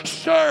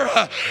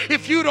 Sir,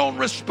 if you don't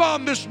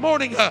respond this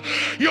morning,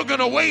 you're going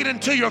to wait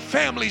until your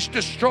family's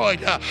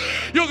destroyed.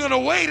 You're going to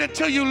wait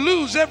until you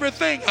lose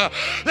everything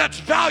that's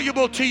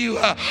valuable to you.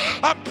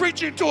 I'm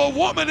preaching to a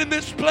woman in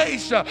this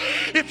place.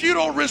 If you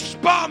don't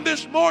respond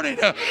this morning,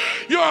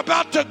 you're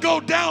about to go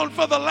down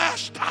for the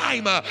last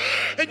time,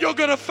 and you're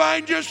going to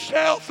find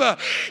yourself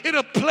in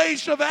a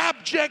place of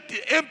abject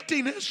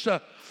emptiness.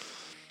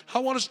 I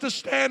want us to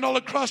stand all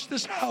across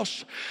this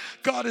house.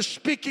 God is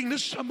speaking to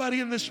somebody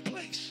in this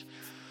place.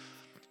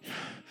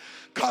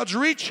 God's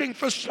reaching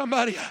for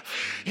somebody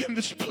in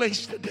this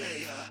place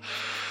today.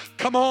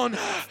 Come on,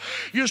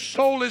 your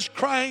soul is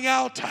crying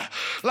out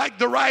like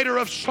the writer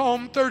of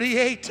Psalm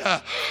 38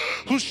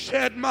 who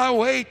said, my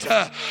weight,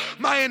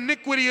 my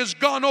iniquity has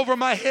gone over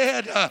my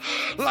head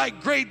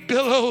like great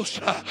billows.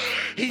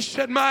 He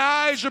said, my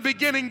eyes are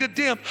beginning to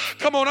dim.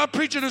 Come on, I'm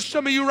preaching to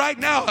some of you right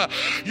now.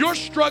 You're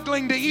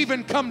struggling to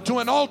even come to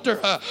an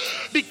altar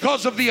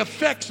because of the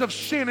effects of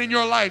sin in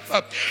your life.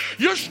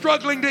 You're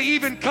struggling to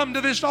even come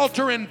to this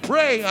altar and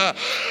pray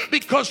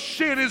because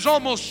sin has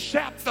almost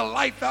sapped the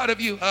life out of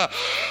you.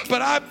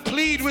 But I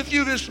plead with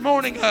you this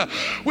morning,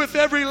 with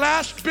every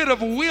last bit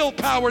of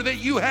willpower that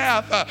you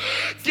have,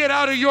 get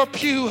out of your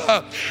pew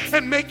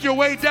and make your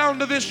way down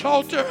to this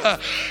altar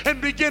and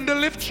begin to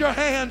lift your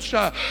hands,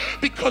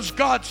 because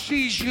God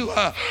sees you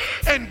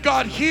and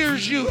God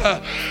hears you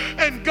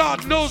and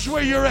God knows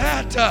where you're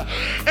at.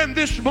 And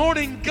this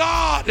morning,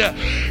 God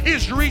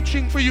is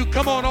reaching for you.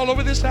 Come on, all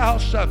over this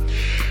house.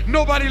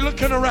 Nobody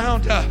looking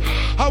around.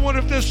 I wonder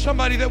if there's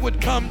somebody that would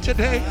come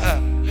today.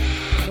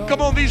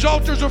 Come on, these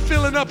altars are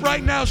filling up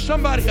right now.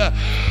 Somebody,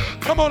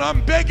 come on,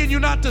 I'm begging you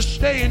not to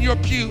stay in your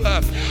pew.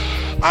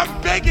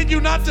 I'm begging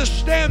you not to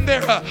stand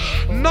there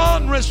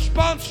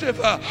non-responsive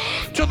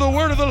to the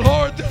word of the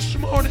Lord this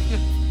morning.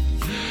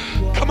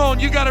 Come on,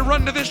 you got to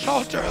run to this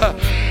altar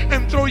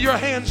and throw your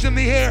hands in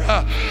the air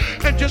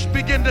and just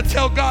begin to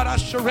tell God, I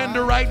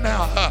surrender right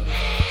now.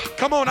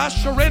 Come on, I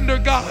surrender,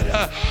 God.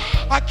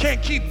 I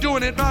can't keep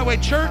doing it my way.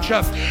 Church,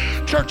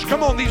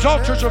 come on, these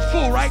altars are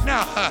full right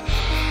now.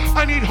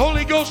 I need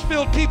Holy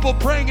Ghost-filled people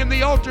praying in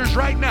the altars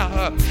right now.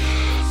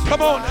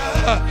 Come on,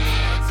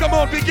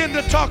 begin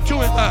to talk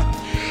to him.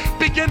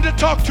 Begin to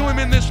talk to him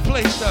in this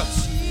place.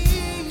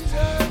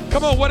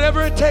 Come on,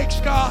 whatever it takes,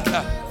 God.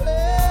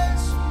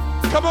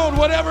 Come on,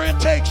 whatever it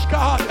takes,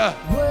 God.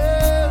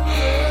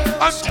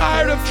 I'm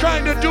tired of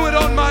trying to do it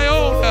on my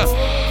own.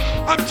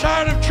 I'm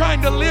tired of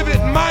trying to live it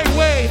my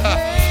way.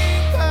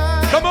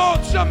 Come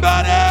on,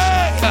 somebody.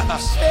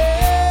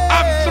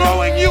 I'm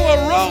throwing you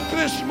a rope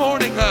this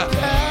morning.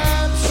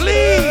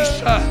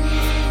 Please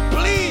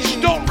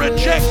don't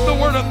reject the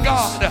word of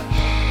God.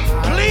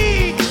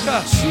 Please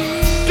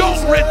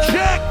don't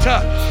reject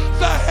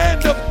the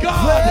hand of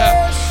God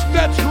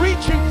that's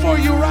reaching for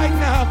you right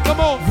now. Come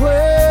on.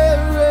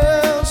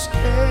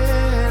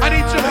 I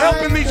need some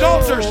help in these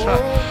altars.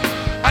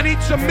 I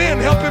need some men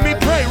helping me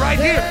pray right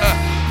here.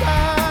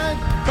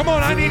 Come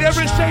on, I need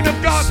every saint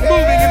of God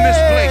moving in this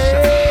place.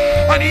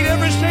 I need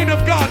every saint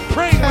of God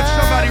praying with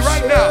somebody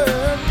right now.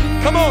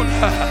 Come on.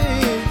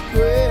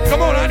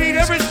 Come on, I need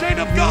every saint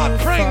of God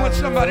praying with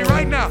somebody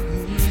right now.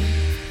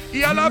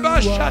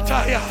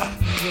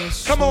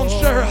 Come on,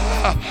 sir.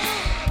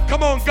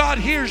 Come on, God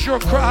hears your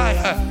cry.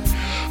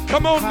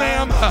 Come on,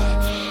 ma'am.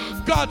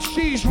 God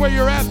sees where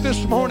you're at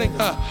this morning.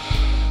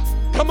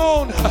 Come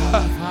on.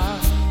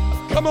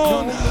 Come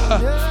on.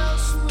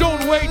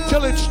 Don't wait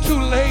till it's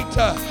too late.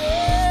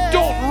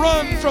 Don't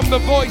run from the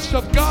voice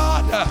of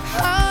God.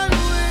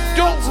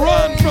 Don't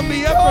run from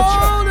the efforts.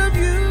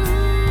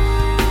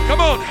 Come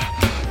on.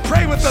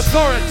 Pray with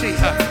authority.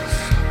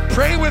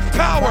 Pray with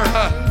power.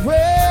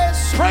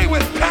 Pray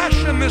with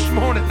passion this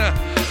morning.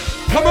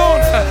 Come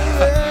on.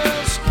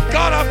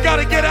 God, I've got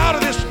to get out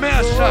of this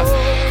mess.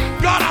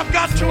 God, I've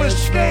got to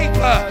escape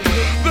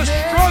the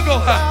struggle.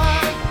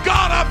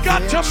 God, I've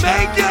got to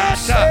make it.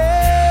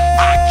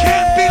 I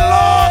can't be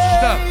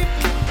lost.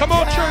 Come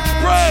on, church,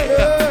 pray.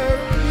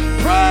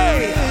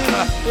 Pray.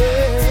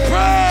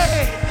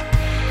 Pray.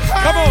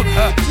 Come on.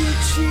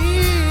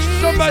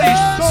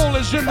 Somebody's soul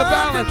is in the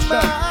balance.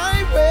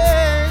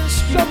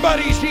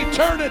 Somebody's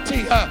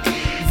eternity is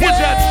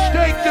at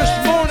stake this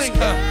morning.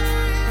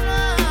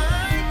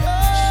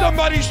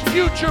 Somebody's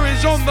future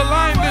is on the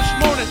line this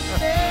morning.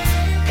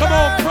 Come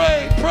on,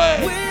 pray,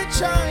 pray.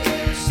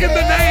 In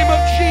the name of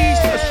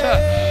Jesus.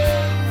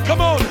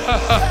 Come on.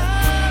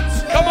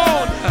 Come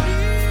on.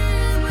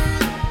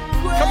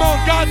 Come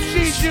on, God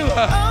sees you.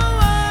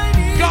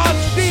 God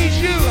sees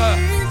you.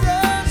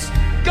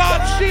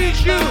 God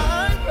sees you.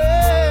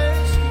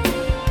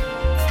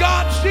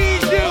 God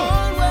sees you.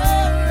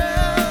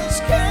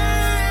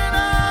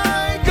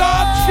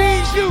 God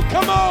sees you.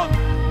 Come on.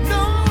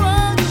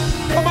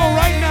 Come on,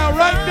 right now,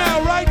 right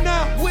now, right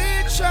now.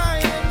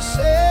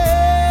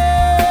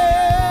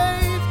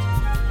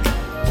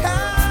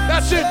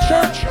 That's it,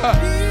 church.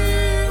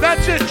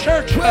 That's it,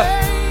 church.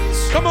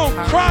 Come on,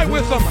 cry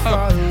with them.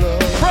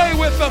 Pray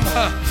with them.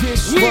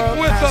 Weep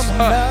with them.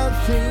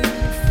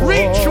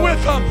 Reach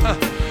with them.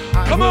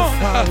 Come on.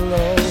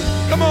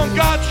 Come on,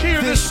 God's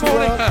here this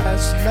morning.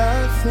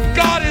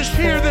 God is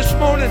here this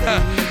morning,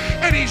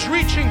 and He's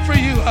reaching for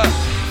you.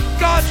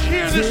 God's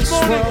here this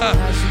morning.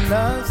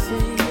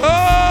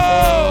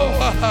 Oh,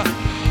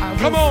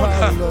 come on.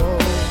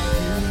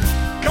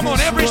 Come on,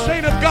 every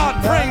saint of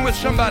God praying with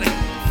somebody.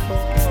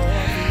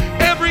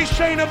 Every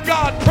saint of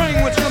God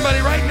praying with somebody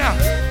right now.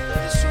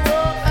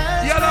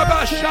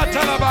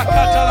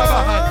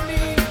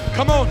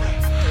 Come on.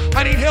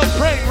 I need help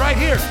praying right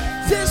here.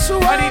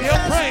 I need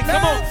help praying.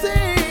 Come on.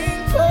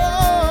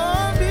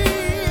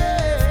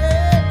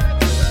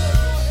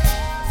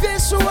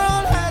 This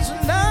world has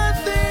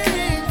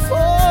nothing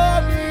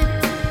for me.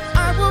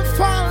 I will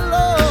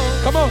follow.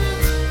 Come on.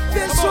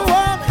 This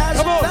world has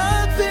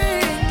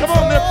nothing. Come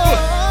on.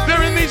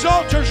 They're in these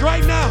altars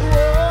right now.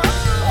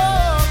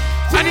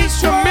 I need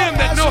some men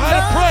that know how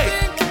to pray.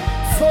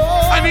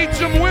 I need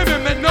some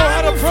women that know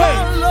how to pray.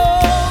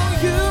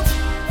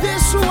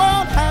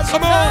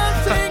 Come on.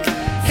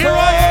 Here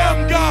I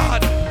am,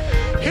 God.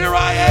 Here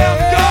I am,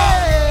 God.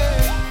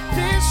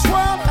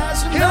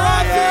 Here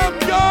I am,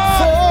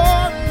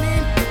 God.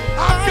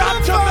 I've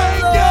got to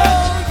make it.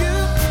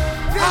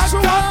 I've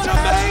got to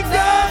make it.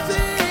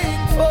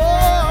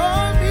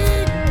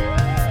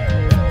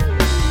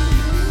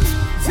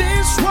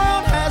 This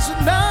world has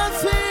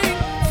nothing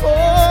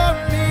for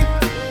me.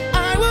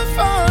 I will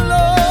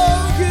follow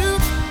you.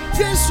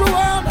 This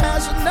world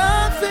has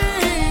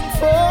nothing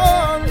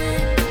for me.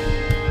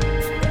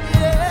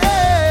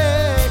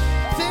 Yeah.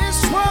 This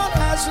world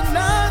has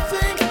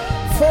nothing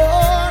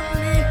for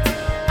me.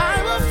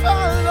 I will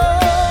follow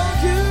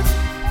you.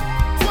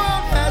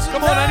 World has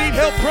Come on, I need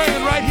help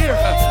praying right here.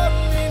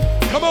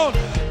 Come on,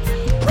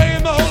 pray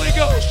in the Holy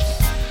Ghost.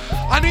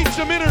 I need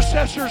some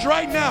intercessors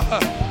right now.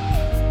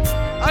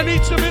 I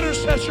need some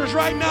intercessors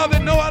right now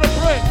that know how to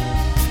pray.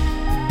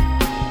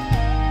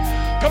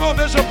 Come on,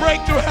 there's a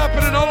breakthrough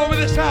happening all over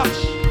this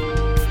house.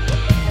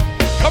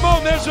 Come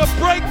on, there's a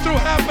breakthrough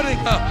happening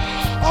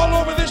all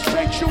over this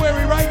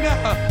sanctuary right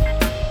now.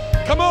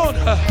 Come on,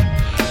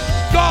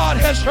 God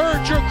has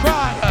heard your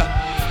cry.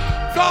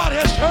 God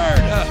has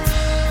heard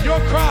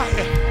your cry.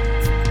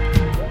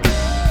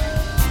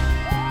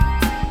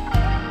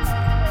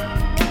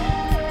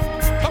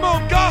 Come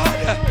on,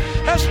 God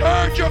has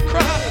heard your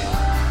cry.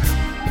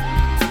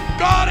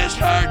 God has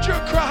heard your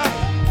cry.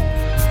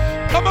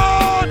 Come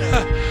on,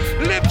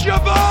 lift your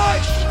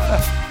voice.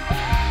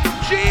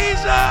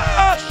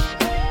 Jesus,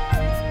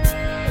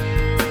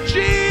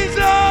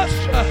 Jesus,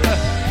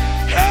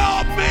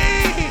 help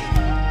me.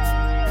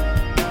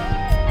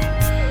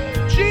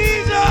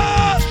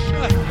 Jesus,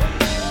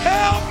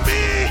 help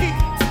me.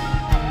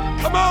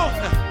 Come on.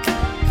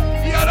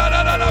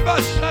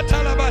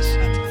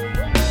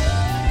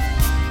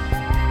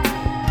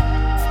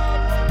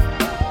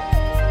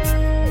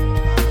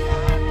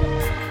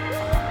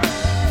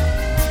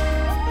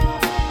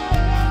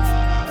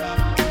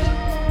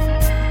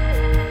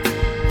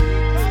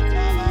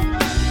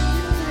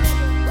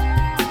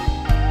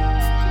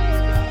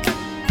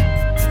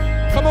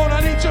 Come on,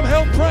 I need some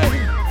help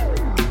praying.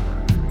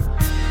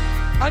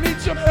 I need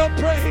some help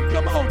praying.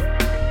 Come on.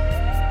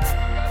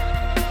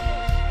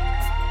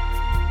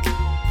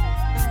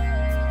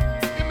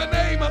 In the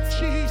name of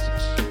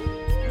Jesus.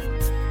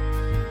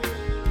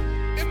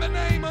 In the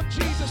name of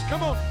Jesus.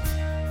 Come on.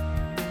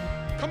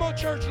 Come on,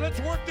 church. Let's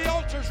work the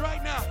altars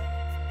right now.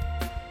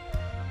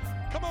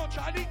 Come on,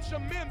 I need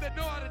some men that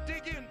know how to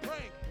dig in.